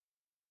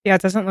 Yeah,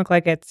 it doesn't look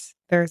like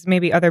there's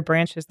maybe other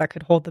branches that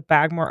could hold the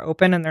bag more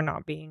open and they're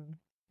not being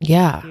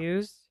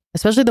used.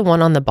 Especially the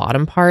one on the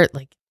bottom part,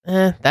 like,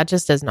 that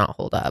just does not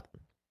hold up.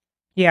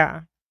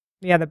 Yeah.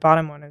 Yeah, the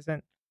bottom one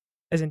isn't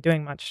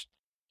doing much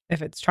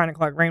if it's trying to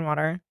collect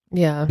rainwater.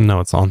 Yeah. No,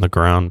 it's on the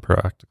ground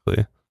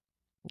practically.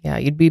 Yeah,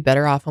 you'd be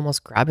better off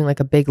almost grabbing like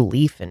a big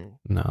leaf and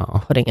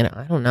putting it.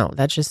 I don't know.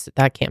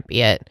 That can't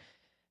be it.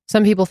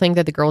 Some people think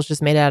that the girls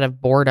just made it out of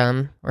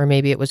boredom, or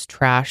maybe it was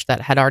trash that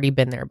had already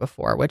been there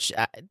before, which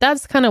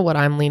that's kind of what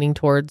I'm leaning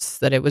towards,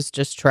 that it was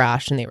just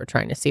trash and they were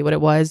trying to see what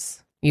it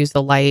was, use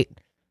the light,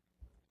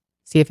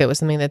 see if it was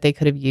something that they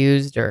could have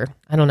used, or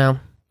I don't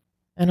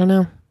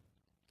know.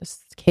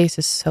 This case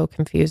is so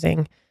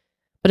confusing.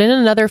 But in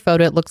another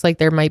photo, it looks like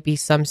there might be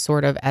some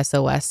sort of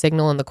SOS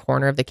signal in the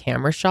corner of the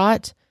camera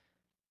shot.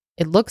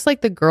 It looks like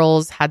the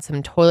girls had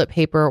some toilet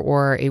paper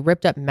or a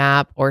ripped up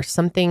map or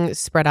something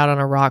spread out on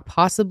a rock,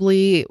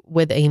 possibly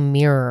with a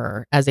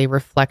mirror as a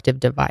reflective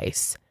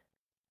device.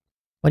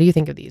 What do you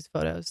think of these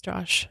photos,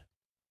 Josh?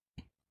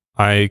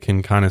 I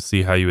can kind of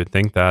see how you would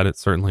think that. It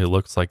certainly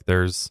looks like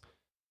there's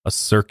a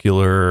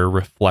circular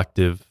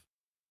reflective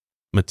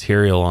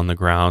material on the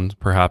ground,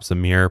 perhaps a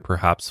mirror,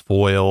 perhaps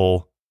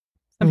foil.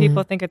 Some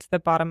people think it's the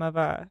bottom of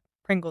a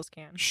Pringles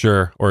can.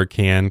 Sure, or a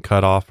can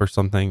cut off or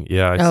something.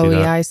 Yeah, I see that.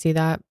 Yeah, I see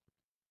that.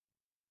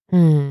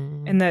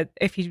 And that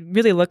if you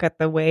really look at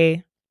the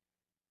way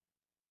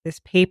this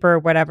paper or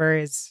whatever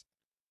is,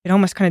 it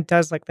almost kind of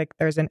does like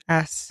there's an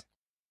S,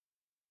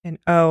 an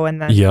O,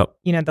 and then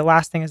the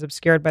last thing is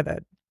obscured by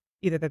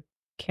either the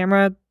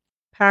camera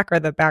pack or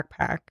the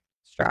backpack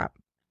strap.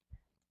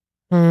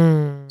 So,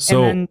 and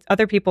then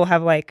other people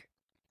have like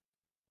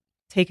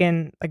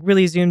taken like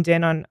really zoomed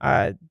in on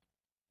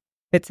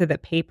bits of the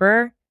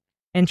paper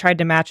and tried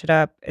to match it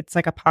up. It's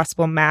like a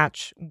possible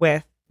match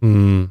with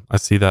I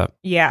see that.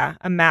 Yeah,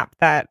 a map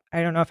that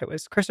I don't know if it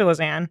was Kris or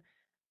Lisanne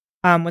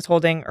was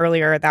holding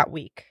earlier that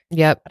week.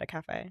 Yep. At a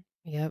cafe.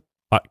 Yep.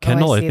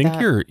 Kendall, I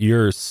think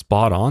you're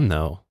spot on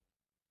though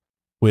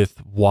with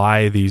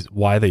why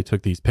they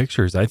took these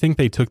pictures. I think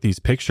they took these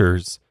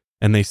pictures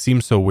and they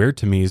seem so weird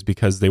to me is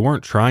because they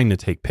weren't trying to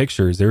take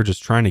pictures. They were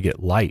just trying to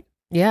get light.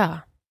 Yeah.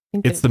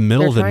 It's the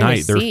middle of the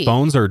night. Their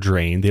phones are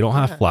drained. They don't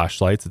have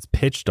flashlights. It's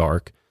pitch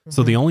dark.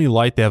 So the only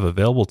light they have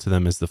available to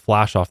them is the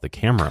flash off the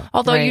camera.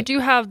 Although you do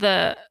have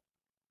the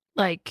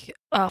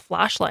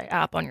flashlight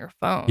app on your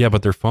phone. Yeah,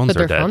 but their phones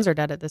are dead. Their phones are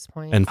dead at this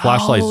point. And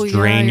flashlights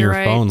drain your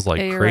phones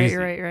like crazy.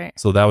 Right.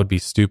 So that would be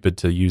stupid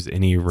to use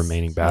any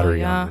remaining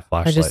battery on your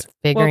flashlight. I'm just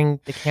figuring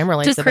the camera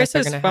lights that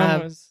they're going to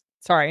have. Was,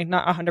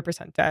 not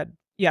 100% dead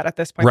yet at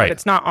this point, but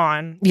it's not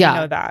on. Yeah. You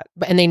know that.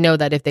 And they know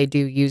that if they do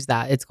use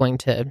that, it's going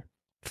to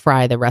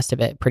fry the rest of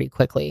it pretty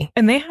quickly.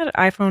 And they had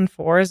iPhone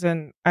 4s,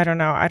 and I don't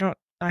know.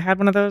 I had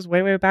one of those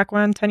way back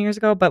when, 10 years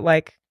ago, but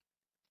like,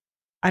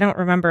 I don't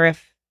remember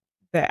if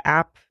the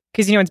app,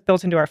 because it's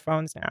built into our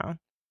phones now.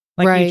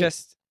 Like you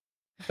just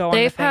go on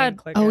the thing and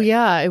click it.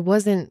 Yeah, it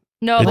wasn't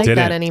like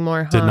that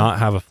anymore. Did not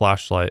have a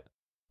flashlight.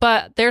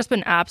 But there's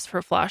been apps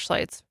for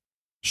flashlights.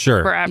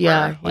 Sure. Forever.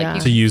 Yeah.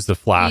 To use the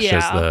flash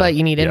as the... But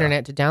you need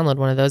internet to download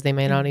one of those. They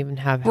may not even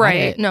have Right.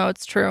 it. No,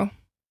 it's true.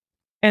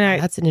 And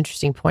that's an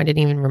interesting point. I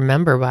didn't even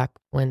remember back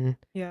when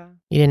you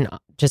didn't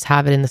just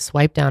have it in the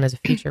swipe down as a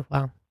feature.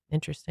 Wow.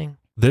 Interesting.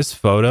 This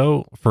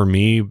photo, for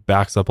me,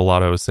 backs up a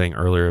lot I was saying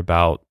earlier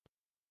about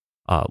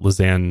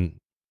Lisanne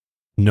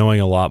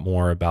knowing a lot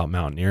more about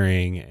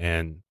mountaineering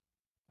and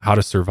how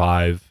to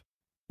survive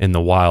in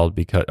the wild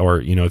because,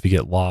 or, if you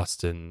get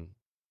lost and,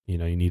 you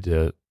need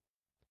to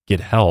get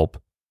help,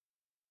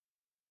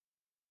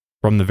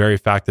 from the very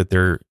fact that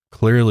they're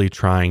clearly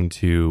trying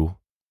to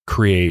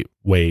create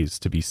ways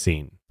to be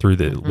seen through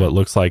what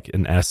looks like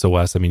an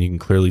SOS. I mean, you can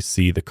clearly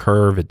see the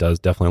curve. It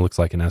definitely looks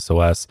like an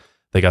SOS.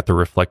 They got the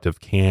reflective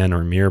can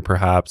or mirror,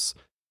 perhaps.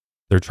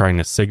 They're trying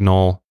to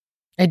signal.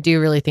 I do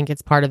really think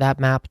it's part of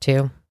that map,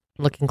 too.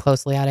 Looking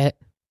closely at it.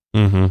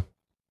 Mm-hmm.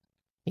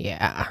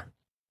 Yeah,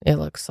 it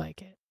looks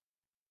like it.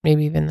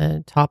 Maybe even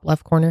the top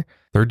left corner.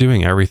 They're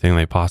doing everything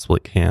they possibly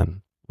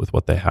can with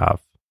what they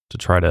have to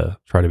try to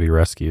be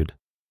rescued.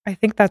 I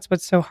think that's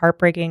what's so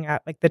heartbreaking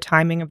at like the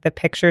timing of the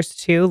pictures,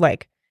 too.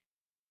 Like,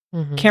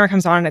 camera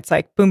comes on and it's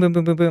like boom, boom,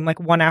 boom, boom, boom,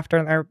 like one after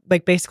another,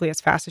 like basically as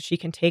fast as she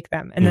can take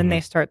them. And then they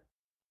start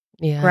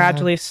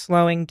gradually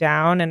slowing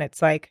down, and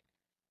it's like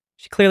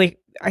she clearly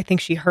I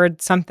think she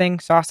heard something,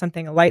 saw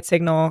something, a light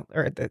signal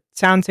or the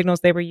sound signals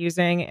they were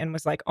using, and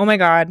was like, oh my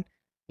God.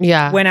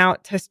 Yeah. Went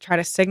out to try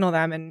to signal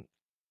them. And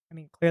I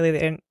mean, clearly they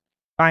didn't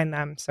find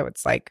them. So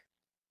it's like,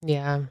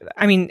 yeah.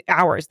 I mean,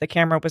 hours the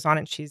camera was on,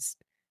 and she's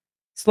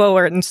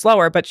slower and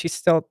slower, but she's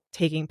still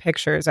taking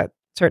pictures at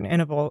certain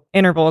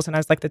intervals. And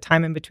as like the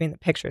time in between the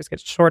pictures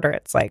gets shorter,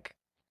 it's like,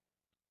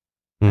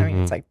 I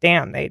mean, it's like,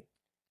 damn,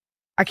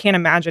 I can't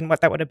imagine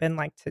what that would have been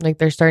like to, like,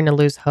 they're starting to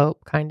lose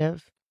hope, kind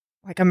of.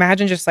 Like,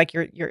 imagine just like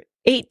you're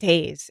 8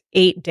 days.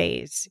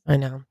 I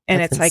know.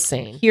 And That's it's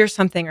insane. like, hear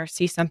something or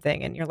see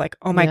something, and you're like,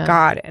 oh my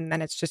God. And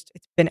then it's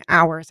been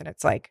hours, and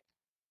it's like,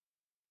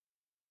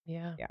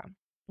 yeah.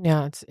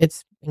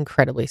 It's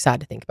incredibly sad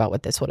to think about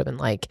what this would have been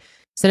like.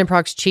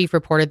 Cineproc's chief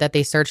reported that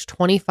they searched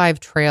 25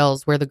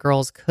 trails where the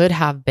girls could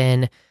have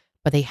been,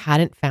 but they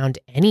hadn't found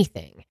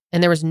anything.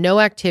 And there was no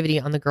activity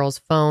on the girls'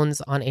 phones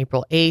on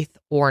April 8th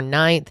or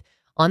 9th.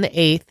 On the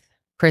 8th,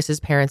 Kris's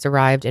parents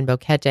arrived in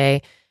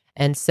Boquete,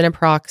 and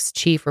Cineproc's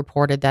chief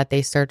reported that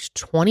they searched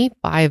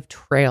 25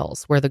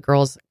 trails where the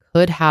girls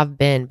could have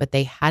been, but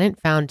they hadn't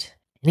found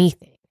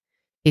anything.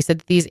 He said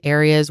that these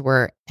areas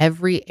were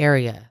every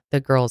area the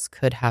girls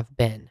could have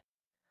been.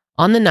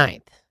 On the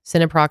 9th,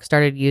 Cineproc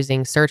started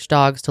using search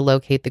dogs to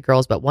locate the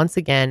girls, but once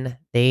again,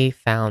 they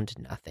found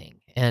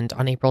nothing. And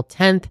on April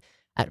 10th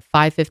at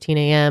 5:15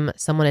 a.m.,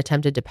 someone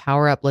attempted to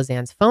power up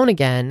Lisanne's phone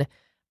again,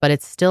 but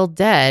it's still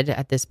dead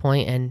at this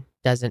point and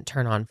doesn't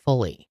turn on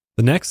fully.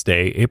 The next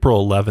day,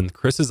 April 11th,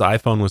 Kris's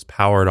iPhone was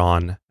powered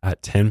on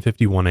at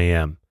 10:51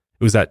 a.m.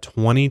 It was at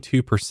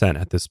 22%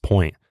 at this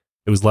point.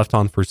 It was left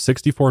on for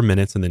 64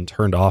 minutes and then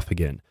turned off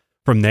again.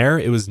 From there,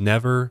 it was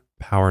never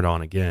powered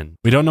on again.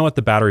 We don't know what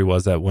the battery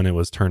was at when it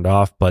was turned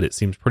off, but it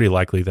seems pretty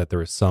likely that there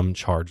was some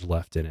charge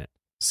left in it.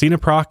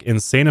 Cineproc and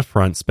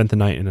Sanafront spent the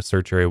night in a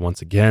search area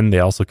once again. They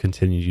also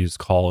continued to use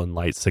call and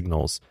light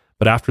signals.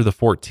 But after the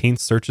 14th,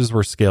 searches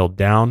were scaled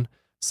down.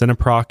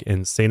 Cineproc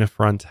and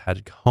Sanafront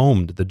had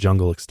combed the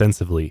jungle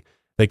extensively.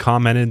 They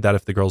commented that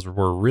if the girls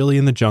were really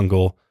in the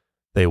jungle,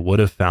 they would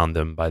have found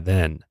them by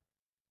then.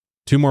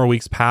 2 more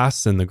weeks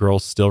passed and the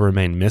girls still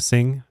remained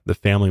missing. The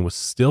family was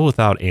still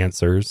without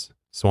answers.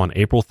 So on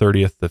April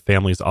 30th, the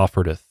families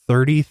offered a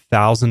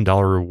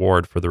 $30,000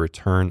 reward for the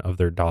return of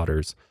their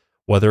daughters,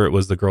 whether it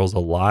was the girls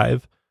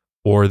alive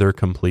or their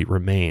complete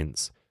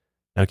remains.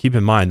 Now keep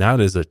in mind, that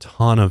is a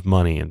ton of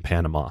money in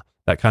Panama.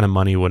 That kind of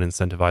money would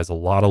incentivize a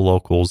lot of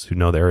locals who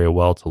know the area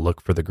well to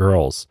look for the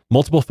girls.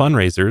 Multiple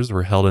fundraisers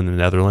were held in the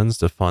Netherlands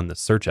to fund the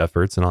search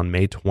efforts, and on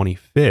May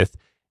 25th,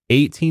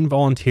 18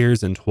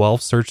 volunteers and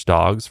 12 search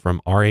dogs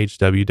from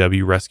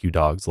RHWW Rescue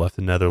Dogs left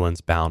the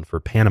Netherlands bound for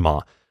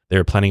Panama. They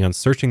were planning on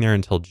searching there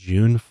until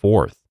June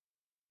 4th.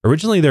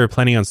 Originally, they were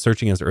planning on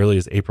searching as early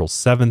as April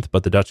 7th,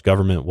 but the Dutch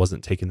government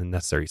wasn't taking the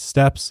necessary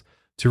steps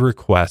to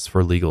request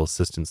for legal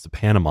assistance to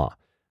Panama.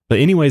 But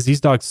anyways,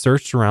 these dogs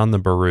searched around the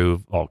Baru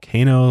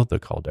volcano, the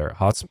Caldera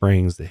hot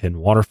springs, the hidden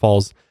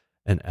waterfalls,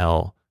 and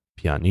El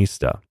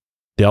Pianista.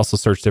 They also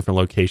searched different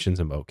locations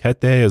in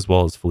Boquete as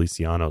well as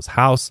Feliciano's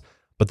house,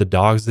 but the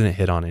dogs didn't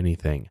hit on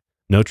anything.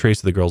 No trace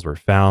of the girls were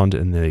found,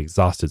 and the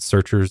exhausted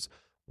searchers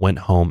went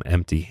home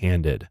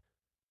empty-handed.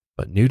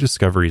 But new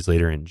discoveries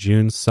later in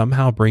June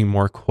somehow bring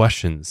more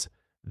questions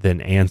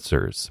than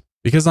answers.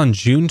 Because on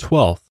June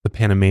 12th, the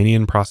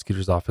Panamanian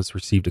prosecutor's office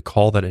received a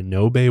call that a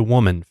Nobe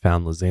woman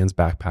found Lisanne's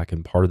backpack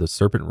in part of the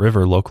Serpent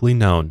River, locally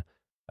known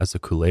as the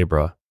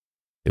Culebra.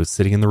 It was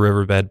sitting in the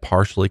riverbed,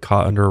 partially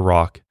caught under a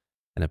rock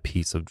and a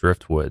piece of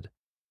driftwood.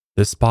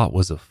 This spot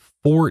was a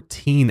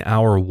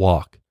 14-hour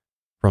walk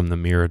from the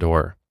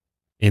Mirador.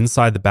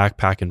 Inside the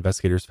backpack,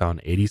 investigators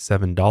found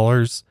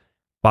 $87,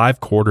 5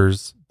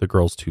 quarters, the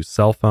girls' 2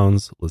 cell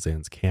phones,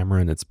 Lisanne's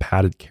camera in its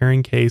padded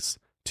carrying case,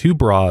 2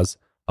 bras,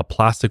 a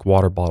plastic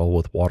water bottle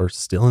with water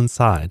still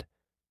inside,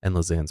 and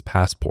Lisanne's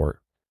passport.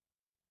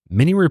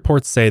 Many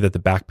reports say that the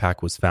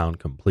backpack was found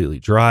completely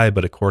dry,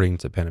 but according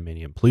to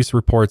Panamanian police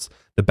reports,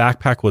 the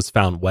backpack was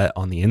found wet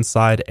on the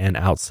inside and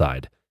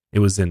outside. It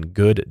was in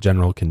good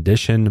general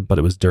condition, but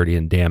it was dirty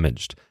and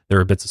damaged. There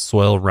were bits of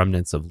soil,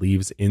 remnants of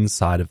leaves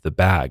inside of the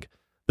bag.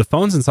 The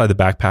phones inside the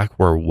backpack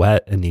were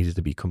wet and needed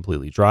to be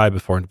completely dry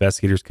before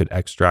investigators could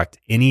extract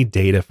any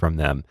data from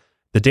them.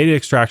 The data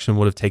extraction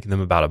would have taken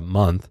them about a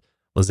month.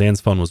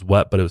 Lisanne's phone was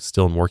wet, but it was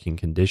still in working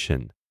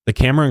condition. The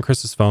camera and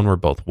Kris's phone were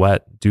both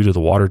wet. Due to the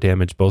water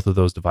damage, both of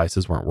those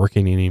devices weren't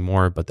working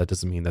anymore, but that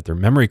doesn't mean that their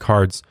memory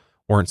cards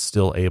weren't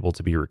still able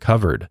to be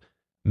recovered.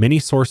 Many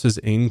sources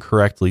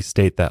incorrectly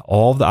state that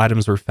all of the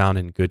items were found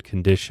in good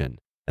condition,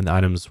 and the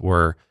items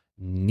were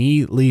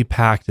neatly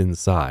packed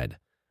inside.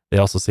 They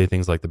also say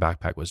things like the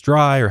backpack was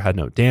dry or had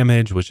no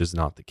damage, which is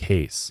not the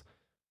case.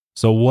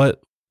 So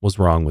what was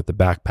wrong with the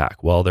backpack?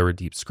 Well, there were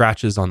deep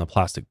scratches on the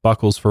plastic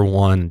buckles for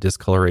one,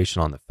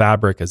 discoloration on the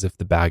fabric as if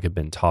the bag had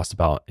been tossed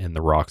about in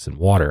the rocks and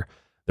water.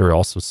 There were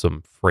also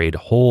some frayed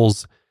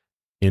holes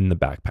in the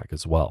backpack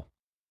as well.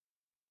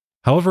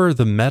 However,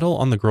 the metal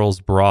on the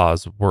girls'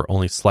 bras were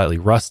only slightly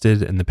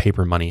rusted and the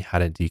paper money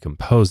hadn't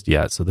decomposed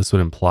yet, so this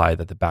would imply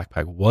that the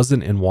backpack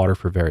wasn't in water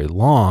for very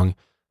long,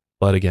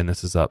 But again,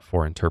 this is up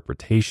for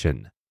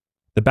interpretation.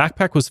 The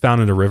backpack was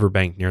found in a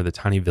riverbank near the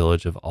tiny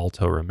village of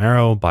Alto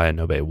Romero by a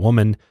Nobe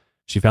woman.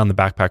 She found the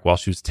backpack while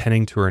she was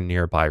tending to her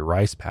nearby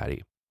rice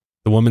paddy.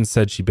 The woman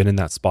said she'd been in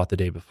that spot the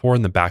day before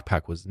and the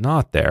backpack was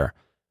not there.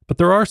 But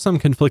there are some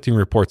conflicting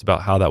reports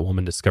about how that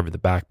woman discovered the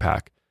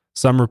backpack.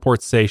 Some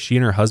reports say she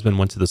and her husband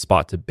went to the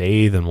spot to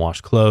bathe and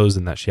wash clothes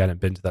and that she hadn't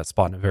been to that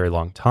spot in a very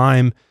long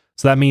time.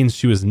 So that means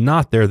she was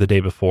not there the day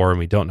before and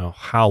we don't know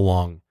how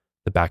long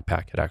the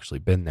backpack had actually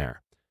been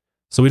there.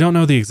 So we don't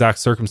know the exact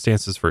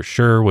circumstances for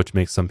sure, which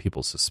makes some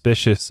people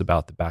suspicious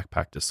about the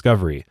backpack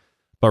discovery.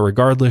 But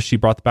regardless, she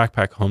brought the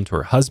backpack home to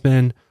her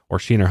husband, or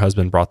she and her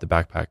husband brought the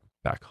backpack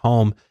back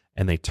home,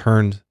 and they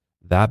turned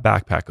that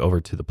backpack over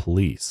to the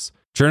police.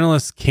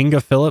 Journalists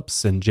Kinga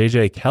Phillips and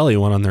JJ Kelly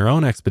went on their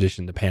own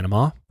expedition to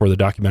Panama for the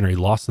documentary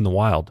Lost in the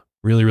Wild.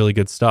 Really, really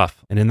good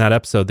stuff. And in that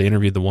episode, they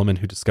interviewed the woman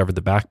who discovered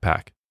the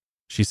backpack.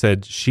 She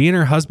said she and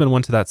her husband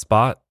went to that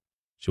spot.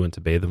 She went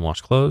to bathe and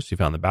wash clothes. She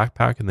found the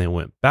backpack and they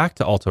went back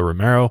to Alto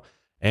Romero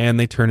and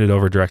they turned it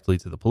over directly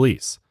to the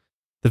police.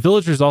 The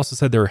villagers also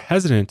said they were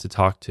hesitant to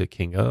talk to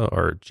Kinga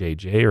or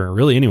JJ or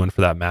really anyone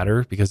for that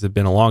matter because it had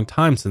been a long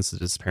time since the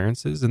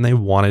disappearances and they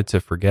wanted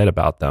to forget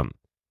about them.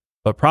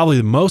 But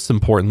probably most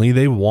importantly,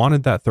 they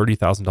wanted that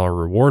 $30,000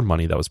 reward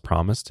money that was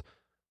promised,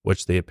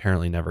 which they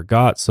apparently never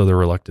got, so their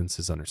reluctance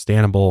is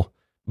understandable.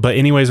 But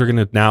anyways, we're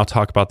going to now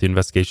talk about the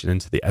investigation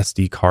into the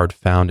SD card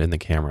found in the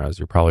camera. As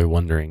you're probably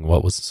wondering,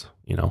 what's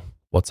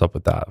up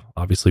with that?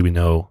 Obviously, we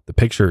know the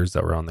pictures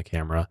that were on the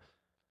camera,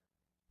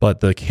 but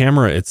the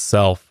camera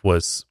itself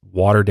was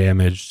water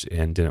damaged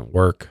and didn't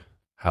work.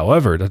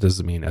 However, that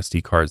doesn't mean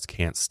SD cards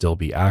can't still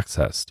be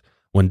accessed.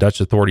 When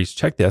Dutch authorities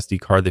checked the SD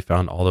card, they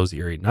found all those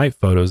Eerie night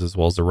photos as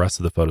well as the rest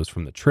of the photos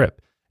from the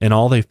trip. In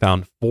all, they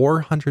found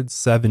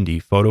 470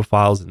 photo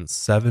files and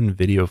 7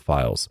 video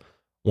files.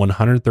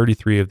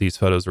 133 of these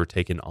photos were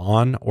taken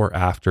on or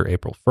after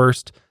April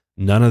 1st.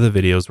 None of the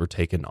videos were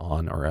taken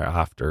on or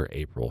after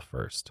April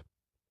 1st.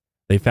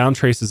 They found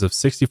traces of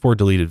 64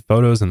 deleted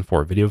photos and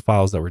 4 video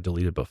files that were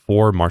deleted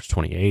before March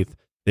 28th.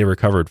 They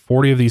recovered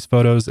 40 of these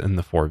photos and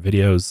the 4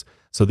 videos.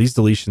 So these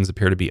deletions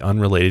appear to be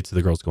unrelated to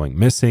the girls going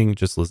missing,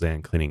 just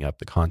Lisanne cleaning up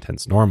the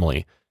contents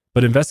normally.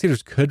 But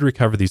investigators could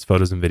recover these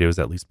photos and videos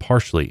at least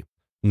partially.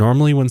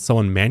 Normally, when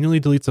someone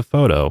manually deletes a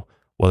photo,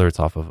 whether it's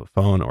off of a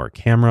phone or a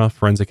camera,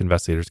 forensic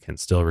investigators can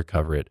still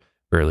recover it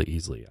fairly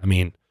easily. I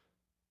mean,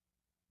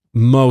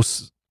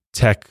 most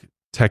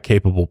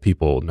tech-capable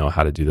people know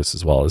how to do this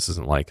as well. This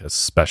isn't like a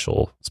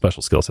special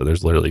skill set.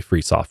 There's literally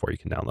free software you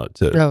can download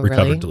to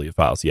recover deleted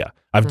files. Yeah.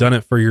 I've done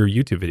it for your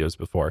YouTube videos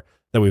before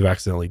that we've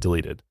accidentally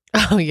deleted.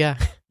 Oh, yeah.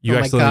 You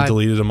accidentally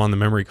deleted them on the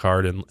memory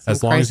card, and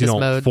as long as you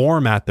don't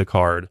format the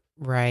card,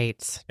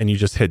 right, and you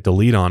just hit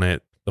delete on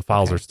it, the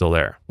files are still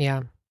there.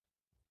 Yeah.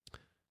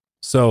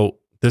 So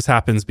this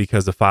happens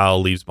because the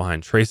file leaves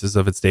behind traces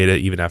of its data,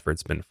 even after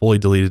it's been fully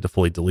deleted. To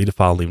fully delete a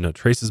file, leave no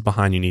traces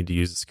behind, you need to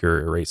use a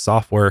secure erase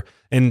software.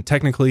 And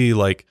technically,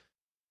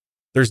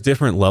 there's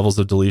different levels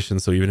of deletion.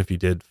 So even if you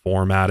did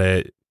format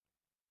it,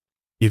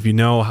 if you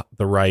know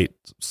the right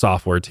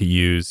software to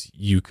use,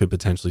 you could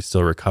potentially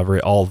still recover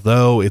it.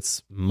 Although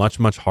it's much,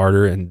 much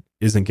harder and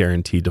isn't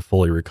guaranteed to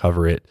fully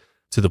recover it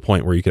to the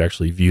point where you could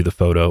actually view the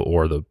photo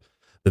or the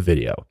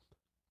video.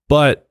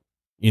 But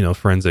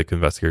forensic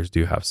investigators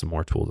do have some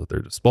more tools at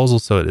their disposal,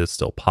 so it is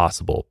still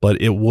possible. But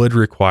it would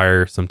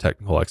require some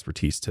technical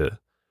expertise to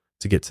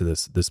get to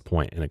this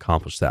point and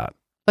accomplish that.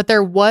 But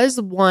there was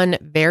one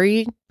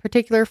very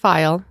particular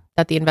file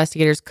that the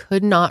investigators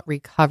could not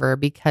recover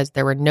because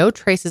there were no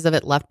traces of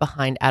it left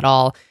behind at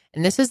all.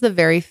 And this is the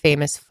very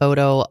famous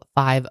photo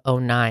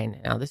 509.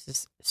 Now, this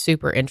is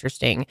super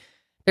interesting.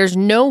 There's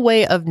no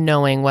way of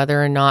knowing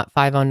whether or not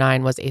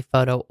 509 was a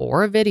photo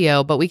or a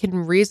video, but we can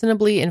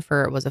reasonably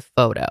infer it was a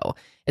photo.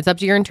 It's up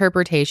to your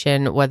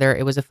interpretation whether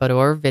it was a photo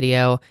or a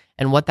video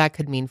and what that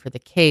could mean for the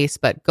case.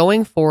 But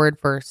going forward,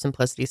 for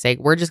simplicity's sake,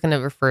 we're just going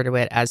to refer to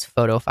it as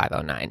photo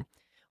 509.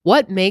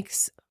 What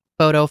makes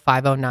photo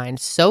 509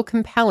 so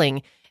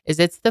compelling is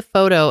it's the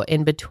photo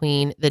in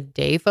between the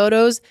day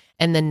photos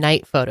and the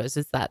night photos.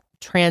 It's that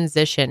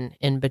transition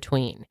in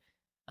between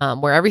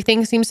where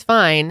everything seems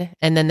fine,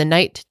 and then the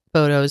night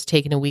photos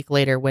taken a week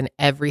later when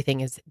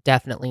everything is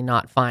definitely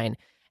not fine.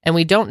 And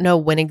we don't know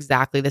when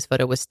exactly this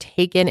photo was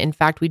taken. In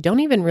fact, we don't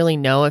even really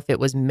know if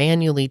it was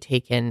manually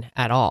taken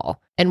at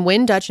all. And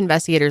when Dutch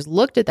investigators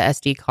looked at the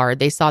SD card,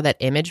 they saw that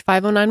image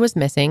 509 was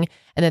missing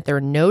and that there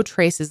were no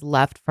traces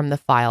left from the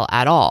file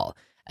at all.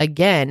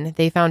 Again,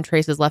 they found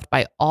traces left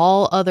by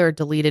all other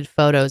deleted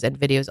photos and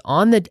videos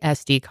on the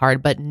SD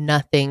card, but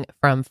nothing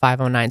from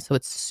 509. So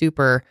it's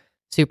super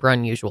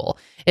unusual.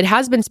 It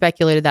has been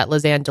speculated that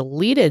Lisanne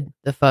deleted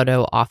the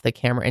photo off the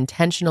camera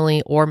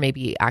intentionally or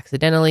maybe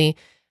accidentally.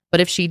 But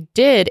if she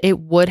did, it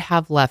would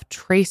have left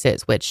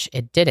traces, which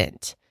it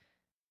didn't.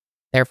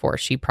 Therefore,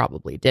 she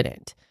probably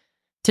didn't.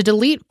 To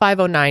delete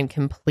 509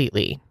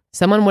 completely,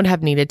 someone would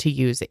have needed to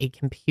use a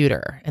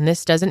computer. And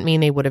this doesn't mean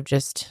they would have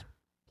just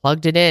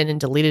plugged it in and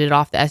deleted it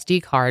off the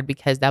SD card,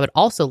 because that would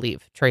also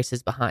leave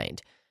traces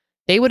behind.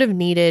 They would have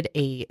needed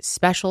a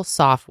special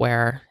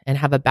software and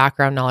have a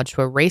background knowledge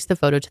to erase the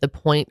photo to the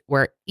point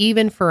where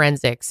even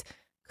forensics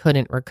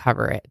couldn't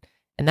recover it.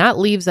 And that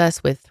leaves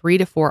us with 3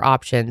 to 4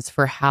 options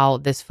for how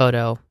this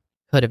photo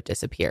could have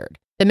disappeared.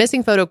 The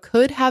missing photo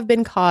could have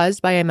been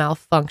caused by a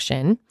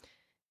malfunction.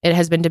 It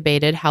has been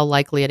debated how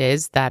likely it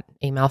is that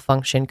a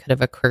malfunction could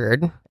have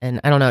occurred. And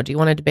I don't know, do you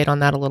want to debate on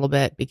that a little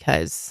bit?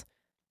 Because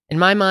in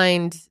my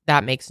mind,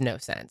 that makes no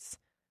sense.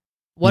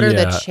 What are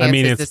the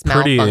chances this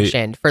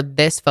malfunctioned for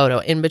this photo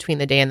in between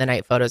the day and the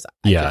night photos?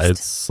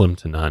 It's slim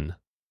to none.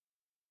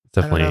 It's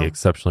definitely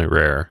exceptionally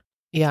rare.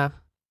 Yeah.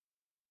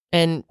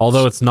 And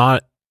although it's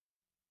not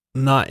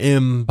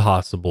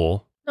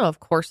impossible. No, of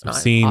course not.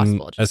 I've seen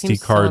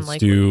SD cards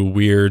do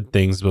weird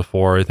things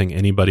before. I think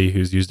anybody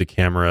who's used a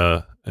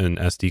camera and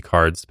SD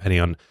cards, depending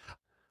on,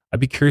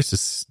 I'd be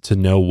curious to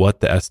know what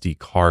the SD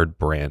card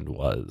brand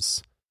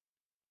was.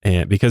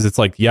 And because it's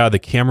like, the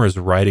camera is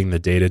writing the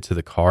data to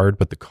the card,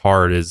 but the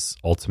card is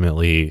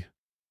ultimately,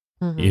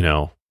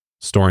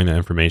 storing the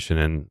information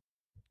and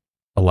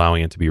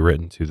allowing it to be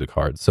written to the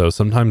card. So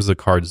sometimes the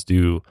cards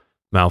do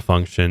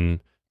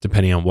malfunction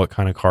depending on what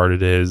kind of card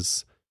it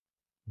is.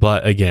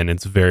 But again,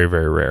 it's very,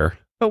 very rare.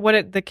 But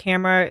would the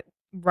camera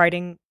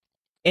writing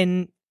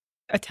in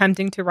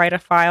attempting to write a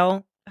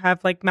file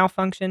have like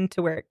malfunction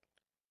to where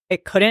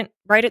it couldn't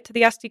write it to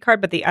the SD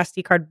card, but the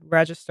SD card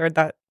registered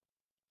that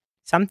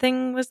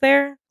something was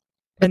there?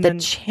 But the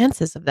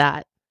chances of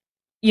that,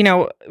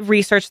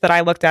 research that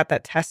I looked at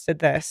that tested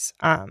this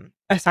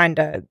assigned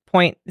a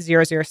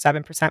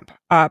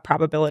 0.007%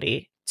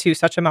 probability to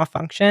such a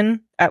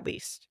malfunction, at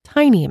least.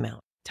 Tiny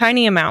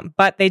amount,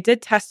 but they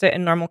did test it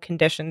in normal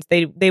conditions.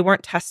 They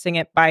weren't testing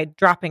it by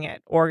dropping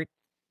it or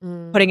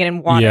putting it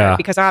in water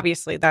because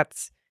obviously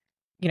that's,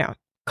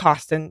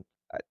 cost and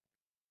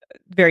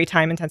very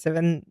time intensive.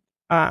 And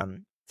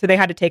so they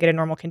had to take it in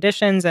normal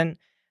conditions. And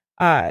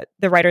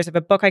the writers of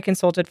a book I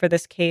consulted for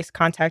this case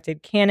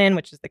contacted Canon,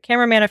 which is the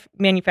camera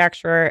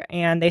manufacturer,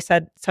 and they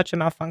said such a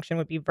malfunction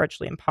would be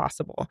virtually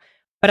impossible.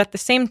 But at the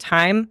same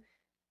time,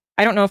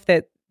 I don't know if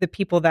the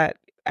people that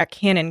at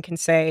Canon can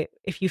say,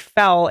 if you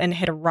fell and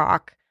hit a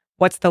rock,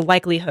 what's the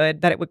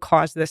likelihood that it would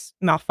cause this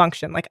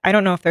malfunction? Like, I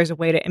don't know if there's a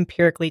way to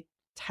empirically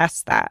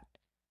test that,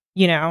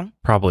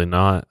 Probably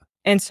not.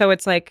 And so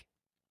it's like,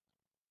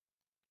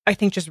 I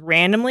think just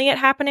randomly it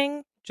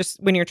happening,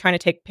 just when you're trying to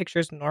take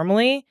pictures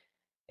normally,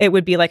 it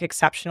would be like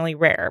exceptionally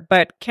rare.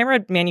 But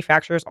camera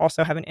manufacturers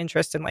also have an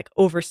interest in like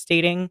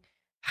overstating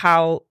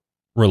how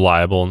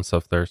reliable and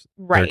stuff their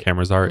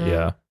cameras are.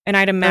 Yeah. And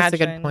I'd imagine, that's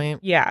a good point.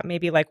 Yeah,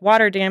 maybe like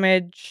water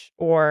damage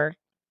or,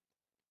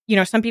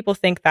 some people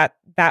think that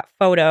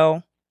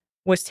photo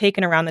was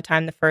taken around the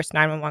time the first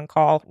 911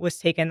 call was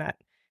taken, that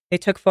they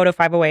took photo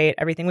 508,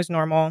 everything was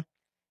normal.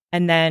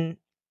 And then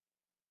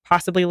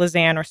possibly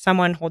Lisanne or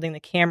someone holding the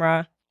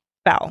camera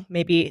fell,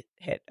 maybe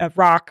hit a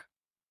rock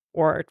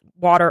or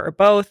water or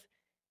both.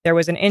 There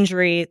was an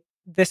injury.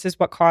 This is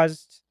what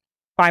caused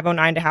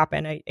 509 to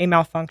happen, a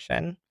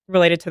malfunction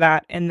related to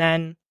that. And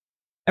then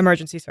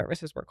emergency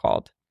services were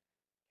called.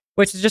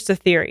 Which is just a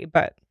theory,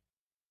 but...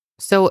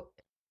 So,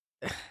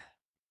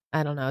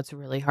 I don't know. It's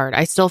really hard.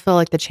 I still feel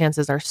like the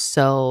chances are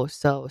so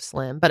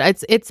slim, but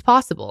it's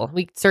possible.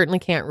 We certainly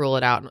can't rule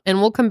it out. And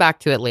we'll come back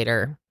to it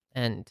later.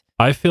 And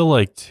I feel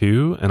like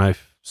too, and I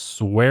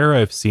swear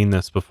I've seen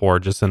this before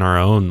just in our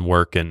own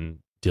work and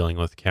dealing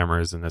with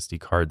cameras and SD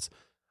cards.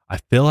 I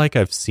feel like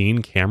I've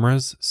seen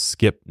cameras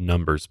skip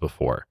numbers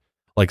before.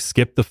 Like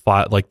skip the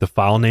file, like the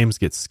file names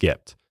get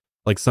skipped.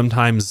 Like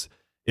sometimes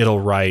it'll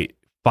write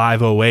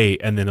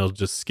 508 and then it'll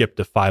just skip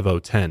to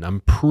 5010.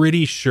 I'm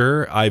pretty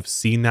sure I've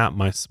seen that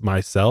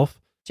myself.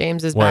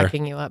 James is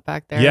backing you up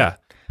back there. Yeah.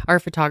 Our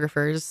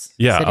photographers.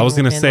 Yeah, I was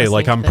going to say,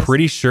 like, I'm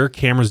pretty sure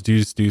cameras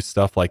do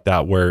stuff like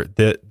that where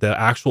the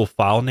actual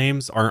file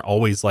names aren't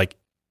always like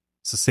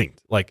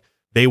succinct. Like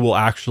they will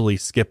actually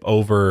skip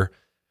over,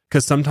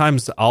 because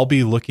sometimes I'll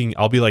be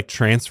like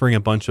transferring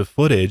a bunch of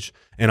footage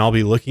and I'll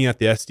be looking at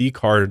the SD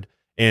card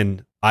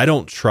and I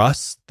don't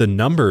trust the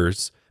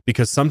numbers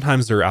because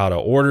sometimes they're out of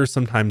order.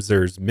 Sometimes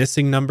there's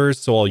missing numbers.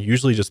 So I'll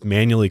usually just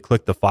manually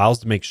click the files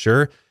to make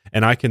sure.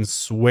 And I can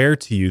swear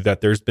to you that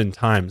there's been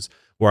times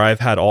where I've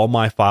had all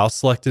my files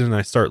selected and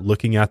I start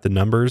looking at the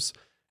numbers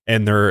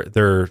and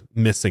they're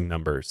missing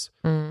numbers.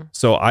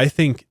 So I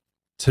think,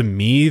 to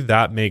me,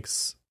 that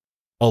makes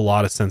a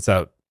lot of sense.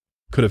 That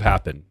could have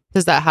happened.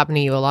 Does that happen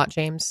to you a lot,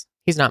 James?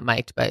 He's not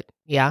mic'd, but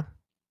yeah.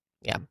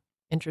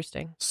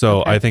 Interesting.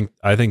 So okay.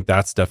 I think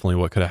that's definitely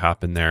what could have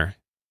happened there.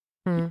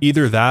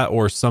 Either that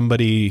or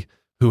somebody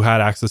who had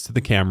access to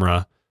the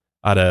camera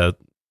at a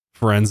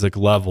forensic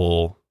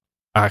level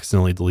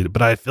accidentally deleted.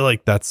 But I feel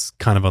like that's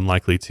kind of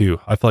unlikely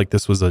too. I feel like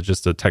this was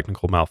just a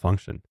technical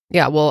malfunction.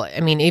 Yeah, well, I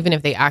mean, even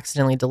if they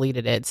accidentally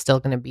deleted it, it's still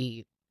going to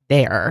be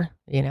there,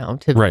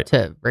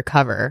 to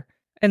recover.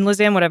 And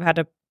Lisanne would have had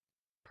to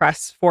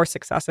press 4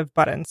 successive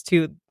buttons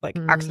to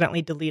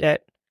accidentally delete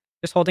it,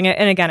 just holding it.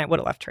 And again, it would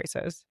have left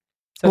traces.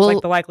 So it's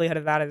like the likelihood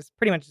of that is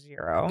pretty much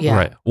 0. Yeah.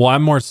 Right. Well,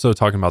 I'm more so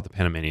talking about the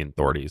Panamanian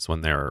authorities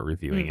when they were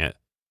reviewing it.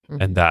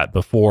 and that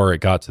before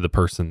it got to the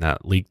person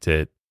that leaked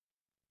it,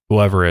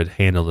 whoever had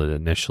handled it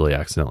initially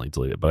accidentally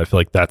deleted it. But I feel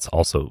like that's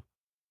also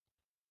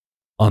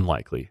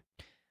unlikely.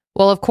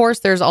 Well, of course,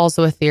 there's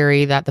also a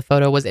theory that the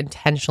photo was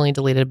intentionally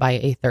deleted by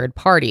a third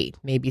party.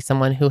 Maybe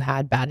someone who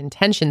had bad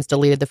intentions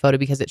deleted the photo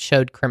because it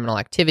showed criminal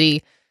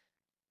activity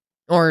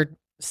or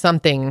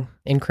something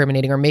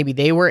incriminating, or maybe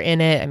they were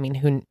in it. I mean,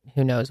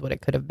 who knows what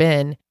it could have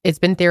been. It's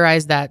been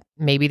theorized that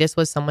maybe this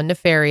was someone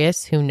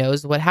nefarious who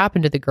knows what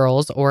happened to the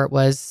girls, or it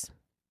was,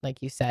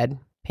 like you said,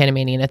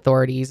 Panamanian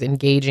authorities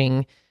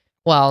engaging.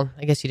 Well,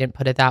 I guess you didn't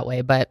put it that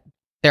way, but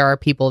there are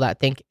people that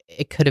think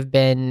it could have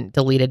been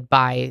deleted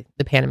by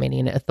the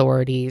Panamanian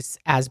authorities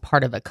as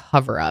part of a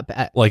cover-up.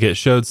 Like it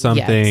showed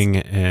something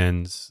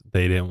and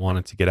they didn't want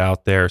it to get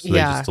out there, so they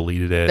just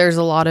deleted it. There's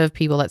a lot of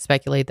people that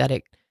speculate that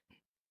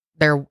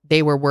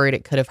they were worried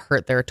it could have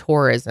hurt their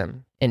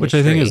tourism industry.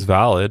 Which I think is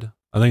valid.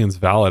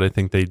 I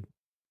think they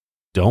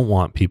don't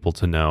want people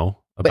to know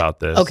about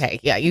this. Okay,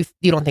 yeah, you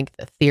don't think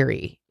the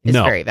theory is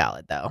very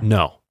valid, though?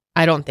 No.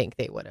 I don't think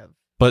they would have.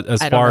 But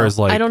as far as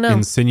like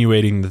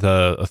insinuating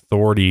the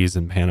authorities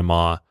in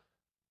Panama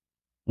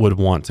would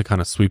want to kind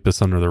of sweep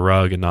this under the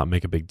rug and not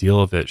make a big deal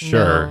of it,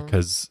 sure,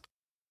 because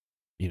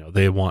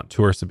they want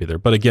tourists to be there.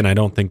 But again, I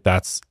don't think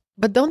that's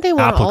don't they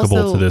want applicable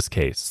also to this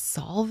case.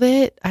 Solve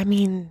it? I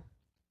mean,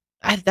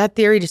 that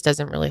theory just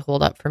doesn't really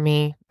hold up for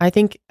me. I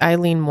think I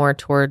lean more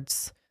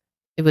towards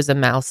it was a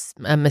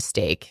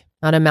mistake,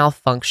 not a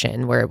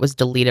malfunction where it was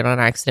deleted on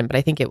accident. But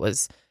I think it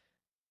was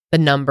the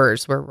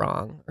numbers were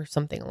wrong or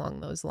something along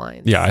those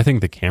lines. Yeah, I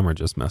think the camera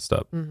just messed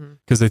up.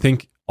 Because I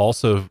think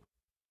also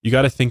you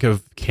got to think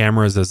of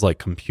cameras as like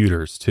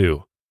computers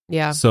too.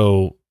 Yeah.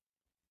 So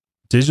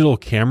digital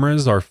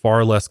cameras are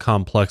far less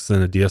complex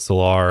than a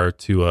DSLR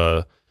to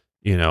a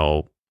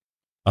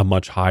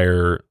much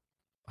higher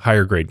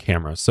grade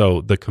camera.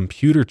 So the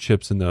computer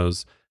chips in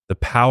those, the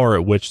power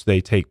at which they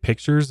take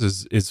pictures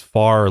is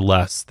far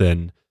less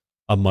than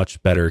a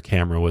much better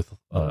camera with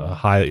a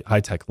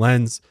high-tech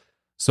lens.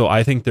 So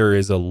I think there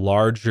is a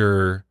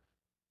larger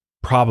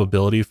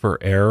probability for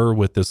error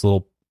with this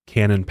little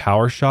Canon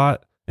power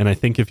shot. And I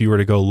think if you were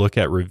to go look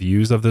at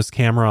reviews of this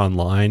camera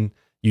online,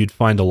 you'd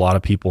find a lot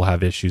of people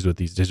have issues with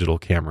these digital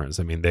cameras.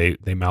 I mean, they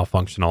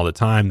malfunction all the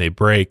time, they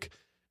break,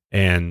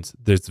 and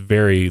it's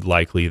very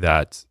likely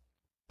that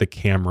the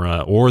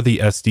camera or the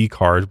SD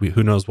card,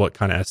 who knows what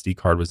kind of SD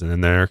card was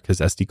in there, because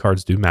SD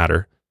cards do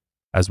matter,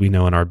 as we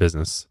know in our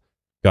business.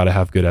 Got to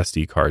have good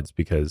SD cards,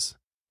 because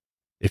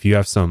if you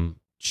have some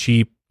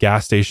cheap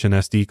gas station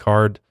SD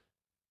card,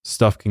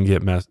 stuff can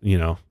get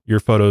your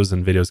photos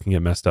and videos can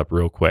get messed up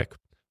real quick.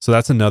 So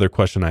that's another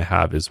question I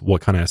have, is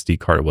what kind of SD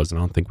card it was, and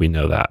I don't think we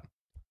know that.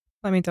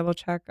 Let me double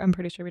check. I'm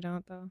pretty sure we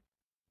don't, though.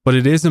 But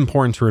it is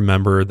important to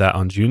remember that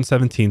on June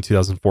 17,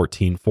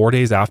 2014, 4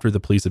 days after the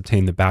police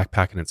obtained the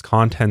backpack and its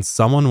contents,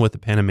 someone with the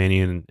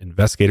Panamanian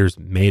investigators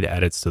made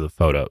edits to the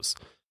photos.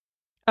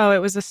 Oh, it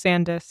was a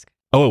SanDisk.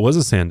 Oh, it was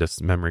a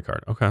SanDisk memory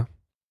card. Okay.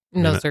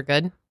 And those are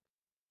good?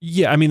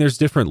 Yeah, I mean, there's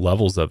different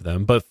levels of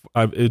them, but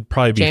it'd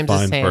probably be James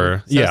fine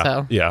for...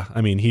 Yeah.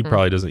 I mean, he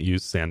probably doesn't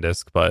use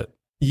SanDisk, but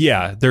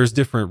yeah, there's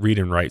different read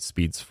and write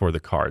speeds for the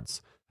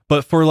cards.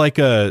 But for like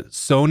a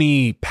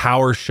Sony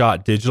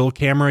PowerShot digital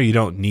camera, you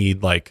don't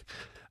need like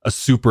a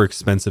super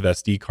expensive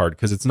SD card,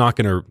 because it's not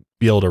going to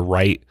be able to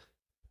write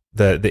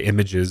the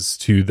images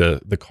to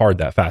the card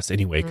that fast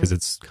anyway, because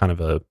it's kind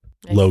of a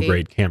low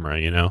grade camera,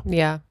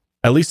 Yeah.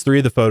 At least 3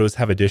 of the photos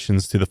have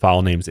additions to the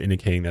file names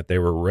indicating that they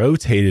were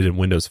rotated in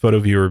Windows Photo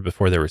Viewer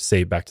before they were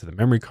saved back to the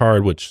memory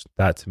card, which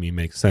that to me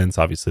makes sense.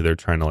 Obviously, they're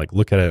trying to like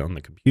look at it on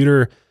the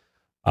computer.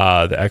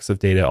 The EXIF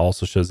data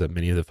also shows that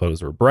many of the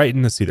photos were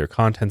brightened to see their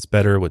contents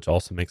better, which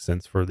also makes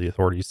sense for the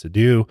authorities to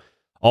do.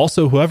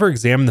 Also, whoever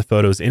examined the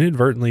photos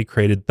inadvertently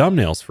created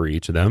thumbnails for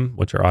each of them,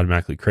 which are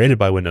automatically created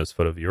by Windows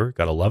Photo Viewer.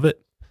 Gotta love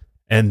it.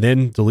 And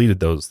then deleted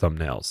those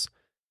thumbnails.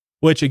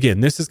 Which, again,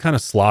 this is kind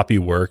of sloppy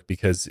work,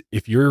 because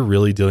if you're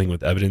really dealing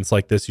with evidence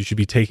like this, you should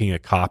be taking a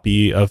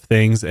copy of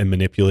things and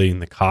manipulating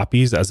the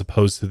copies, as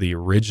opposed to the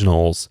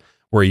originals,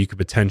 where you could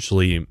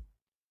potentially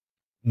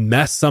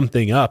mess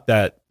something up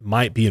that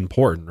might be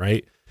important,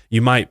 right?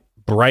 You might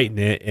brighten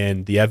it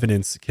and the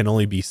evidence can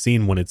only be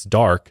seen when it's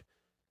dark,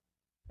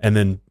 and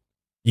then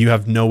you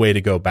have no way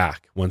to go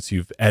back once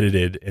you've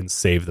edited and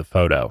saved the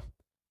photo.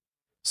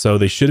 So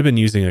they should have been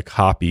using a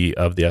copy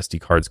of the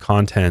SD card's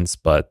contents,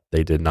 but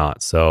they did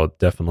not. So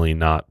definitely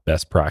not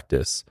best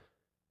practice.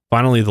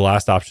 Finally, the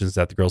last option is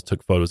that the girls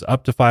took photos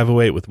up to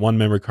 508 with one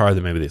memory card,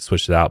 then maybe they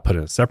switched it out, put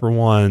in a separate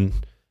one,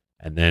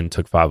 and then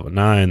took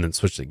 509, then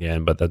switched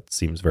again. But that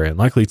seems very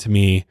unlikely to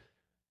me.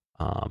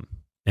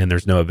 And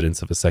there's no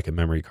evidence of a second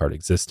memory card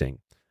existing.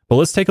 But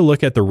let's take a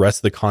look at the rest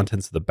of the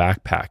contents of the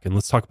backpack, and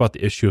let's talk about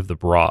the issue of the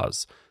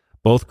bras.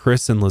 Both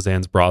Kris and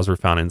Lisanne's bras were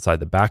found inside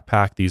the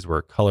backpack. These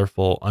were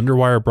colorful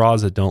underwire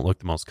bras that don't look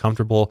the most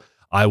comfortable.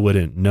 I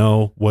wouldn't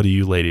know. What do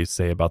you ladies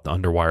say about the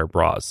underwire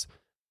bras?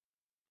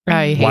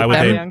 I hate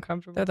them.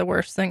 Uncomfortable. They're the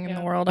worst thing in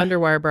the world.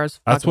 Underwire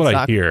bras. That's what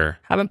suck. I hear.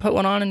 Haven't put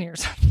one on in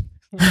years.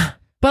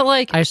 But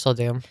like, I still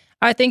do.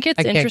 I think it's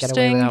I can't interesting.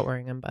 get away without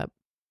wearing them, but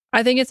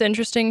I think it's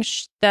interesting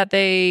that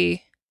I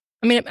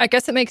mean, I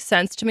guess it makes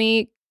sense to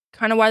me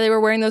kind of why they were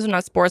wearing those and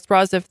not sports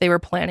bras if they were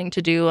planning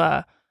to do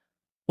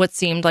what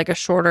seemed like a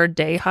shorter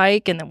day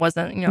hike and it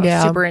wasn't,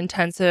 super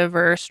intensive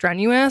or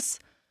strenuous.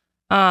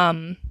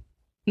 And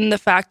the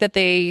fact that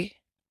they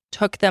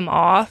took them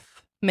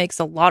off makes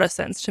a lot of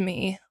sense to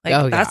me.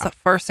 Like, that's the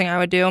first thing I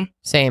would do.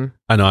 Same.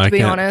 I know. To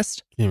be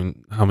honest.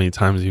 Even how many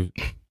times you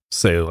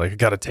say, like, I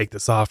got to take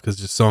this off because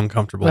it's just so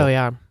uncomfortable. Oh,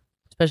 yeah.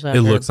 Especially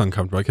it looks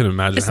uncomfortable. I can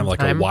imagine having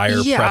like a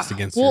wire pressed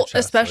against your chest.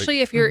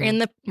 Especially if you're in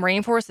the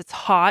rainforest, it's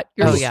hot.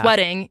 You're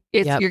sweating.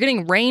 You're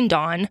getting rained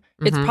on.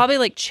 It's probably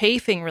like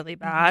chafing really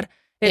bad.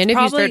 And if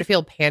you start to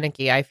feel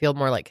panicky, I feel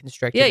more like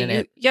constricted in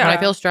it. When I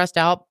feel stressed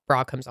out,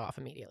 bra comes off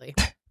immediately.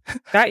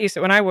 That used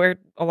to, when I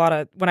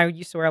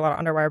used to wear a lot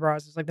of underwire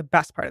bras, it was like the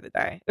best part of the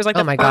day. It was like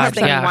the first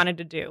thing you wanted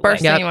to do.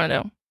 First thing you want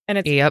to do. And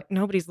it's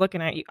nobody's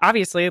looking at you.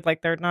 Obviously,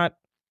 like they're not,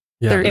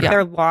 if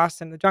they're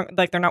lost in the jungle,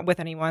 like they're not with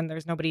anyone,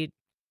 there's nobody.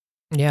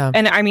 Yeah.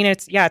 And I mean,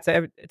 it's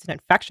an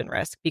infection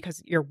risk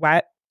because you're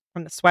wet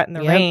from the sweat and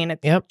the rain.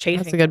 It's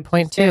chafing. That's a good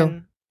point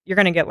too. You're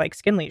going to get like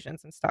skin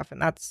lesions and stuff.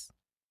 And that's.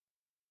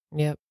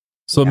 Yep.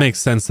 So it makes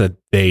sense that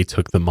they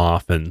took them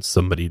off and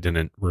somebody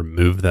didn't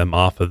remove them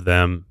off of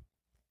them.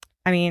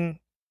 I mean,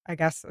 I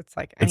guess it's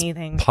like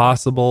anything. It's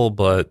possible,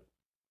 but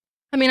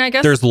I mean, I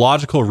guess there's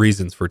logical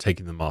reasons for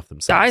taking them off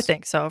themselves. I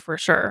think so, for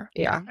sure.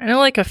 Yeah. I know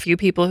like a few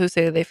people who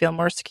say they feel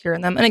more secure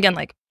in them. And again,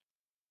 like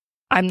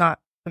I'm not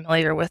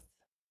familiar with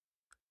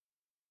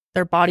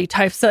their body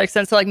types to that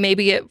extent. So like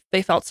maybe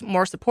they felt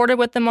more supported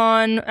with them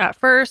on at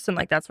first. And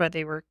like that's why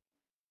they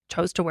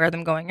chose to wear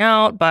them going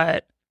out.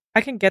 But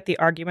I can get the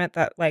argument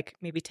that like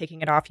maybe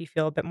taking it off, you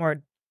feel a bit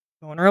more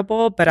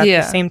vulnerable. But at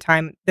the same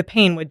time, the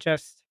pain would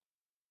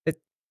the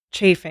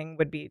chafing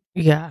would be.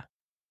 Yeah.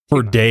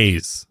 For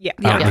days. Yeah.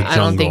 Out in the jungle, I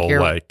don't think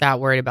you're that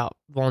worried about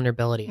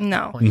vulnerability.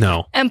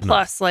 No. And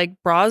plus, like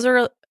bras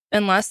are,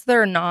 unless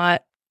they're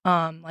not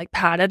like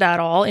padded at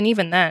all, and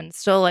even then,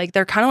 still like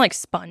they're kind of like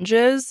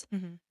sponges.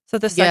 Mm-hmm. So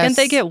the second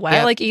they get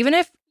wet, like even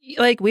if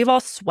like we've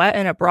all sweat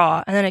in a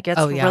bra and then it gets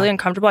really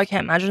uncomfortable, I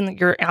can't imagine that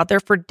you're out there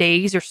for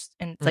days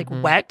and it's like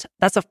wet.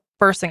 That's the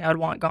first thing I would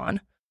want gone.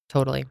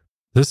 Totally.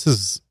 This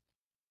is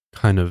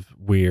kind of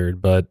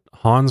weird, but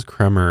Hans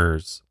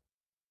Kremers,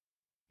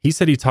 he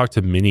said he talked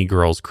to many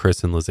girls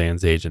Kris and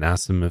Lisanne's age and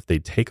asked them if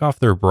they'd take off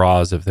their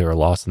bras if they were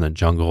lost in the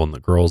jungle, and the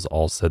girls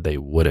all said they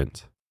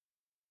wouldn't.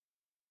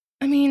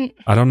 I mean,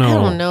 I don't know.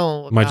 I don't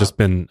know. It might just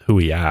been who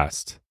he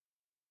asked.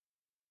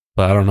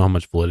 But I don't know how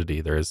much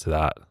validity there is to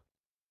that.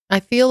 I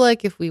feel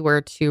like if we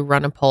were to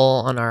run a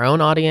poll on our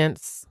own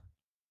audience,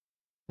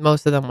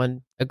 most of them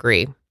would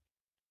agree.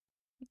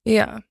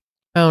 Yeah.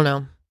 I don't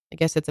know. I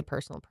guess it's a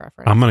personal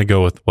preference. I'm going to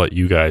go with what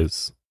you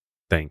guys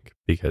think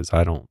because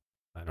I don't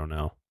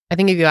know. I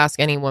think if you ask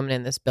any woman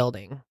in this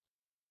building,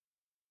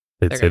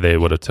 they'd say they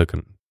would have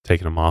taken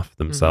them off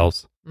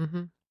themselves.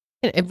 Mm-hmm.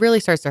 It really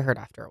starts to hurt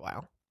after a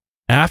while.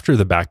 After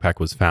the backpack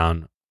was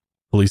found,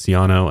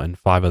 Feliciano and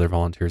 5 other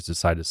volunteers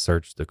decided to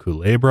search the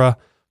Culebra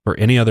for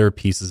any other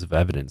pieces of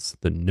evidence.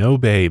 The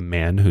Nobe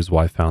man whose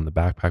wife found the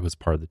backpack was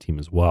part of the team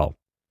as well.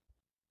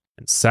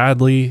 And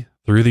sadly,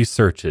 through these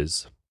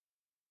searches,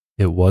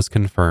 it was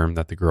confirmed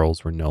that the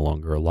girls were no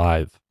longer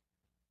alive.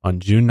 On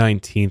June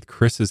 19th,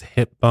 Kris's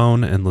hip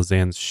bone and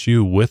Lisanne's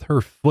shoe with her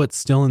foot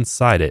still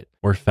inside it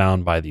were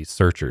found by these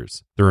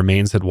searchers. The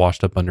remains had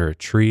washed up under a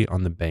tree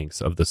on the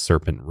banks of the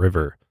Serpent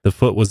River. The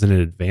foot was in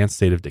an advanced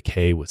state of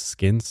decay with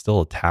skin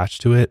still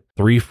attached to it.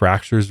 3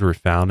 fractures were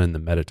found in the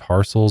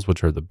metatarsals,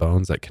 which are the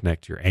bones that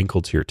connect your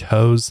ankle to your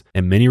toes.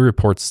 And many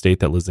reports state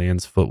that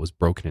Lisanne's foot was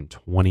broken in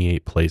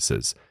 28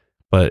 places,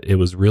 but it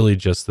was really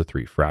just the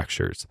 3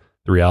 fractures.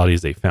 The reality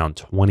is they found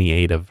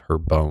 28 of her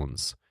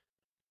bones.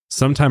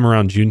 Sometime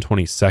around June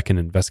 22nd,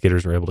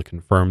 investigators were able to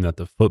confirm that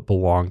the foot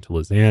belonged to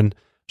Lisanne.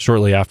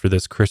 Shortly after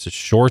this, Kris's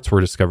shorts were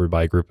discovered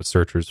by a group of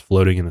searchers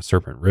floating in the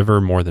Serpent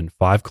River more than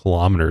 5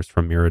 kilometers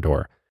from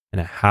Mirador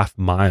and a half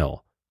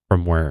mile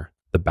from where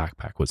the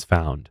backpack was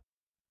found.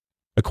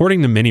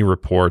 According to many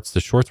reports,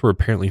 the shorts were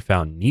apparently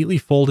found neatly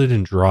folded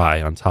and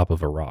dry on top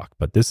of a rock,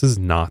 but this is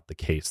not the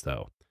case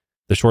though.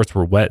 The shorts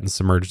were wet and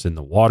submerged in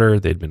the water.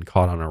 They'd been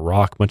caught on a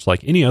rock, much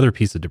like any other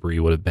piece of debris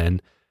would have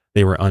been.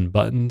 They were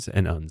unbuttoned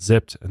and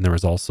unzipped, and there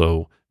was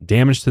also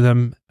damage to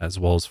them as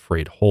well as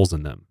frayed holes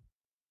in them.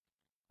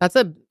 That's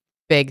a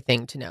big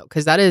thing to know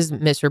because that is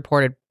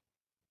misreported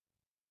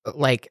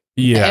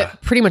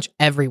pretty much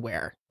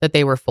everywhere that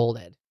they were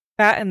folded.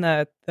 That and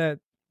the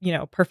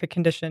perfect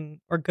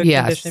condition or good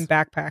condition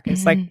backpack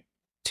is like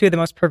 2 of the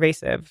most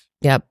pervasive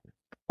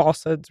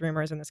falsehoods,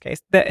 rumors in this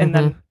case. And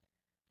then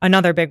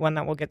another big one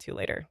that we'll get to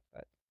later.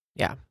 But.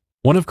 Yeah.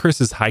 One of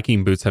Kris's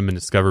hiking boots had been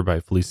discovered by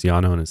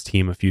Feliciano and his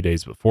team a few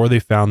days before they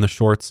found the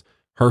shorts.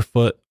 Her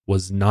foot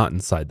was not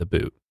inside the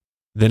boot.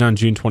 Then on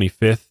June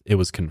 25th, it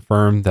was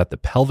confirmed that the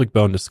pelvic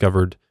bone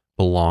discovered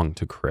belonged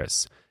to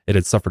Kris. It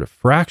had suffered a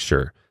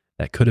fracture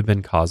that could have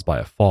been caused by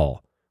a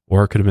fall,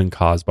 or it could have been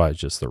caused by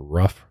just the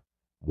rough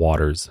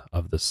waters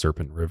of the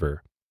Serpent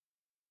River.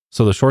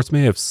 So the shorts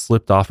may have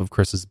slipped off of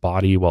Kris's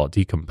body while it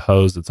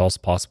decomposed. It's also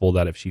possible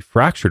that if she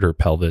fractured her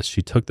pelvis,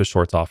 she took the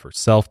shorts off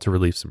herself to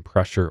relieve some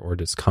pressure or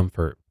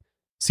discomfort.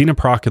 Sina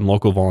Proc and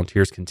local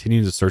volunteers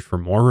continued to search for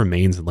more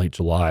remains in late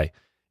July.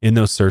 In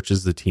those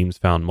searches, the teams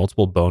found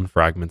multiple bone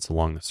fragments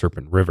along the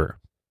Serpent River.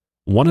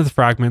 One of the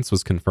fragments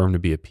was confirmed to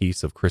be a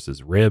piece of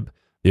Kris's rib.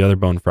 The other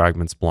bone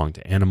fragments belonged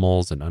to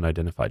animals, an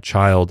unidentified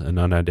child, an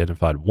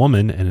unidentified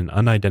woman, and an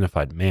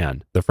unidentified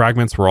man. The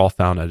fragments were all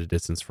found at a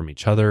distance from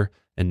each other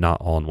and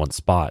not all in one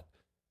spot.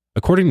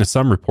 According to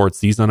some reports,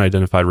 these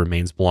unidentified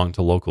remains belonged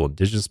to local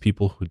indigenous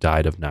people who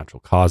died of natural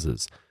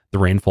causes. The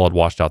rainfall had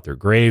washed out their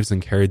graves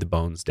and carried the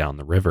bones down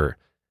the river.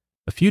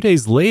 A few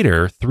days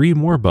later, 3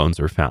 more bones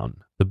were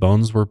found. The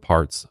bones were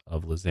parts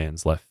of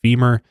Lisanne's left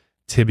femur,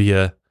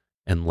 tibia,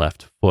 and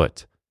left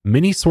foot.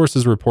 Many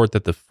sources report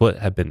that the foot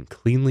had been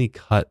cleanly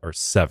cut or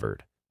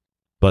severed.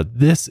 But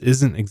this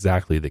isn't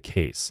exactly the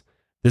case.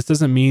 This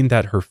doesn't mean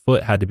that her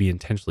foot had to be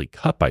intentionally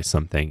cut by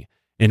something.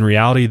 In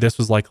reality, this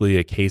was likely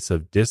a case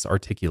of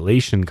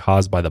disarticulation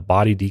caused by the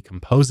body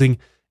decomposing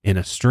in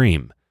a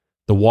stream.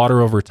 The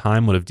water over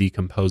time would have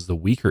decomposed the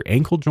weaker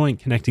ankle joint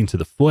connecting to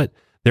the foot,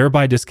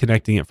 thereby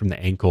disconnecting it from the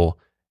ankle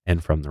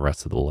and from the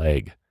rest of the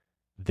leg.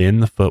 Then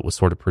the foot was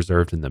sort of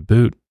preserved in the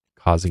boot,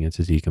 causing it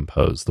to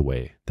decompose the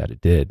way that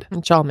it did.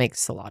 Which all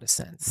makes a lot of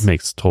sense.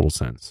 Makes total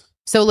sense.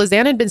 So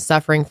Lisanne had been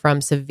suffering from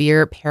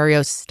severe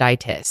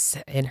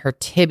periostitis in her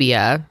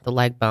tibia, the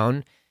leg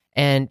bone,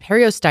 and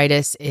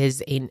periostitis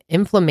is an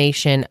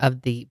inflammation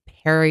of the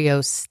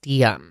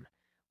periosteum,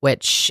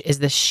 which is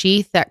the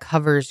sheath that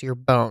covers your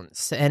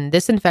bones. And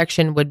this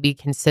infection would be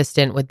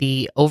consistent with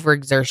the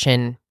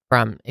overexertion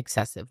from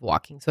excessive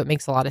walking. So it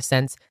makes a lot of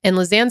sense. And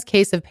Lisanne's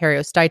case of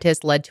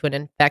periostitis led to an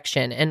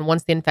infection. And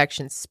once the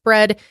infection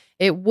spread,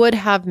 it would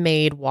have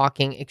made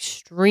walking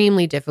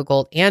extremely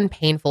difficult and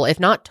painful, if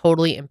not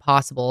totally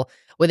impossible,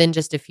 within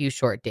just a few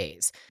short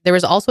days. There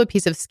was also a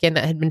piece of skin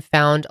that had been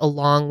found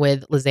along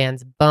with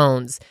Lisanne's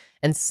bones.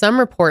 And some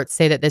reports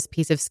say that this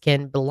piece of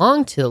skin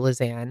belonged to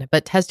Lisanne,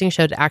 but testing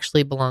showed it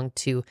actually belonged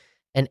to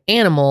an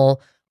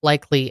animal,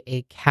 likely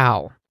a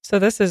cow. So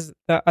this is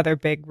the other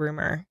big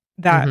rumor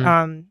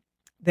that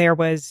there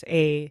was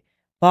a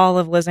ball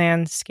of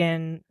Lisanne's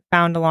skin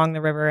found along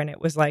the river, and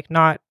it was like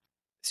not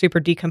super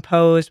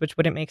decomposed, which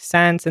wouldn't make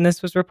sense. And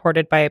this was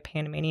reported by a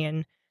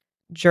Panamanian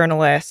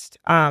journalist,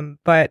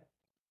 but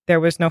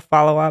there was no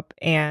follow-up,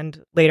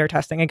 and later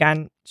testing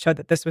again showed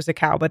that this was a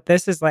cow. But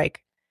this is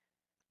like,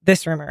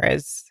 this rumor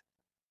is,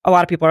 a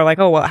lot of people are like,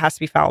 oh, well, it has to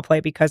be foul play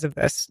because of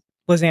this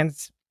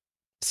Lisanne's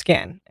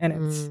skin. And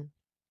it's,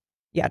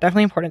 yeah,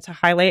 definitely important to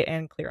highlight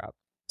and clear up.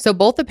 So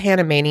both the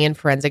Panamanian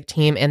forensic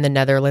team and the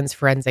Netherlands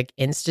Forensic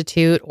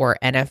Institute, or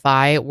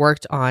NFI,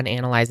 worked on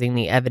analyzing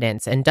the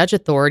evidence. And Dutch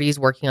authorities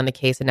working on the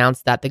case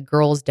announced that the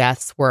girls'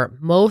 deaths were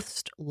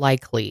most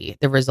likely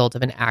the result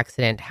of an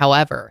accident.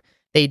 However,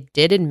 they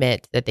did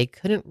admit that they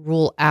couldn't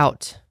rule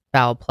out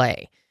foul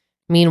play.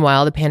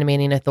 Meanwhile, the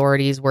Panamanian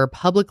authorities were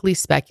publicly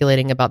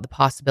speculating about the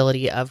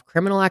possibility of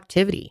criminal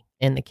activity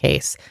in the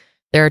case.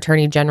 Their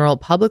attorney general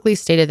publicly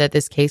stated that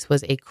this case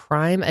was a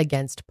crime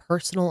against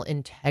personal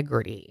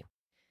integrity.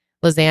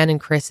 Lisanne and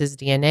Kris's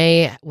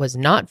DNA was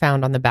not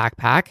found on the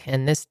backpack,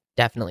 and this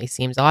definitely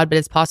seems odd, but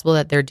it's possible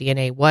that their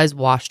DNA was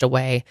washed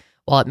away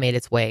while it made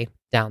its way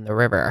down the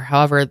river.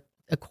 However,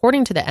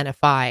 according to the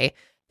NFI,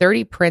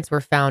 30 prints were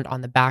found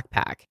on the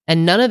backpack,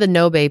 and none of the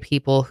Nobe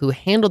people who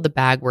handled the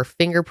bag were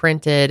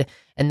fingerprinted,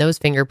 and those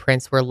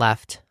fingerprints were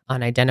left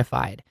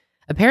unidentified.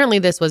 Apparently,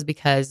 this was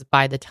because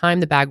by the time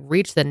the bag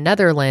reached the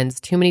Netherlands,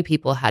 too many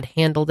people had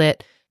handled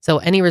it, so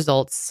any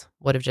results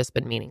would have just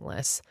been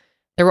meaningless.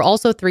 There were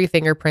also 3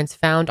 fingerprints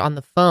found on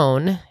the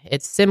phone,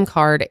 its SIM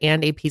card,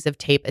 and a piece of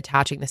tape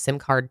attaching the SIM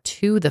card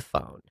to the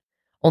phone.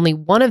 Only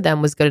one of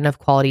them was good enough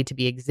quality to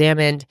be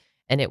examined,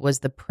 and it was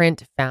the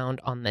print found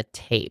on the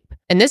tape.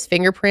 And this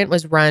fingerprint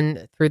was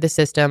run through the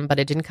system, but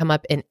it didn't come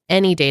up in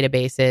any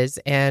databases,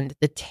 and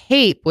the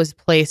tape was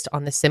placed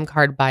on the SIM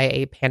card by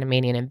a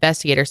Panamanian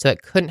investigator, so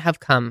it couldn't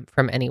have come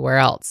from anywhere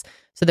else.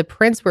 So the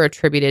prints were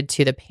attributed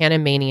to the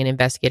Panamanian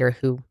investigator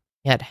who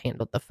had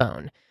handled the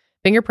phone.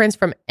 Fingerprints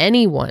from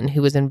anyone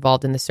who was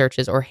involved in the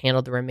searches or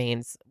handled the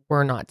remains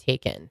were not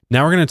taken.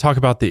 Now we're going to talk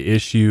about the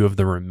issue of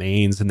the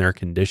remains and their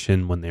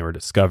condition when they were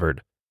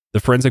discovered.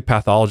 The forensic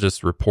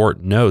pathologist's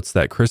report notes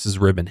that Kris's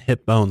rib and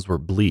hip bones were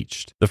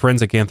bleached. The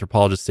forensic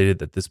anthropologist stated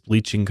that this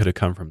bleaching could have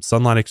come from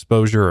sunlight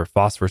exposure or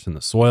phosphorus in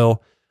the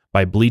soil.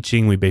 By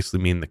bleaching, we basically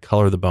mean the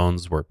color of the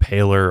bones were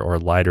paler or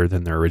lighter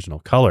than their original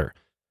color.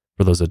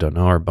 For those that don't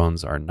know, our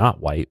bones are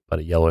not white, but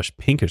a yellowish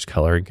pinkish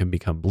color and can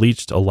become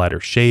bleached a lighter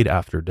shade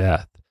after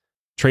death.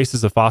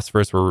 Traces of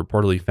phosphorus were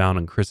reportedly found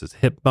on Kris's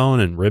hip bone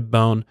and rib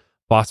bone.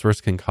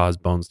 Phosphorus can cause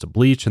bones to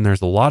bleach, and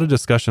there's a lot of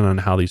discussion on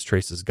how these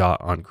traces got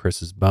on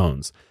Kris's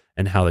bones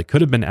and how they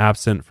could have been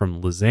absent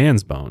from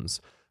Lisanne's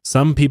bones.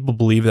 Some people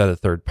believe that a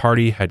third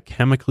party had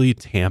chemically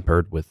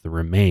tampered with the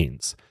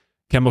remains.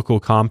 Chemical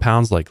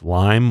compounds like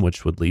lime,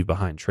 which would leave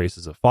behind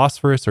traces of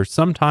phosphorus, are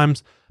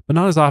sometimes, but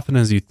not as often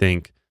as you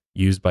think,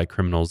 used by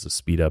criminals to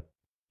speed up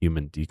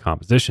human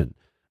decomposition.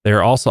 They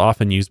are also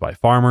often used by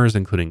farmers,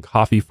 including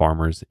coffee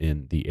farmers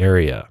in the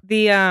area.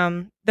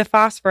 The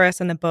phosphorus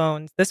in the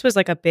bones, this was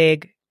like a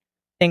big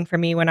thing for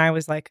me when I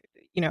was like,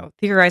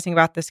 theorizing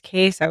about this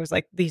case. I was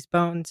like, these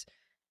bones,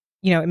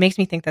 it makes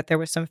me think that there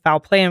was some foul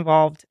play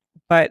involved.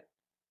 But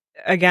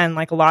again,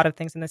 like a lot of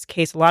things in this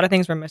case, a lot of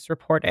things were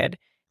misreported.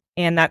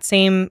 And that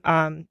same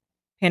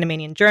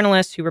Panamanian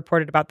journalist who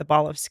reported about the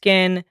ball of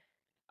skin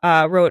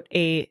wrote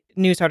a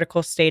news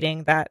article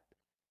stating that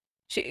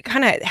she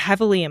kind of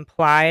heavily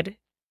implied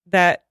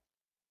that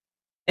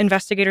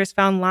investigators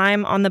found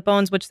lime on the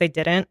bones, which they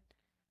didn't.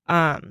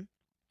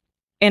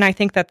 And I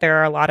think that there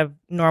are a lot of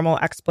normal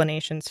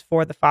explanations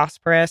for the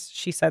phosphorus.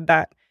 She said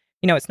that,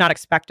 it's not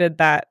expected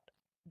that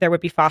there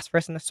would be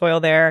phosphorus in the soil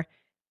there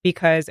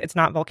because it's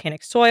not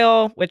volcanic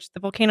soil, which the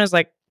volcano is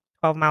like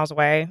 12 miles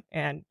away,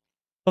 and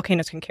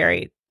volcanoes can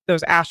carry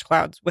those ash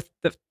clouds with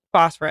the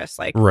phosphorus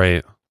like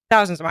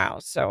thousands of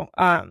miles. So,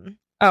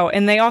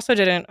 and they also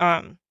didn't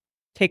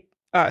take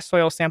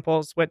soil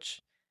samples,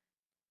 which,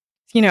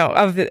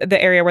 of the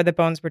area where the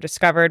bones were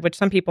discovered, which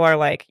some people are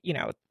like,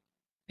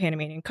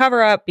 Panamanian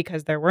cover up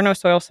because there were no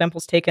soil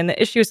samples taken.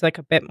 The issue is like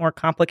a bit more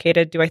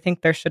complicated. Do I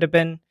think there should have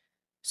been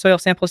soil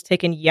samples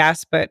taken?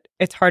 Yes, but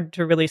it's hard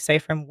to really say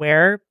from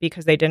where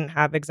because they didn't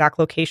have exact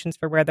locations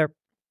for where their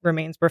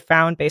remains were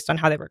found based on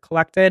how they were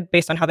collected,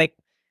 based on how they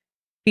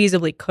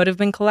feasibly could have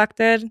been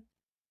collected,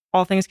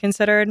 all things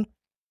considered.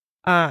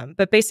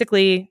 But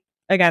basically,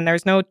 again,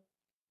 there's no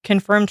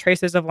confirmed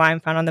traces of lime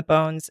found on the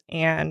bones,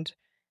 and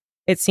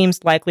it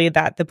seems likely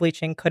that the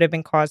bleaching could have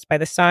been caused by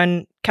the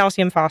sun,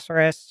 calcium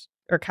phosphorus,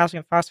 or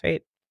calcium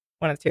phosphate,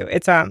 one of the two.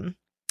 It's one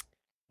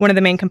of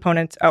the main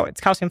components.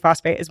 It's calcium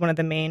phosphate is one of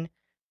the main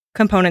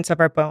components of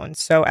our bones.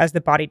 So as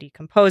the body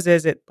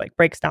decomposes, it like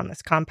breaks down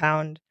this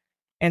compound,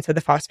 and so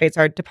the phosphates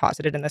are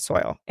deposited in the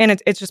soil. And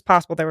it's just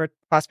possible there were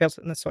phosphates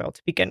in the soil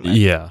to begin with.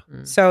 Yeah.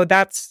 So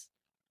that's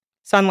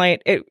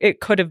sunlight. It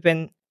could have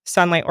been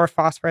sunlight or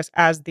phosphorus,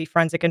 as the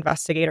forensic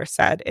investigator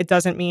said. It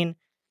doesn't mean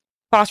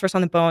phosphorus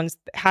on the bones.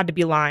 Had to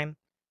be lime.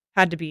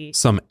 Had to be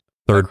some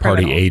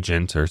third-party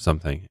agent or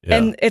something. Yeah.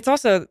 And it's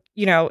also,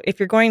 if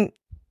you're going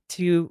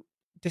to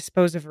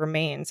dispose of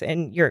remains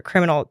and you're a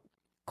criminal,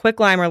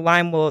 quicklime or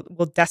lime will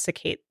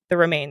desiccate the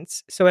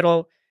remains. So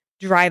it'll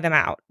dry them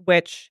out,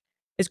 which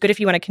is good if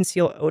you want to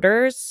conceal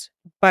odors.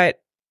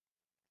 But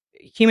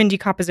human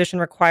decomposition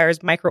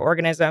requires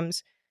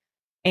microorganisms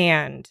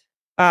and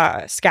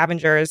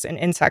scavengers and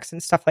insects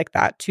and stuff like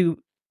that to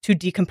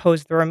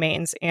decompose the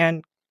remains.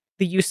 And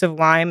the use of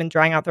lime and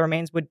drying out the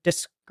remains would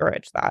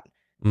discourage that.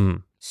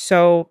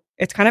 So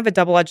it's kind of a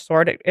double-edged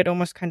sword. It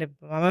almost kind of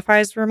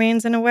mummifies the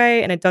remains in a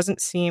way, and it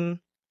doesn't seem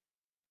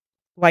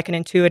like an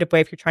intuitive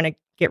way if you're trying to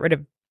get rid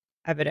of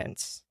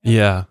evidence.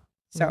 Yeah.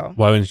 So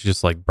why wouldn't you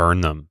just like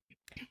burn them?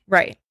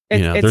 Right.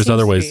 There's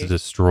other ways to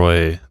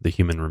destroy the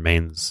human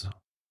remains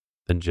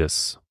than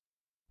just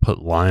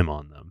put lime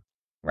on them.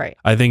 Right.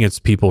 I think it's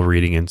people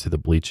reading into the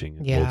bleaching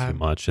a little too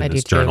much, and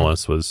this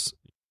journalist was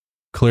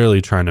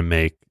clearly trying to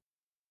make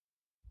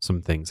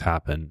some things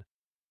happen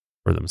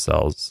for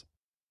themselves.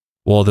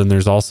 Well, then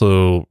there's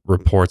also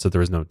reports that there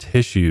was no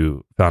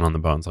tissue found on the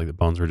bones. Like the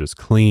bones were just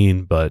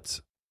clean,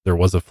 but there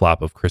was a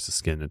flap of Kris's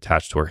skin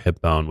attached to her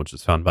hip bone, which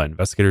was found by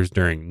investigators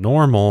during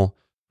normal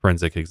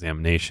forensic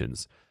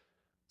examinations.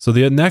 So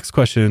the next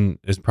question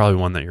is probably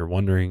one that you're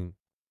wondering,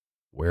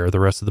 where are the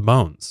rest of the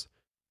bones?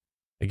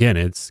 Again,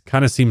 it's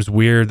kind of seems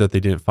weird that they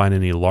didn't find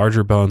any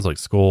larger bones like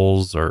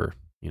skulls or,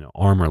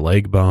 arm or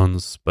leg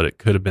bones, but it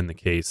could have been the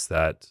case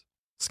that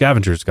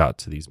scavengers got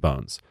to these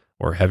bones,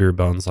 or heavier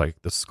bones like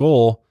the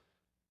skull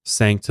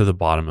sank to the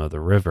bottom of the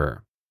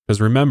river. Because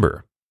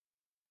remember,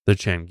 the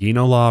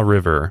Changuinola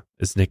River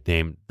is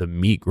nicknamed the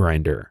meat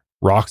grinder.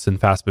 Rocks and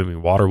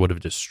fast-moving water would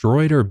have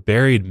destroyed or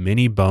buried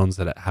many bones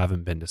that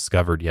haven't been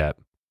discovered yet.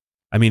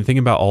 I mean, think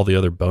about all the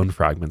other bone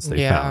fragments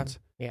they found.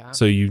 Yeah.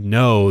 So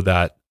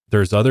that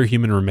there's other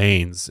human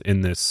remains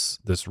in this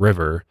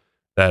river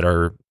that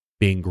are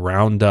being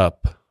ground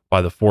up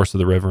by the force of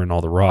the river and all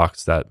the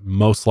rocks, that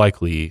most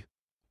likely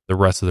the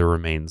rest of the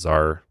remains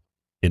are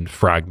in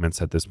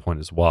fragments at this point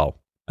as well.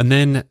 And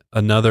then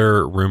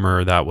another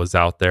rumor that was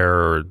out there,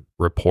 or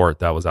report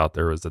that was out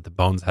there, was that the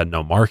bones had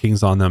no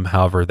markings on them.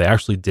 However, they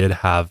actually did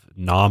have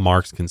gnaw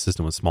marks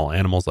consistent with small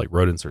animals like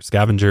rodents or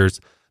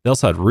scavengers. They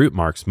also had root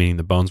marks, meaning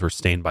the bones were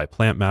stained by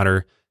plant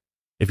matter.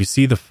 If you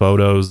see the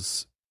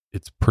photos,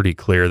 it's pretty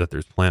clear that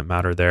there's plant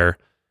matter there.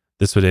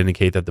 This would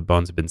indicate that the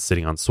bones had been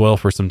sitting on soil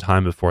for some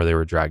time before they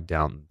were dragged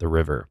down the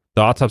river.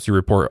 The autopsy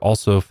report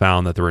also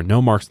found that there were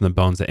no marks on the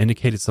bones that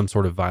indicated some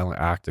sort of violent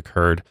act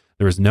occurred.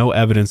 There was no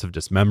evidence of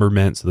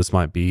dismemberment, so this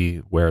might be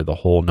where the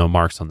whole no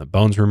marks on the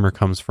bones rumor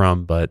comes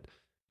from, but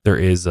there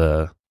is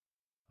a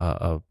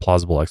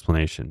plausible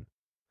explanation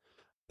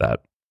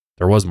that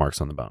there was marks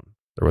on the bone.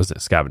 There was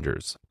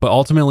scavengers. But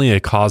ultimately,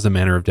 a cause and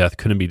manner of death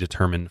couldn't be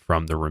determined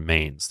from the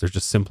remains. There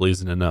just simply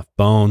isn't enough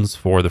bones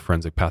for the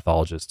forensic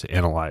pathologist to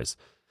analyze.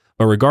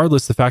 But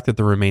regardless, the fact that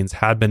the remains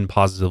had been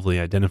positively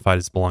identified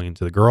as belonging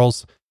to the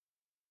girls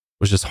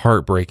was just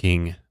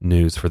heartbreaking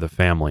news for the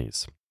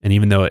families. And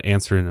even though it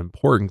answered an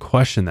important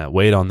question that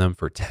weighed on them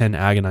for 10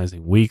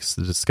 agonizing weeks,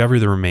 the discovery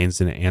of the remains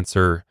didn't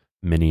answer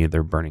many of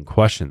their burning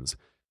questions.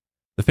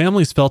 The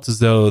families felt as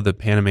though the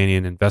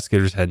Panamanian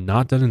investigators had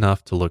not done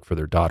enough to look for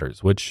their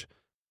daughters, which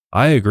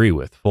I agree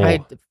with.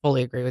 I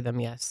fully agree with them,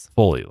 yes.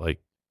 Fully.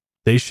 Like,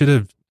 they should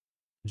have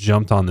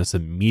jumped on this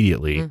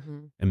immediately,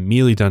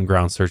 immediately done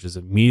ground searches,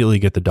 immediately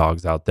get the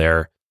dogs out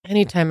there.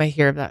 Anytime I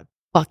hear of that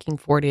fucking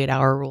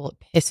 48-hour rule, it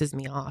pisses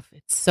me off.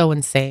 It's so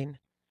insane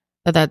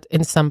that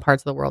in some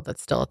parts of the world,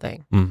 that's still a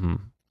thing. Mm-hmm.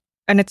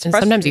 And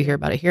sometimes you hear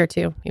about it here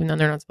too, even though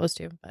they're not supposed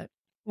to. But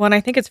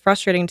I think it's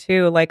frustrating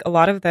too. Like, a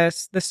lot of the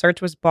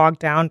search was bogged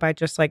down by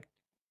just like,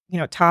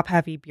 top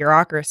heavy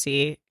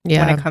bureaucracy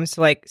when it comes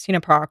to like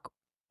CNPOC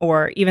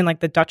or even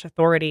like the Dutch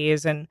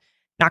authorities and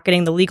not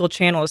getting the legal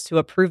channels to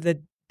approve the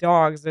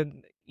dogs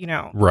and,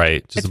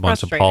 Right. Just a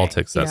bunch of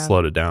politics that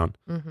slowed it down.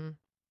 Mm-hmm.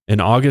 In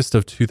August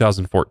of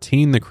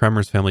 2014, the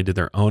Kremers family did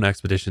their own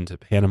expedition to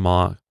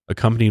Panama,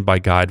 accompanied by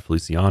guide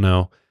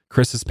Feliciano.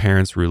 Kris's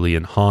parents, Ruli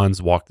and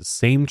Hans, walked the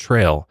same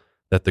trail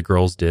that the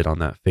girls did on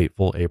that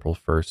fateful April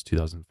 1st,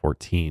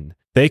 2014.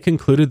 They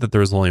concluded that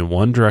there was only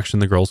one direction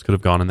the girls could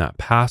have gone in that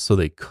path, so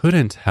they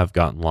couldn't have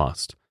gotten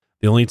lost.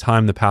 The only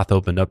time the path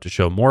opened up to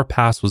show more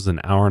paths was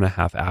an hour and a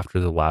half after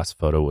the last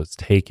photo was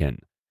taken.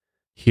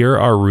 Here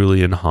are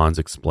Ruli and Hans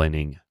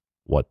explaining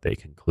what they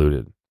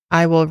concluded.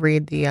 I will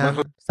read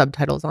the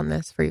subtitles on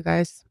this for you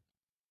guys.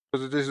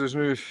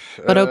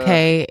 But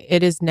okay,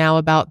 it is now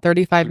about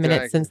 35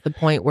 minutes since the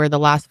point where the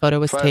last photo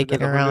was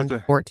taken around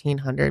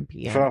 1400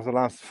 p.m. Vanaf de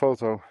laatste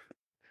foto,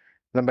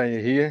 dan ben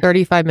je hier.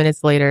 35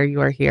 minutes later,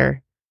 you are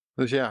here.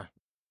 Dus ja.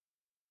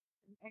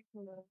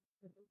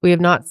 We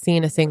have not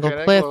seen a single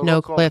cliff.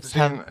 No cliffs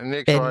have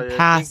been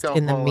passed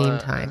in the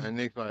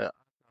meantime.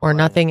 Or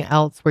nothing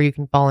else where you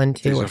can fall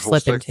into or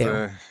slip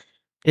into.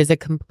 It is a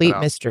complete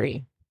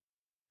mystery.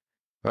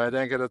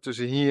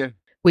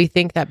 We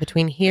think that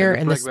between here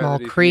and the small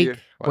creek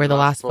where the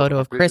last photo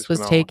of Kris was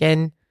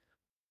taken,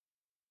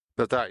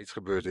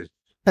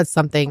 that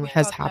something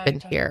has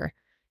happened here.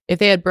 If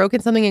they had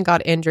broken something and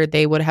got injured,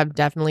 they would have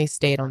definitely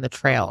stayed on the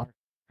trail.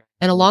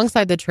 And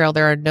alongside the trail,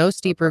 there are no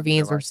steep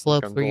ravines or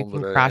slopes where you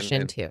can crash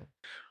into.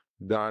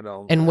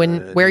 And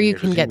where you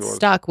can get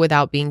stuck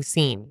without being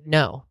seen.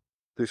 No.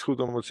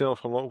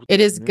 It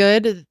is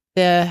good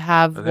to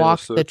have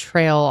walked the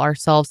trail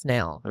ourselves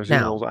now.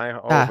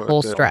 That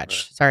whole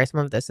stretch. Sorry, some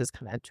of this is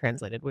kind of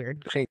translated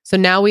weird. So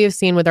now we have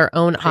seen with our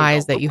own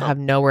eyes that you have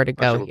nowhere to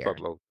go here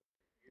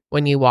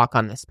when you walk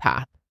on this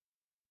path.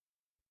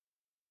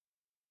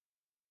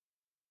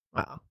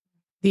 Wow.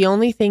 The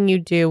only thing you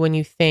do when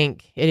you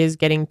think it is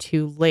getting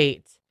too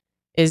late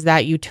is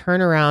that you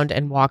turn around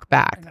and walk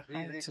back.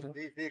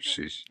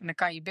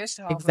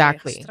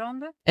 Exactly.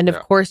 And of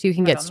course you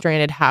can get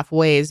stranded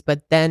halfway,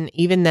 but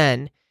even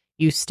then,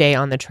 you stay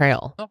on the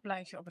trail.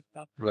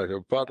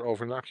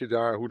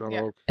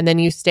 And then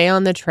you stay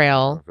on the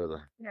trail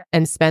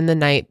and spend the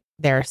night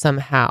there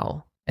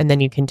somehow. And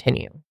then you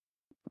continue.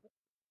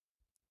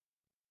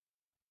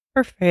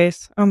 Her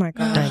face. Oh my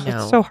God. I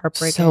know. It's so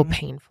heartbreaking. So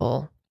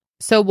painful.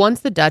 So once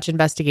the Dutch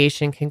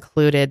investigation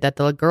concluded that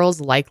the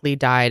girls likely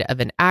died of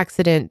an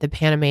accident, the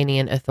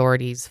Panamanian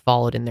authorities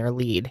followed in their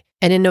lead.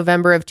 And in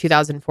November of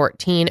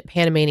 2014,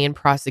 Panamanian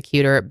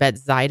prosecutor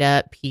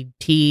Betsaida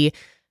PT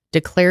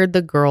declared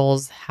the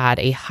girls had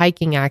a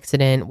hiking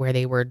accident where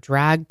they were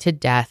dragged to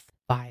death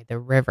by the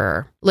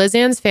river.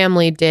 Lisanne's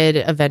family did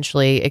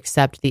eventually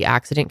accept the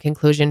accident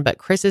conclusion, but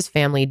Kris's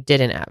family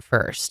didn't at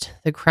first.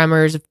 The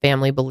Kremers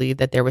family believed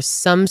that there was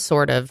some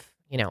sort of,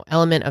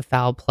 element of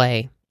foul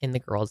play in the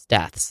girls'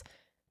 deaths.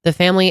 The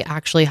family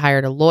actually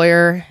hired a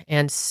lawyer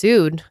and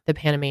sued the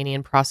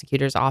Panamanian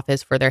prosecutor's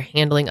office for their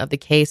handling of the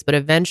case, but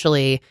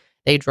eventually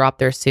they dropped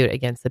their suit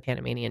against the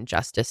Panamanian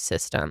justice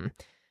system.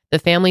 The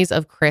families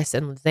of Kris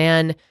and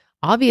Lisanne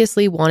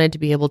obviously wanted to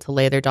be able to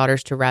lay their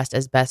daughters to rest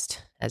as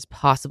best as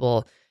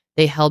possible.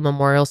 They held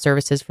memorial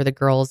services for the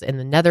girls in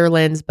the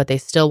Netherlands, but they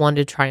still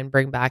wanted to try and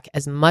bring back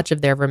as much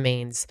of their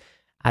remains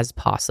as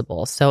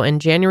possible. So in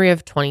January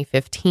of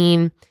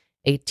 2015,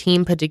 a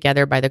team put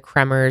together by the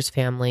Kremers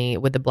family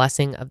with the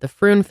blessing of the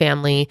Froon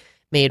family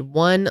made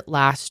one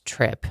last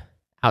trip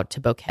out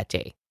to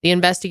Boquete. The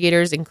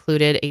investigators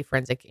included a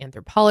forensic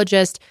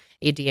anthropologist,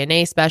 a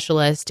DNA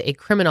specialist, a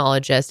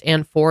criminologist,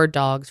 and 4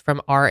 dogs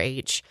from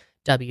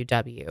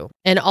RHWW.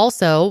 And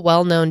also,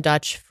 well-known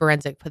Dutch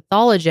forensic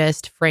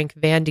pathologist Frank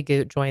van de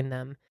Goot joined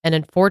them. And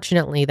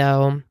unfortunately,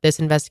 though, this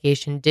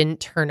investigation didn't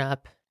turn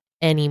up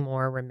any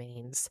more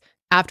remains.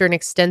 After an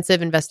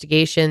extensive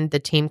investigation, the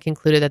team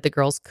concluded that the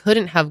girls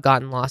couldn't have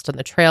gotten lost on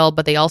the trail,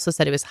 but they also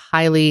said it was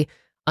highly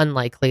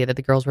unlikely that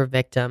the girls were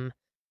victim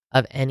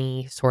of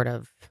any sort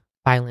of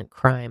violent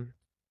crime.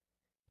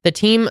 The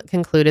team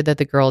concluded that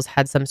the girls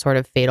had some sort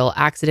of fatal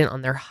accident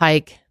on their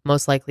hike,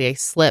 most likely a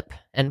slip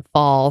and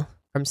fall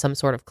from some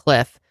sort of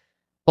cliff.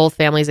 Both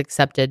families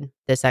accepted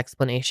this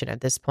explanation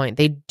at this point.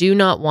 They do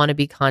not want to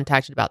be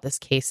contacted about this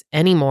case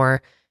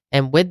anymore,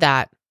 and with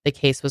that, the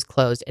case was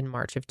closed in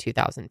March of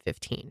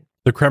 2015.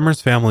 The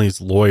Kremers family's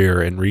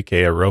lawyer,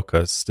 Enrique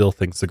Aroca, still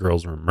thinks the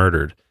girls were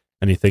murdered,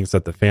 and he thinks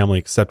that the family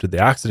accepted the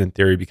accident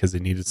theory because they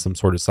needed some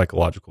sort of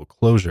psychological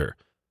closure.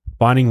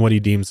 Finding what he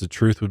deems the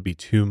truth would be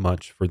too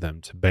much for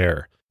them to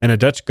bear. And a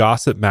Dutch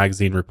gossip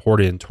magazine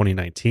reported in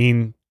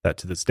 2019 that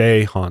to this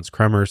day, Hans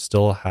Kremers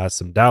still has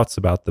some doubts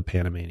about the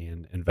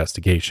Panamanian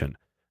investigation.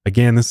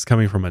 Again, this is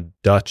coming from a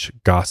Dutch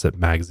gossip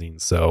magazine,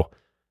 so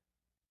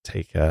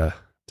take it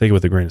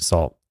with a grain of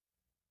salt.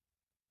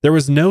 There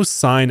was no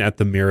sign at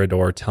the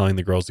Mirador telling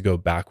the girls to go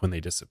back when they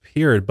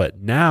disappeared, but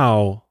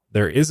now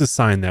there is a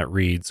sign that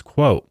reads,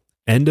 quote,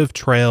 "End of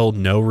trail,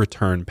 no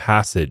return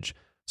passage,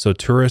 so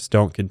tourists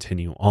don't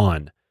continue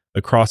on."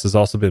 A cross has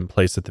also been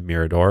placed at the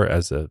Mirador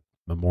as a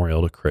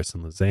memorial to Kris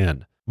and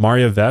Lisanne.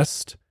 Maria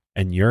Vest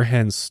and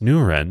Jurgen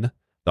Snuren,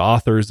 the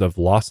authors of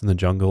Lost in the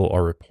Jungle,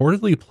 are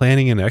reportedly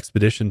planning an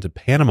expedition to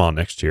Panama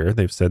next year.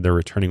 They've said they're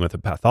returning with a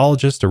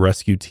pathologist, a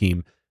rescue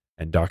team,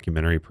 and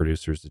documentary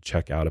producers to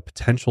check out a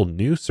potential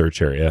new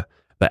search area.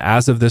 But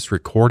as of this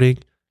recording,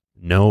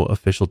 no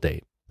official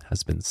date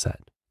has been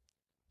set.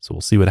 So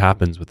we'll see what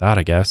happens with that,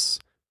 I guess.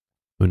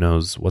 Who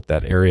knows what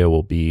that area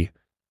will be.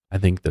 I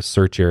think the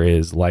search area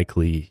is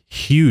likely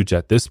huge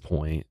at this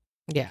point,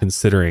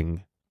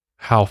 considering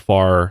how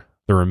far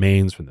the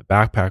remains from the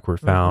backpack were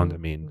found. I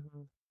mean,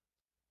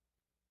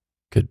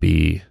 could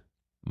be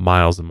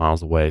miles and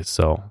miles away.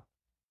 So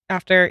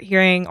after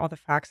hearing all the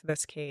facts of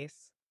this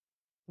case,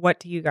 what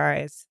do you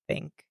guys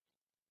think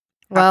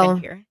Well,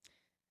 happened here?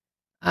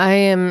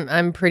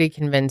 I'm pretty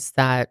convinced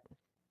that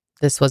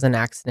this was an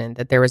accident,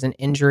 that there was an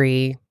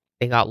injury,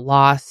 they got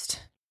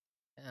lost.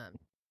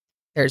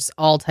 There's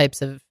all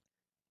types of,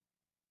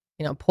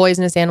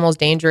 poisonous animals,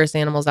 dangerous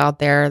animals out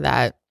there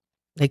that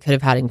they could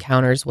have had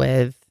encounters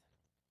with.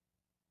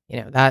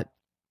 That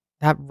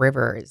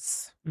river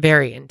is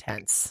very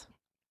intense.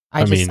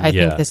 I think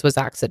this was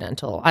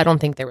accidental. I don't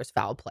think there was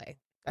foul play.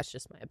 That's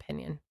just my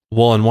opinion.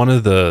 Well, and one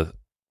of the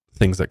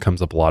things that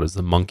comes up a lot is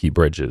the monkey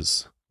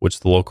bridges, which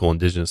the local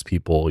indigenous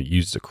people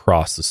used to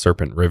cross the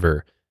Serpent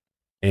River.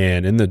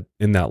 And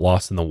in that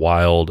Lost in the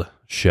Wild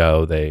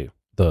show, the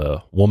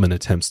woman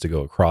attempts to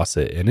go across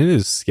it, and it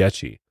is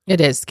sketchy. It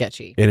is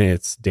sketchy. And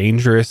it's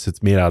dangerous.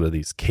 It's made out of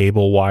these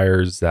cable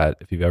wires that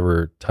if you've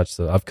ever touched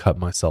I've cut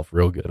myself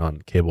real good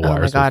on cable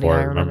wires before. Yeah,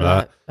 I remember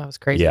that. That was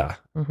crazy. Yeah.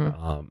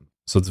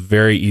 So it's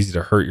very easy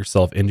to hurt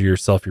yourself, injure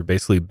yourself. You're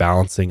basically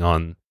balancing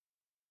on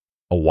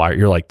a wire.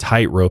 You're like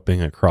tight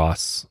roping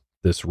across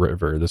this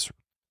river, this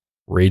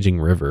raging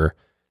river.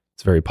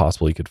 It's very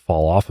possible you could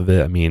fall off of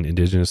it. I mean,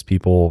 indigenous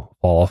people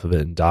fall off of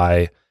it and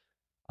die.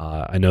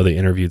 I know they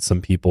interviewed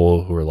some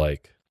people who were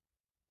like,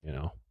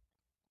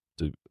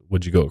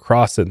 would you go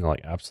across it? And they're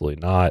like,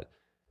 absolutely not.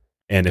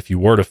 And if you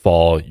were to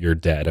fall, you're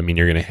dead. I mean,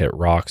 you're going to hit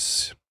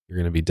rocks. You're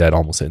going to be dead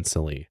almost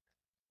instantly.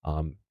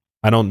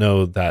 I don't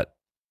know that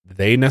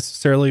they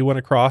necessarily went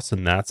across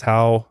and that's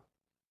how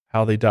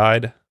they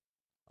died.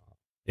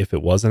 If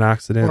it was an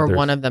accident. Or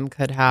one of them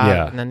could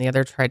have, and then the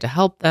other tried to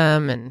help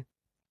them. And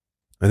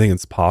I think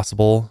it's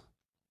possible.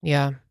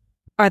 Yeah.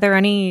 Are there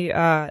any,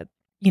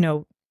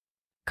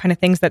 kind of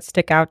things that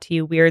stick out to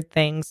you, weird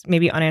things,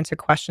 maybe unanswered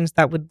questions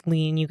that would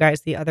lean you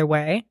guys the other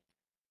way?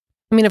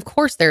 I mean, of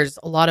course, there's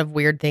a lot of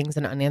weird things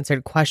and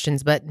unanswered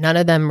questions, but none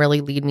of them really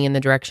lead me in the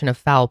direction of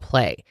foul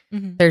play.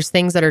 Mm-hmm. There's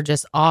things that are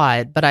just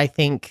odd, but I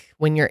think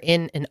when you're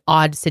in an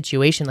odd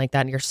situation like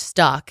that and you're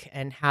stuck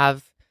and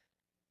have,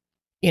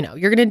 you're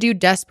going to do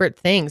desperate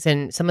things.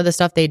 And some of the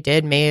stuff they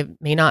did may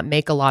not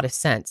make a lot of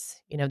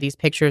sense. These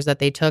pictures that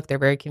they took, they're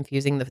very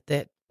confusing.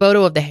 The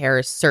photo of the hair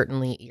is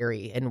certainly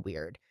eerie and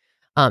weird.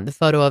 The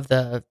photo of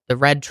the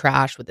red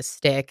trash with the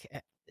stick,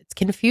 it's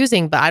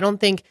confusing, but I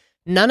don't think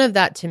none of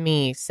that to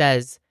me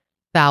says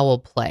foul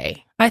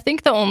play. I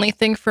think the only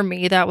thing for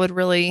me that would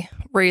really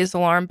raise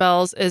alarm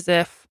bells is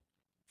if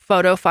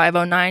photo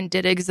 509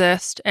 did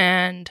exist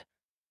and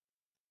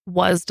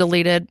was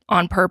deleted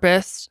on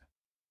purpose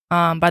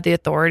by the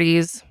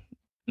authorities.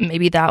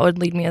 Maybe that would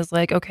lead me as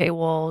like, okay,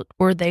 well,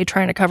 were they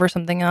trying to cover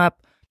something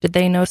up? Did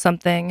they know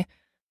something?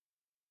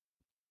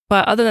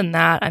 But other than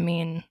that, I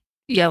mean,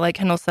 yeah, like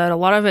Kendall said, a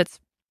lot of it's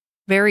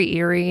very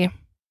eerie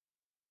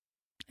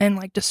and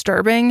like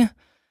disturbing.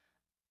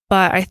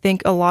 But I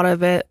think a lot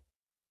of it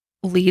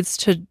leads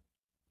to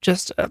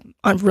just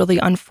a really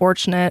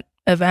unfortunate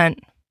event,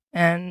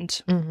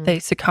 and they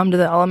succumb to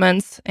the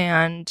elements.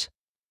 And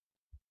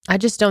I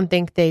just don't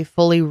think they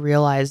fully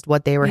realized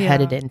what they were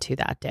headed into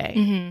that day.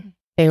 Mm-hmm.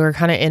 They were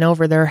kind of in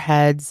over their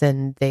heads,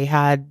 and they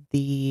had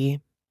the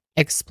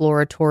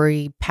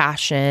exploratory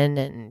passion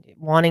and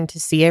wanting to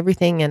see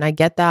everything. And I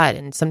get that.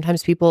 And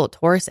sometimes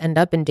tourists end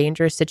up in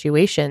dangerous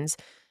situations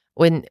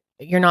when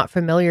you're not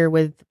familiar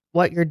with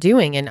what you're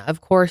doing. And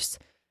of course,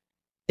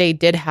 they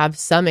did have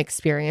some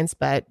experience,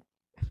 but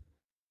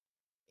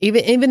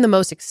even the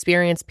most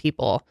experienced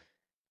people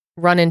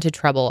run into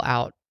trouble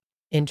out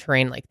in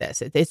terrain like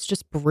this. It's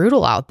just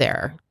brutal out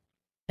there.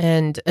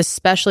 And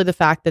especially the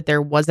fact that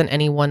there wasn't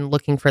anyone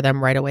looking for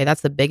them right away.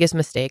 That's the biggest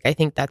mistake. I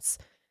think that's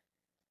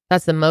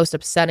the most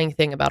upsetting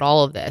thing about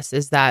all of this,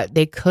 is that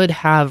they could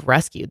have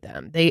rescued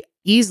them.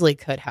 easily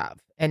could have,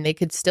 and they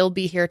could still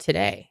be here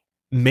today.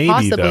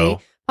 Maybe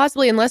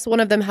possibly, unless one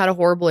of them had a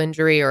horrible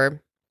injury,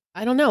 or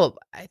I don't know.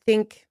 I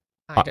think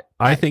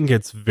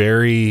it's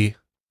very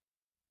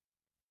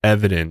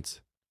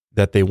evident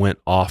that they went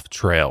off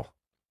trail,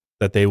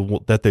 that they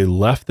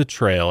left the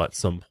trail at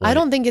some point. I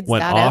don't think it's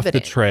went that off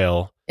evident. The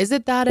trail. Is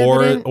it that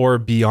evident? Or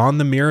beyond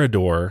the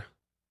Mirador,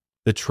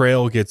 the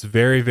trail gets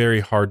very,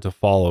 very hard to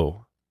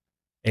follow.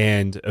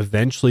 And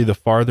eventually, the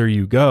farther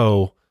you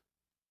go,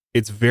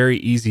 it's very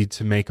easy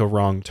to make a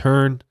wrong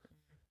turn.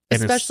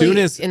 And especially as soon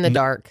as in the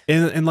dark.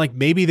 And like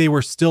maybe they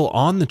were still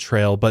on the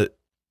trail, but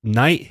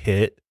night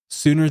hit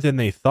sooner than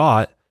they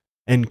thought.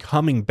 And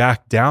coming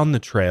back down the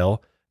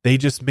trail, they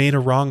just made a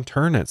wrong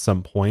turn at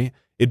some point.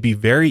 It'd be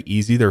very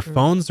easy. Their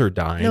phones are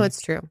dying. No,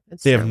 it's true.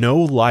 They have no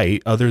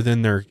light other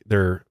than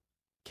their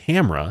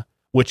camera,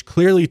 which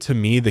clearly to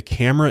me, the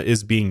camera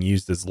is being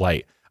used as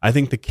light. I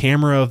think the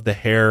camera of the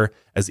hair,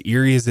 as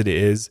eerie as it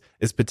is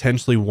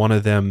potentially one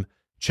of them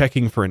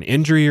checking for an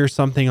injury or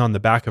something on the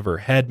back of her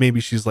head. Maybe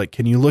she's like,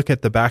 can you look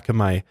at the back of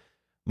my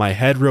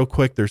head real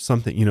quick? There's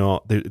something,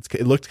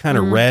 it looked kind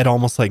of red,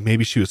 almost like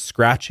maybe she was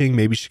scratching.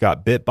 Maybe she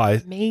got bit by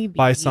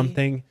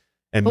something.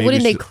 And but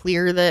wouldn't they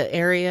clear the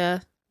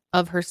area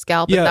of her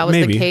scalp if that was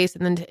the case?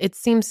 And then it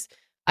seems,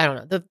 I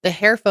don't know, the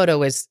hair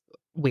photo is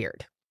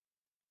weird.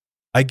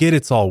 I get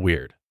it's all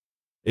weird.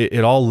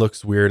 It all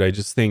looks weird. I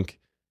just think.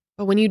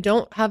 But when you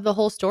don't have the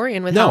whole story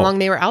and with how long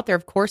they were out there,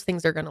 of course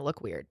things are going to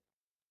look weird.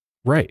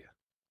 Right.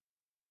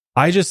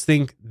 I just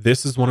think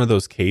this is one of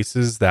those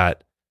cases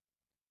that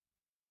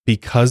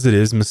because it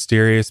is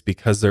mysterious,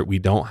 because we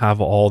don't have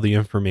all the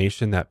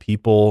information, that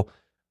people,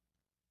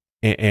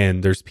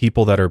 and there's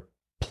people that are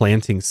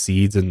planting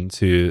seeds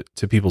into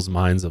people's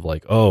minds of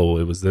like, oh,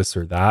 it was this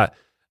or that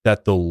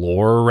the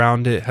lore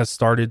around it has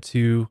started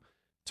to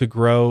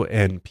grow,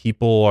 and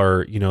people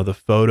are, the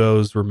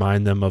photos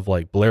remind them of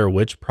like Blair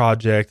Witch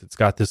Project. It's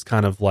got this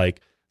kind of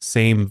like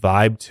same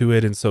vibe to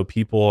it, and so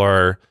people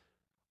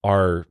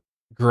are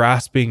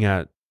grasping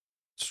at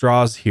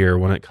straws here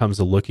when it comes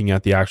to looking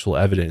at the actual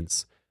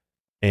evidence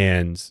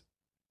and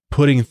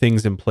putting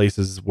things in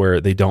places where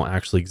they don't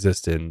actually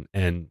exist in,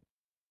 and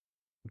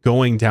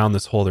going down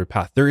this whole other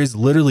path. There is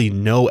literally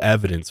no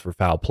evidence for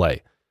foul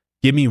play.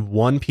 Give me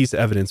one piece of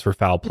evidence for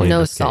foul play.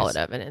 No solid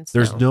evidence.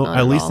 There's no,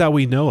 at least that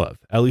we know of.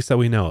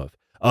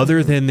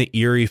 Other than the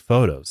eerie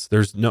photos.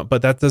 There's no,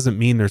 but that doesn't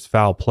mean there's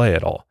foul play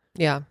at all.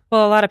 Yeah.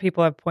 Well, a lot of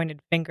people have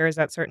pointed fingers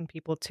at certain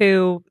people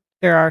too.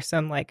 There are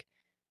some like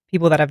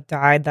people that have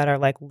died that are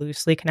like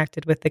loosely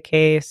connected with the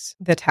case.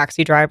 The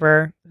taxi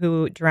driver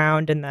who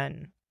drowned, and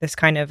then this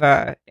kind of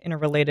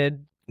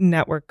interrelated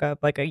network of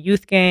like a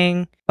youth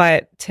gang.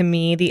 But to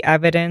me, the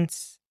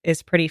evidence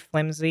is pretty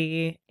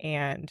flimsy,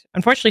 and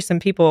unfortunately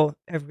some people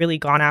have really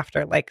gone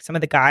after like some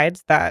of the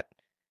guides that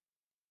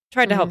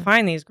tried to help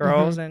find these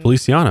girls. And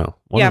Feliciano,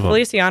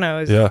 Feliciano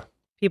is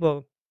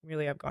people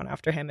really have gone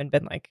after him and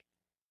been like,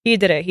 he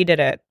did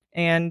it,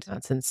 and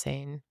that's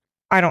insane.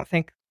 I don't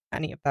think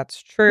any of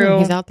that's true.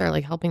 He's out there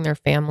like helping their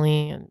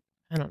family, and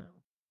I don't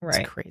know,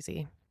 it's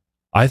crazy.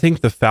 I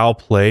think the foul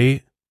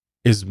play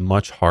is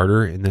much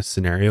harder in this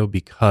scenario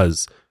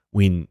because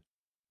we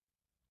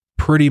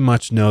pretty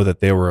much know that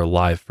they were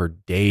alive for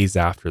days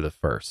after the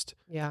first.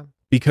 Yeah.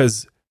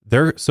 Because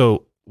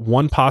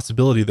one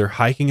possibility, they're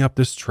hiking up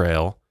this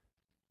trail.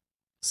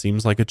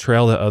 Seems like a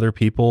trail that other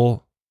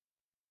people,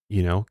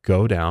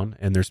 go down,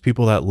 and there's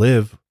people that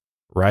live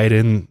right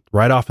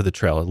off of the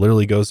trail. It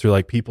literally goes through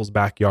like people's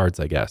backyards,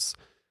 I guess.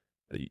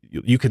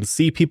 You can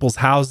see people's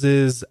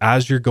houses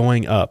as you're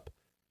going up.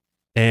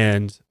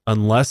 And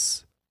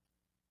unless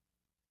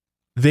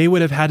they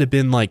would have had to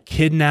been like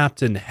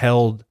kidnapped and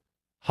held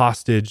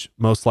hostage,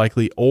 most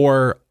likely,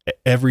 or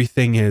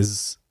everything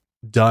is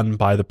done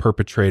by the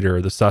perpetrator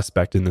or the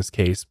suspect in this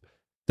case.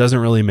 Doesn't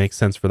really make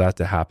sense for that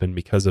to happen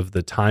because of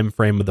the time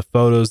frame of the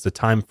photos, the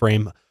time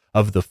frame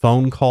of the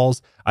phone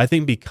calls. I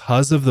think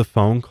because of the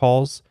phone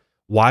calls,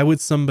 why would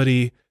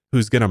somebody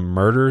who's going to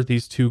murder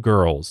these two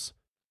girls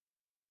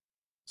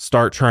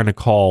start trying to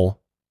call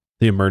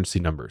the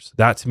emergency numbers?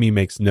 That to me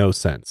makes no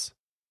sense.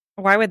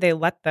 Why would they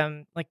let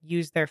them like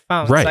use their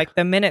phones? Right. Like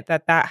the minute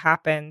that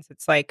happens,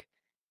 it's like,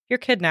 you're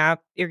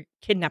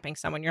kidnapping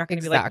someone. You're not going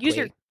to be like, use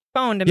your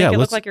phone to make it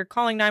look like you're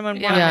calling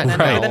 911 and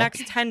then for the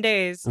next 10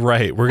 days.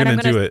 Right. We're going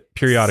to do it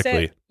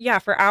periodically.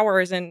 For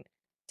hours and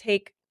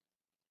take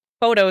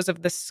photos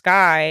of the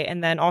sky,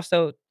 and then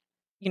also,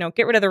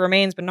 get rid of the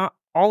remains, but not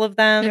all of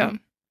them. Yeah.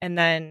 And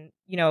then,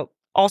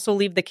 also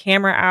leave the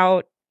camera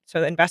out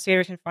so the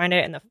investigators can find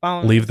it, and the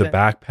phone. Leave the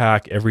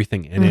backpack,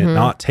 everything in it,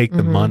 not take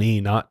the money,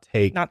 not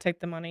take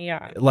the money.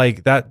 Yeah.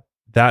 Like that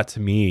to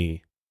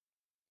me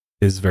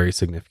is very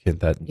significant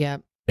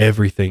that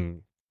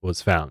everything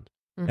was found.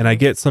 And I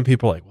get some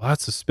people like, well,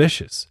 that's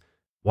suspicious.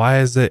 Why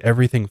is it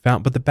everything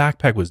found? But the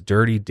backpack was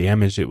dirty,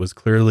 damaged. It was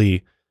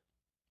clearly,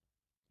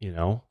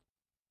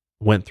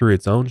 went through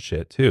its own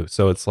shit too.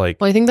 So it's like,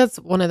 well, I think that's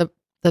one of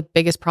the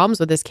biggest problems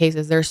with this case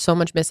is there's so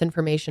much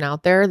misinformation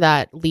out there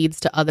that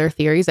leads to other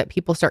theories that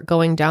people start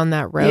going down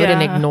that road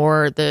and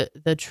ignore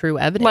the true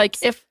evidence.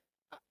 Like if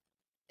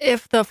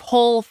if the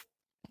whole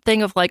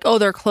thing of like, oh,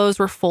 their clothes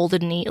were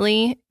folded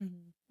neatly.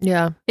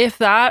 Yeah. If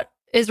that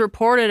is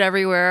reported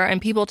everywhere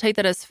and people take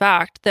that as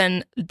fact,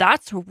 then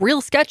that's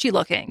real sketchy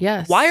looking.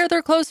 Yes. Why are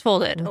their clothes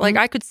folded? Like,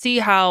 I could see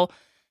how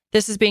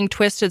this is being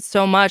twisted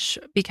so much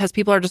because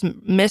people are just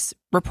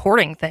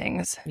misreporting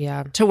things.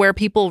 Yeah. To where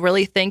people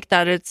really think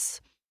that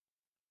it's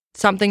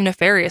something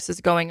nefarious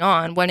is going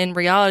on, when in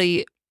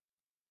reality,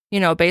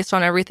 based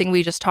on everything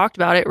we just talked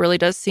about, it really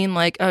does seem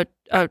like a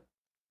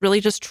really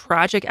just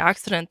tragic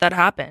accident that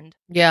happened.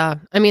 Yeah.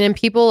 I mean, and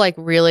people like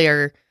really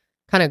are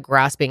kind of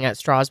grasping at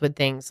straws with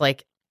things.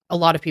 Like, a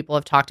lot of people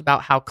have talked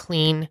about how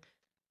clean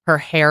her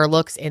hair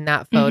looks in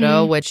that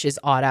photo, which is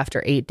odd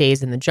after 8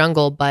 days in the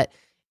jungle. But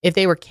if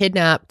they were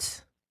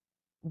kidnapped,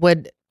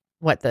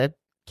 the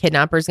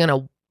kidnapper's going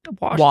to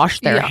wash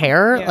their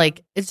hair? Yeah.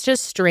 Like, it's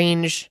just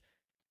strange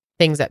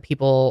things that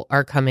people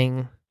are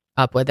coming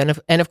up with.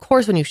 And of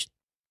course, when you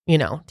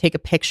take a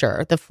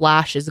picture, the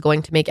flash is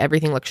going to make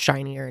everything look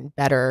shinier and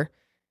better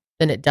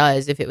than it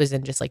does if it was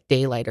in just like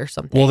daylight or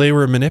something. Well, they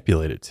were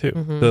manipulated too.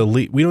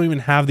 We don't even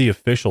have the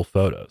official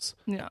photos.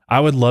 Yeah. I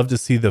would love to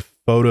see the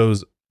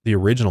photos, the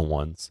original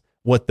ones,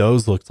 what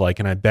those looked like.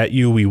 And I bet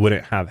you we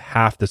wouldn't have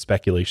half the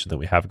speculation that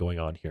we have going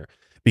on here,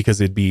 because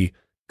couldn't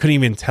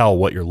even tell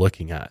what you're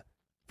looking at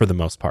for the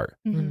most part,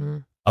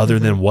 other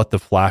than what the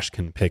flash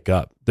can pick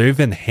up. They've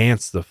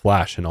enhanced the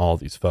flash in all of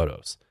these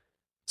photos.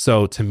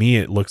 So to me,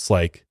 it looks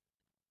like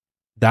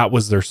that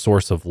was their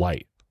source of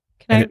light.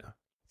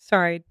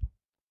 Sorry,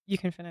 you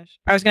can finish.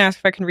 I was going to ask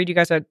if I can read you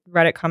guys a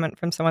Reddit comment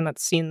from someone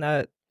that's seen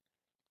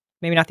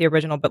maybe not the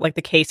original, but like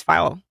the case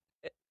file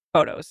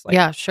photos. Like,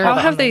 yeah, sure. How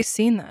have they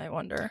seen that, I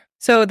wonder?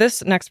 So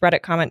this next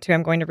Reddit comment too,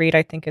 I'm going to read.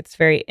 I think it's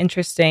very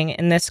interesting.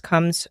 And this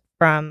comes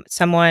from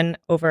someone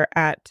over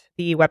at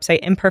the website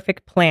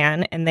Imperfect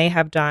Plan. And they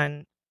have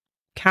done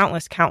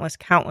countless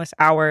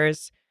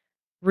hours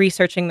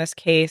researching this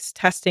case,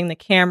 testing the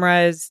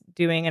cameras,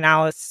 doing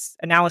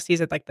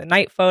analyses of like the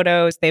night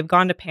photos. They've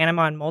gone to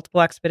Panama on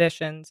multiple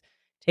expeditions,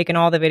 taken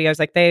all the videos.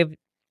 Like, they've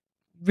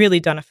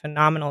really done a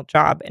phenomenal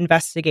job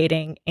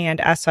investigating.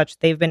 And as such,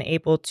 they've been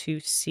able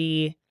to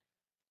see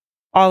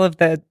all of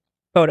the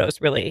photos,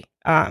 really.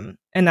 And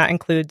that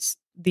includes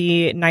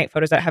the night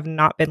photos that have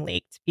not been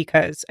leaked,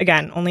 because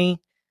again, only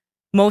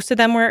most of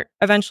them were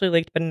eventually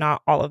leaked, but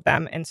not all of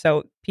them. And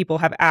so people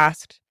have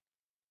asked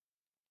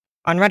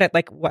on Reddit,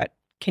 like, what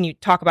can you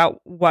talk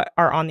about what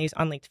are on these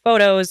unleaked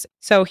photos?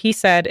 So he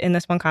said in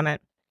this one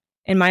comment,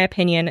 in my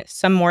opinion,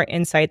 some more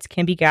insights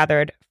can be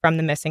gathered from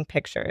the missing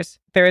pictures.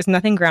 There is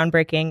nothing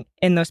groundbreaking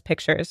in those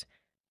pictures.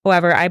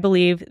 However, I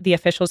believe the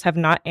officials have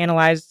not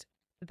analyzed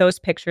those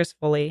pictures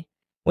fully,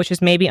 which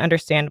is maybe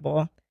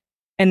understandable.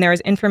 And there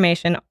is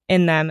information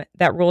in them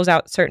that rules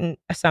out certain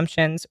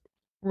assumptions,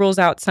 rules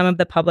out some of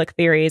the public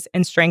theories,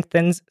 and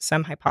strengthens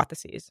some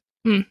hypotheses.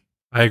 I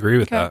agree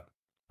with that.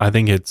 I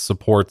think it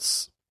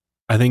supports.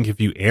 I think if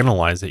you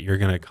analyze it, you're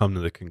going to come to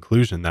the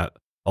conclusion that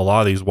a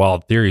lot of these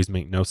wild theories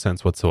make no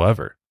sense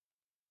whatsoever.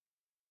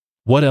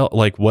 What else?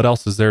 Like, what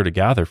else is there to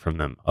gather from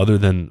them other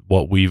than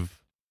what we've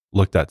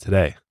looked at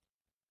today?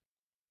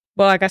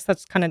 Well, I guess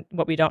that's kind of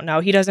what we don't know.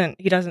 He doesn't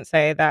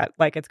say that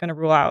like it's going to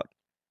rule out,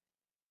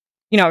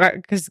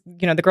 because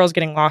the girls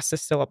getting lost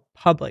is still a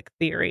public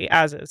theory,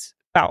 as is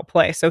foul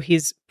play. So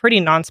he's pretty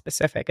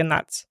non-specific, and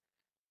that's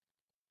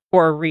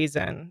for a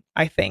reason.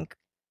 I think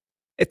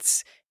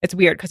it's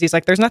weird because he's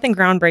like, there's nothing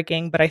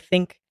groundbreaking, but I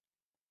think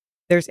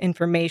there's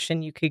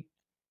information you could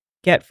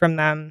get from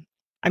them.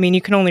 I mean,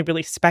 you can only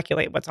really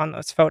speculate what's on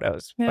those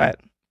photos, but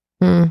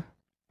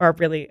or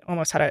really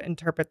almost how to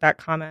interpret that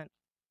comment.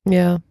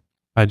 Yeah.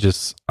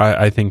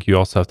 I think you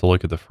also have to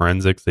look at the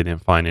forensics. They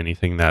didn't find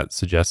anything that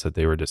suggests that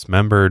they were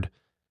dismembered.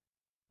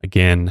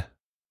 Again,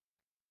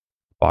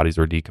 bodies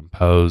were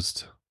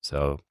decomposed,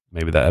 so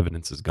maybe that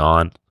evidence is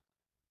gone.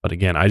 But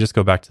again, I just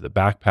go back to the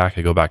backpack.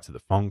 I go back to the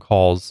phone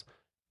calls.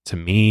 To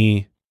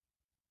me,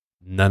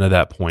 none of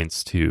that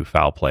points to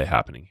foul play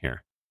happening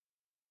here.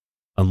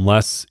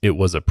 Unless it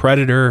was a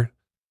predator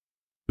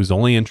whose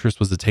only interest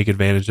was to take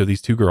advantage of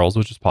these two girls,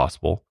 which is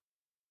possible.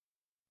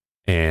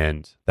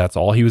 And that's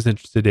all he was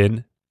interested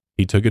in.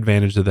 He took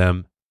advantage of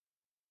them,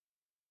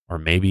 or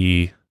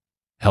maybe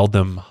held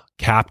them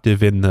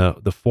captive in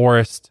the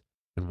forest.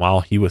 And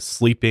while he was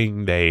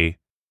sleeping, they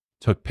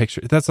took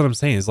pictures. That's what I'm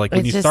saying. Is like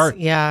when you start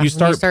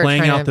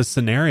playing out the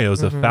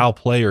scenarios of foul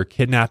play or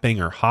kidnapping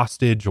or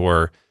hostage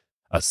or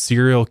a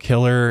serial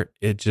killer.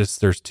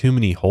 There's too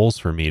many holes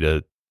for me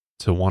to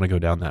want to go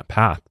down that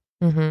path.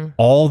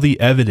 All the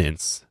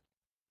evidence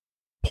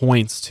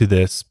points to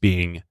this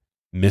being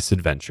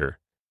misadventure.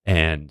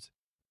 And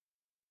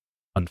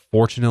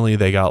unfortunately,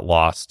 they got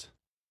lost.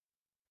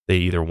 They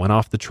either went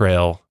off the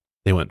trail,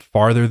 they went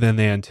farther than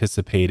they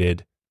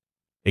anticipated.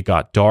 It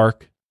got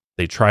dark.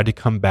 They tried to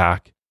come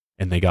back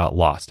and they got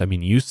lost. I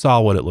mean, you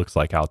saw what it looks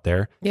like out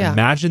there. Yeah.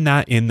 Imagine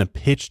that in the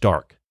pitch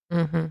dark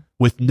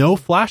with no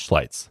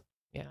flashlights.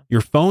 Yeah.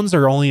 Your phones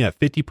are only at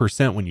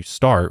 50% when you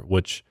start,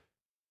 which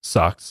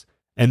sucks.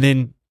 And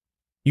then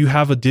you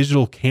have a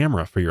digital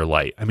camera for your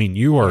light. I mean,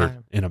 you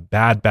are in a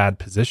bad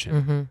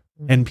position.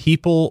 And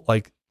people,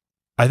 like,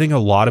 I think a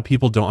lot of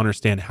people don't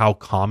understand how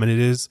common it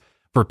is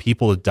for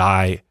people to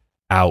die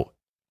out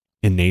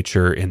in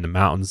nature in the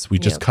mountains. We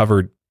just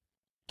covered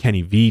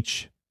Kenny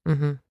Veach.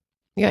 Mm-hmm.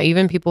 Yeah,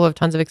 even people who have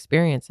tons of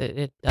experience.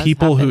 It does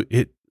people happen. who,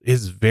 it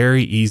is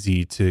very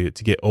easy to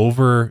get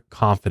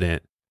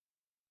overconfident,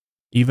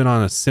 even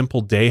on a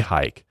simple day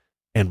hike,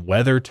 and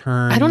weather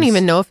turns. I don't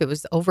even know if it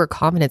was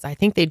overconfidence. I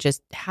think they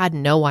just had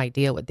no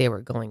idea what they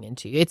were going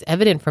into. It's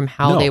evident from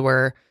how they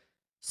were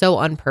so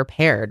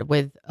unprepared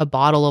with a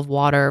bottle of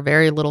water,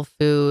 very little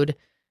food.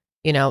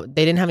 You know,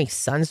 they didn't have any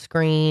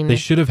sunscreen. They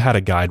should have had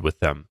a guide with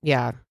them.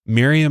 Yeah.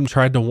 Miriam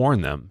tried to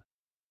warn them.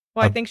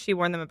 Well, I think she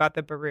warned them about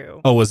the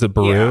Baru. Oh, was it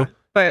Baru? Yeah,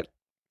 but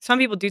some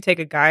people do take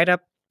a guide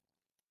up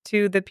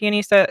to the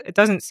Pianista. It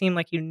doesn't seem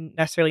like you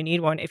necessarily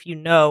need one if you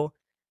know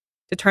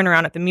to turn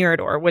around at the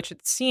Mirador, which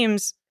it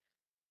seems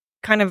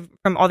kind of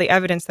from all the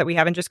evidence that we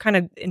have and just kind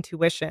of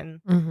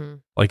intuition. Mm-hmm.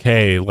 Like,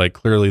 hey, like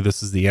clearly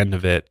this is the end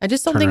of it. I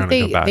just don't think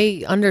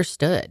they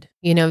understood.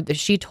 You know,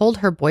 she told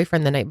her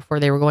boyfriend the night before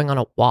they were going on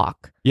a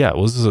walk. Yeah,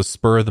 well, this is a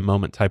spur of the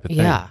moment type of thing.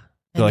 Yeah.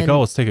 They're like, oh,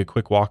 let's take a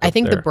quick walk. I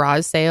think there. the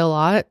bras say a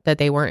lot that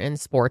they weren't in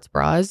sports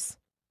bras.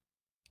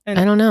 And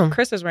I don't know.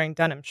 Kris is wearing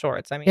denim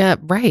shorts. I mean, yeah,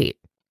 right.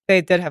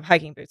 They did have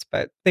hiking boots,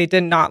 but they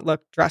did not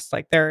look dressed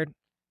like they're,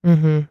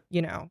 mm-hmm.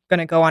 you know, going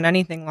to go on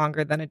anything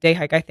longer than a day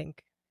hike. I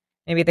think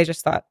maybe they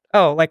just thought,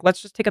 oh, like,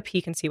 let's just take a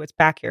peek and see what's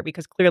back here,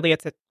 because clearly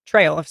it's a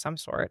trail of some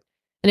sort.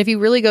 And if you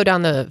really go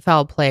down the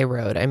foul play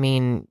road, I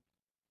mean,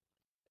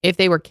 if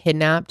they were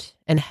kidnapped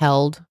and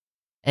held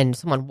and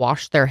someone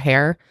washed their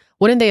hair,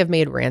 wouldn't they have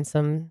made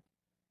ransom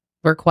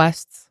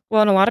requests?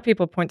 Well, and a lot of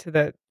people point to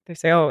they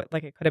say, oh,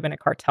 like it could have been a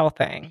cartel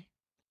thing,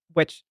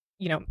 which,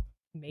 you know,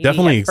 maybe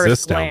definitely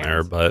exists down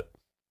there. But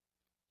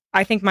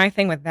I think my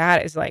thing with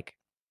that is like,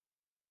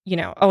 you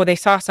know, oh, they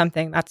saw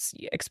something. That's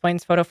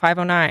explains photo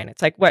 509.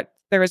 It's like, what?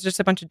 There was just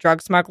a bunch of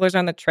drug smugglers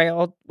on the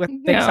trail with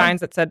big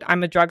signs that said,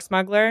 I'm a drug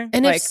smuggler.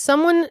 And like, if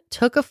someone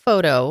took a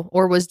photo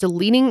or was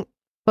deleting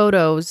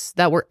photos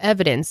that were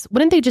evidence,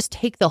 wouldn't they just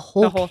take the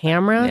whole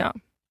camera?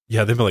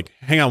 Yeah, they'd be like,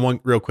 hang on one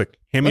real quick.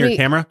 Hand me your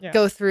camera.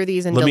 Go through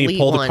these and let delete me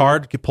pull one. the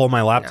card, pull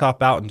my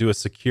laptop out and do a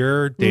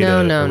secure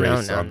data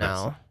erase on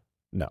this.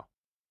 No,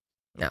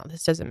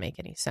 this doesn't make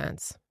any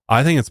sense.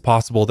 I think it's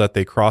possible that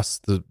they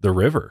crossed the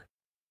river.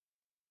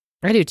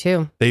 I do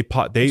too. They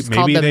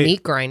maybe the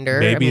meat grinder.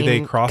 Maybe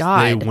they crossed.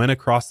 They went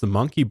across the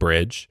monkey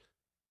bridge,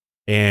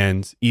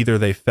 and either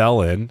they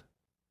fell in.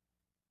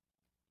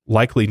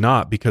 Likely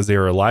not, because they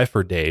were alive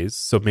for days.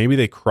 So maybe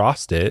they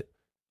crossed it,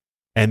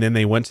 and then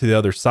they went to the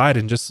other side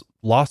and just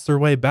lost their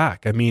way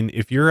back. I mean,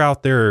 if you're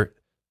out there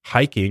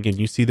hiking and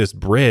you see this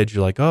bridge,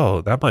 you're like, oh,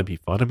 that might be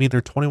fun. I mean,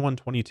 they're 21,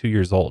 22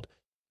 years old.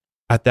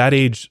 At that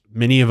age,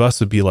 many of us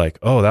would be like,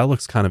 oh, that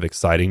looks kind of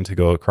exciting to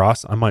go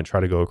across. I might try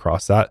to go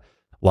across that.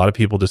 A lot of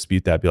people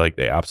dispute that, be like,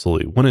 they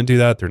absolutely wouldn't do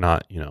that. They're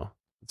not, you know,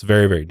 it's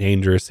very, very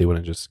dangerous. They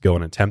wouldn't just go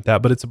and attempt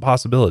that, but it's a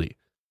possibility.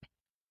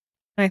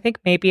 And I think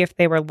maybe if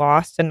they were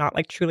lost and not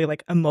like truly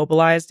like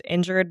immobilized,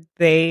 injured,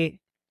 it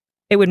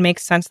would make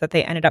sense that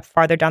they ended up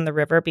farther down the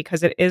river,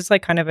 because it is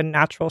like kind of a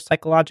natural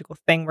psychological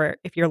thing where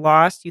if you're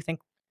lost, you think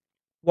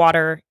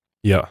water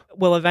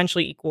will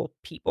eventually equal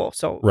people.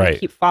 So they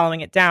keep following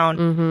it down.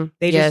 Mm-hmm.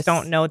 They just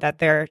don't know that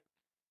they're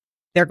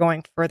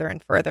going further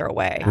and further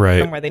away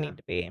from where they need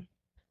to be.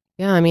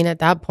 Yeah, I mean, at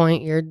that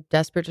point, you're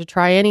desperate to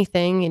try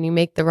anything and you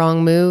make the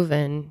wrong move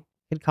and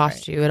it could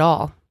cost you it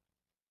all.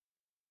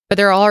 But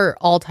there are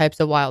all types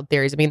of wild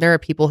theories. I mean, there are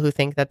people who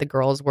think that the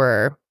girls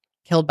were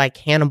killed by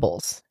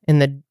cannibals in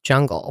the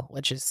jungle,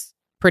 which is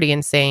pretty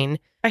insane.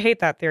 I hate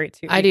that theory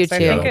too. I do too. I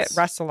think it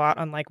rests a lot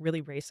on like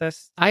really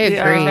racist. I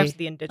agree.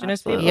 The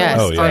indigenous people. Yes,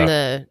 on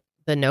the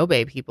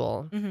Nobe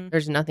people. Mm-hmm.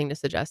 There's nothing to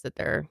suggest that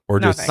they're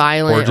just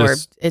violent or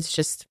it's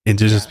just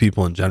indigenous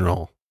people in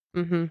general.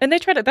 Mm-hmm. And they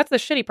tried to. That's the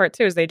shitty part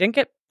too, is they didn't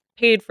get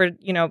paid for,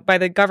 you know, by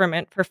the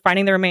government for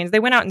finding the remains.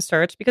 They went out and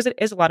searched because it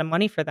is a lot of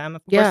money for them.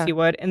 Of course you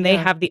would, and they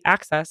have the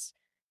access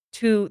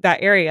to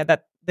that area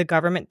that the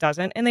government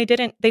doesn't. And they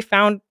didn't. They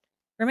found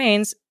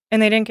remains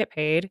and they didn't get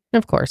paid.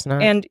 Of course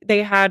not. And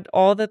they had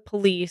all the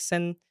police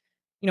and,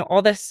 you know,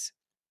 all this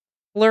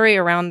flurry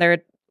around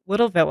their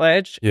little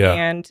village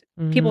and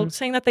people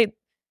saying that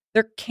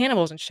they're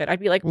cannibals and shit.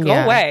 I'd be like, go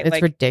away. It's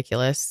like,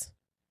 ridiculous.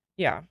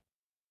 Yeah.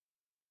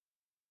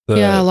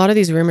 A lot of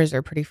these rumors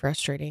are pretty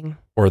frustrating.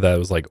 Or that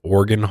was like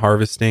organ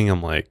harvesting.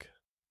 I'm like,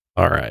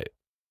 all right.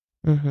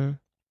 Mm-hmm.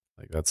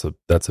 Like that's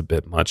a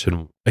bit much.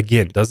 And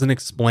again, doesn't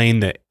explain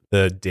that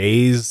the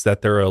days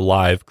that they're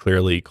alive,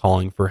 clearly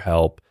calling for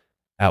help.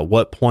 At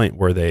what point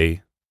were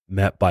they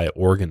met by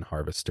organ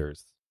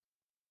harvesters?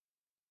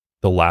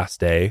 The last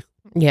day?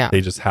 Yeah.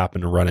 They just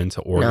happened to run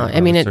into organ harvesters?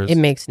 I mean, it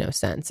makes no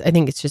sense. I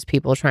think it's just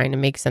people trying to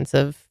make sense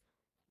of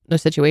the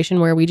situation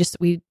where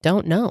we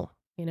don't know.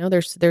 You know,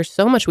 there's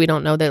so much we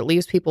don't know that it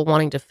leaves people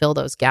wanting to fill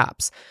those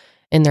gaps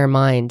in their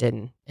mind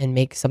and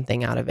make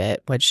something out of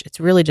it, which it's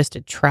really just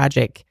a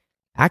tragic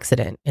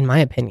accident, in my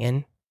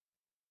opinion.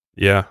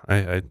 Yeah,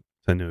 I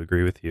tend to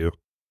agree with you.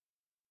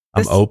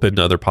 I'm open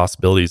to other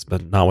possibilities,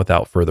 but not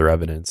without further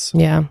evidence.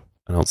 Yeah.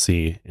 I don't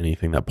see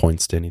anything that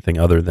points to anything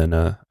other than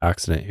a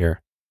accident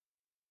here.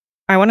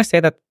 I want to say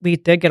that we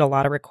did get a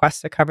lot of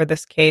requests to cover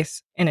this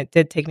case, and it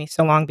did take me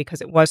so long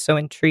because it was so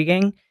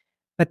intriguing.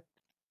 But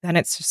then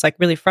it's just like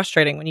really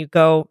frustrating when you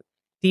go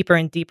deeper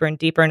and deeper and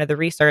deeper into the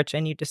research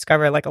and you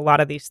discover like a lot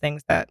of these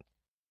things that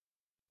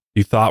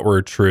you thought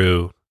were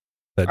true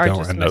that are don't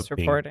just end up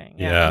misreporting.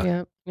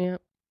 being, Yeah.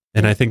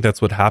 And I think that's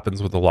what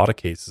happens with a lot of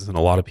cases, and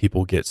a lot of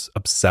people get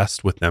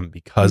obsessed with them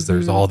because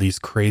there's all these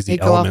crazy they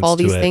go elements off all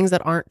to these it. things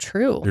that aren't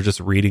true. They're just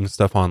reading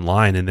stuff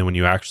online, and then when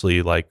you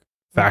actually like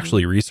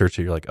factually research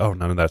it, you're like, oh,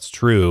 none of that's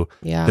true.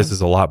 Yeah. This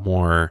is a lot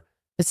more.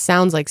 It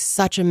sounds like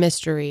such a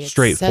mystery. It's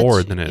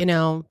straightforward than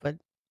it. But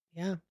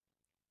yeah.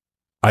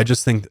 I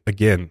just think,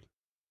 again,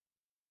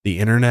 the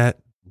internet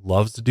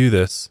loves to do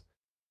this,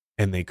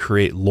 and they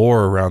create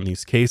lore around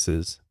these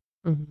cases,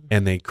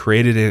 and they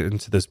created it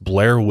into this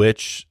Blair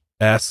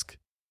Witch-esque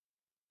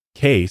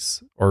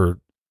case or,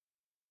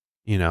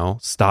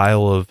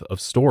 style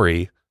of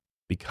story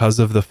because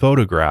of the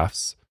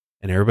photographs,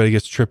 and everybody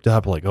gets tripped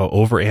up like, oh,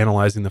 over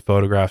analyzing the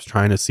photographs,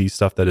 trying to see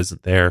stuff that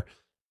isn't there.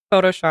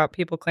 Photoshop.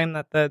 People claim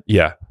that the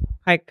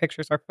hike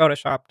pictures are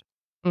photoshopped.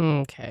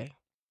 Okay.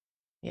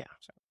 Yeah.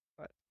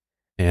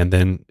 And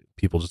then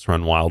people just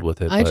run wild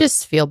with it. I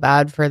just feel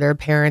bad for their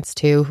parents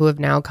too, who have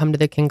now come to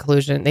the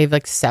conclusion they've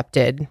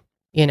accepted,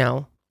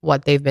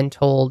 what they've been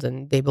told,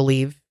 and they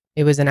believe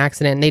it was an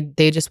accident.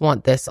 They just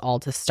want this all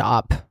to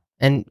stop,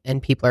 and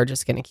people are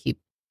just going to keep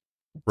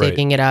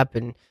digging it up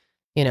and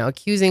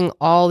accusing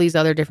all these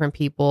other different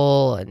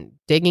people and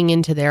digging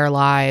into their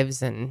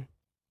lives. And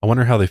I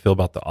wonder how they feel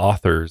about the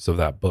authors of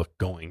that book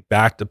going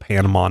back to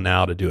Panama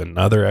now to do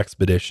another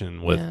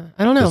expedition with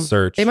I don't know. the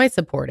search. They might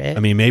support it. I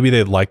mean, maybe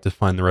they'd like to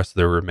find the rest of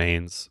their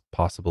remains,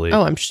 possibly.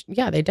 Oh,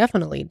 they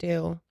definitely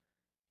do.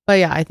 But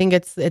yeah, I think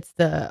it's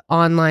the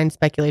online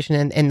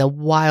speculation and the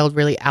wild,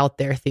 really out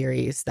there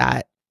theories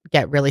that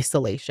get really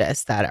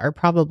salacious that are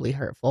probably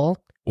hurtful.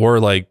 Or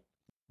like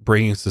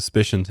bringing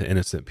suspicion to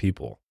innocent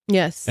people.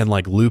 Yes. And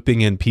like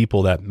looping in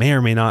people that may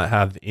or may not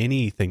have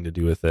anything to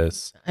do with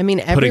this. I mean,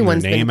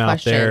 everyone's been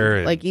questioned. Out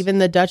there like even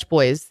the Dutch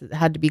boys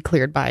had to be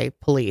cleared by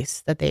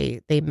police that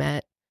they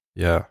met.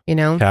 Yeah.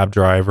 Cab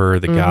driver,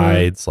 the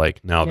guides,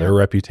 like now their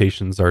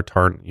reputations are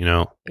tarnished,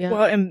 Yeah.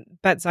 Well, and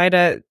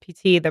Betsaida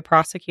PT, the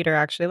prosecutor,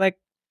 actually like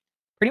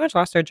pretty much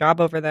lost her job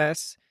over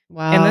this.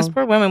 Wow. And this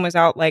poor woman was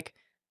out like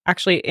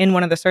actually in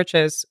one of the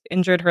searches,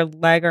 injured her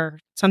leg or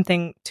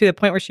something to the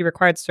point where she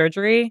required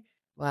surgery.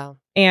 Wow.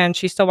 And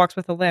she still walks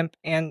with a limp.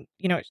 And,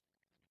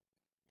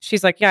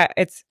 she's like, yeah,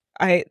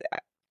 I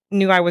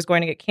knew I was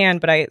going to get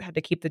canned, but I had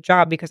to keep the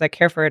job because I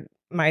care for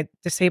my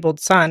disabled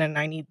son and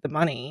I need the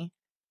money.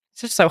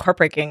 It's just so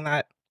heartbreaking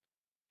that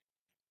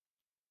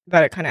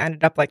it kind of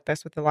ended up like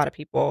this with a lot of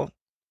people.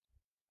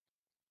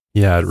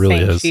 Yeah, it really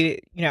is. She,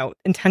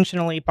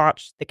 intentionally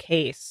botched the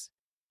case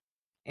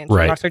and she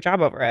lost her job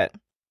over it.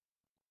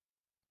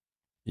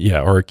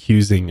 Yeah, or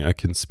accusing a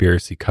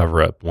conspiracy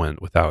cover-up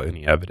without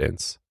any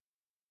evidence.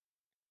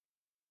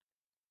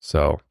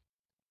 So,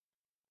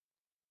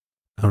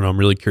 I don't know. I'm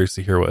really curious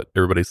to hear what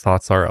everybody's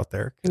thoughts are out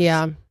there.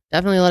 Yeah,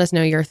 definitely let us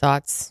know your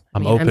thoughts.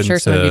 I'm sure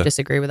some of you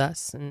disagree with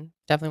us and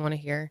definitely want to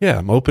hear. Yeah,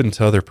 I'm open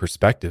to other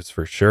perspectives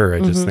for sure.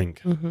 I just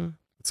think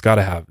there's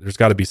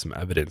got to be some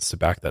evidence to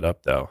back that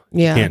up, though.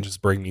 Yeah. You can't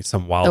just bring me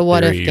some wild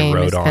theory you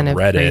wrote on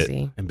Reddit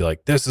crazy. And be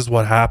like, this is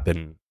what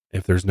happened.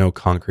 If there's no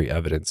concrete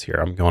evidence here,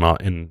 I'm going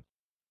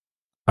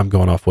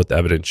off what the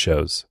evidence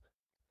shows.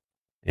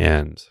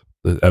 And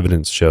the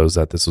evidence shows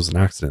that this was an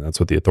accident. That's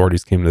what the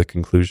authorities came to the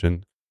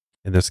conclusion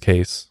in this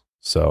case.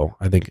 So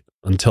I think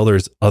until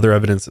there's other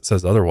evidence that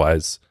says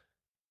otherwise,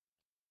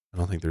 I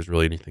don't think there's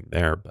really anything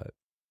there, but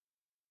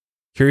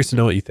curious to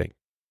know what you think.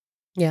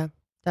 Yeah,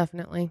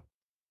 definitely.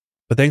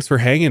 But thanks for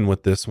hanging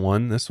with this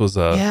one. This was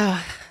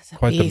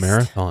quite the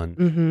marathon.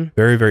 Mm-hmm.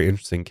 Very, very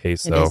interesting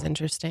case, though. It is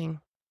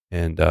interesting.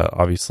 And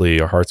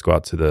obviously our hearts go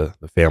out to the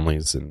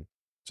families, and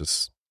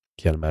just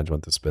can't imagine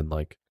what this has been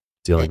like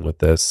dealing with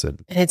this.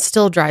 And it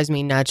still drives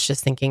me nuts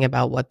just thinking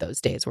about what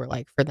those days were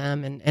like for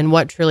them and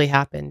what truly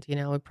happened.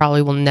 We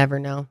probably will never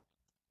know.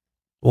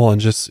 Well, and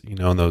just, in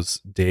those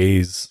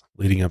days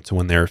leading up to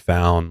when they were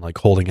found, like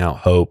holding out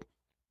hope.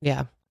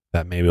 Yeah.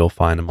 That maybe we'll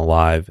find them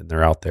alive and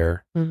they're out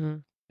there. Mm-hmm.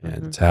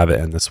 And to have it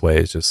end this way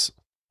is just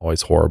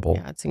always horrible.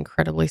 Yeah, it's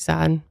incredibly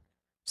sad.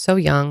 So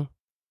young.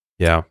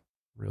 Yeah,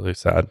 really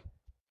sad.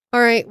 All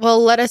right. Well,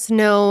 let us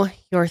know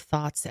your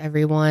thoughts,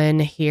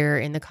 everyone, here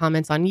in the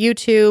comments on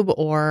YouTube,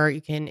 or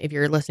you can, if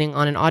you're listening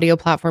on an audio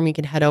platform, you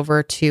can head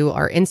over to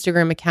our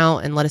Instagram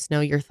account and let us know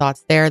your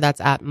thoughts there.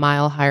 That's at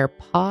Mile Higher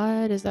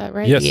Pod. Is that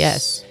right?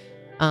 Yes.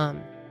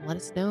 Let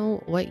us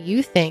know what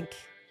you think.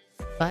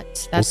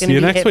 But that's we'll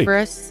going to be it week. For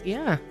us.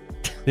 Yeah.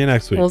 See you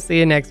next week. We'll see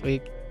you next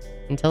week.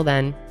 Until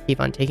then, keep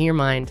on taking your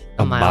mind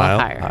a mile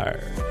higher.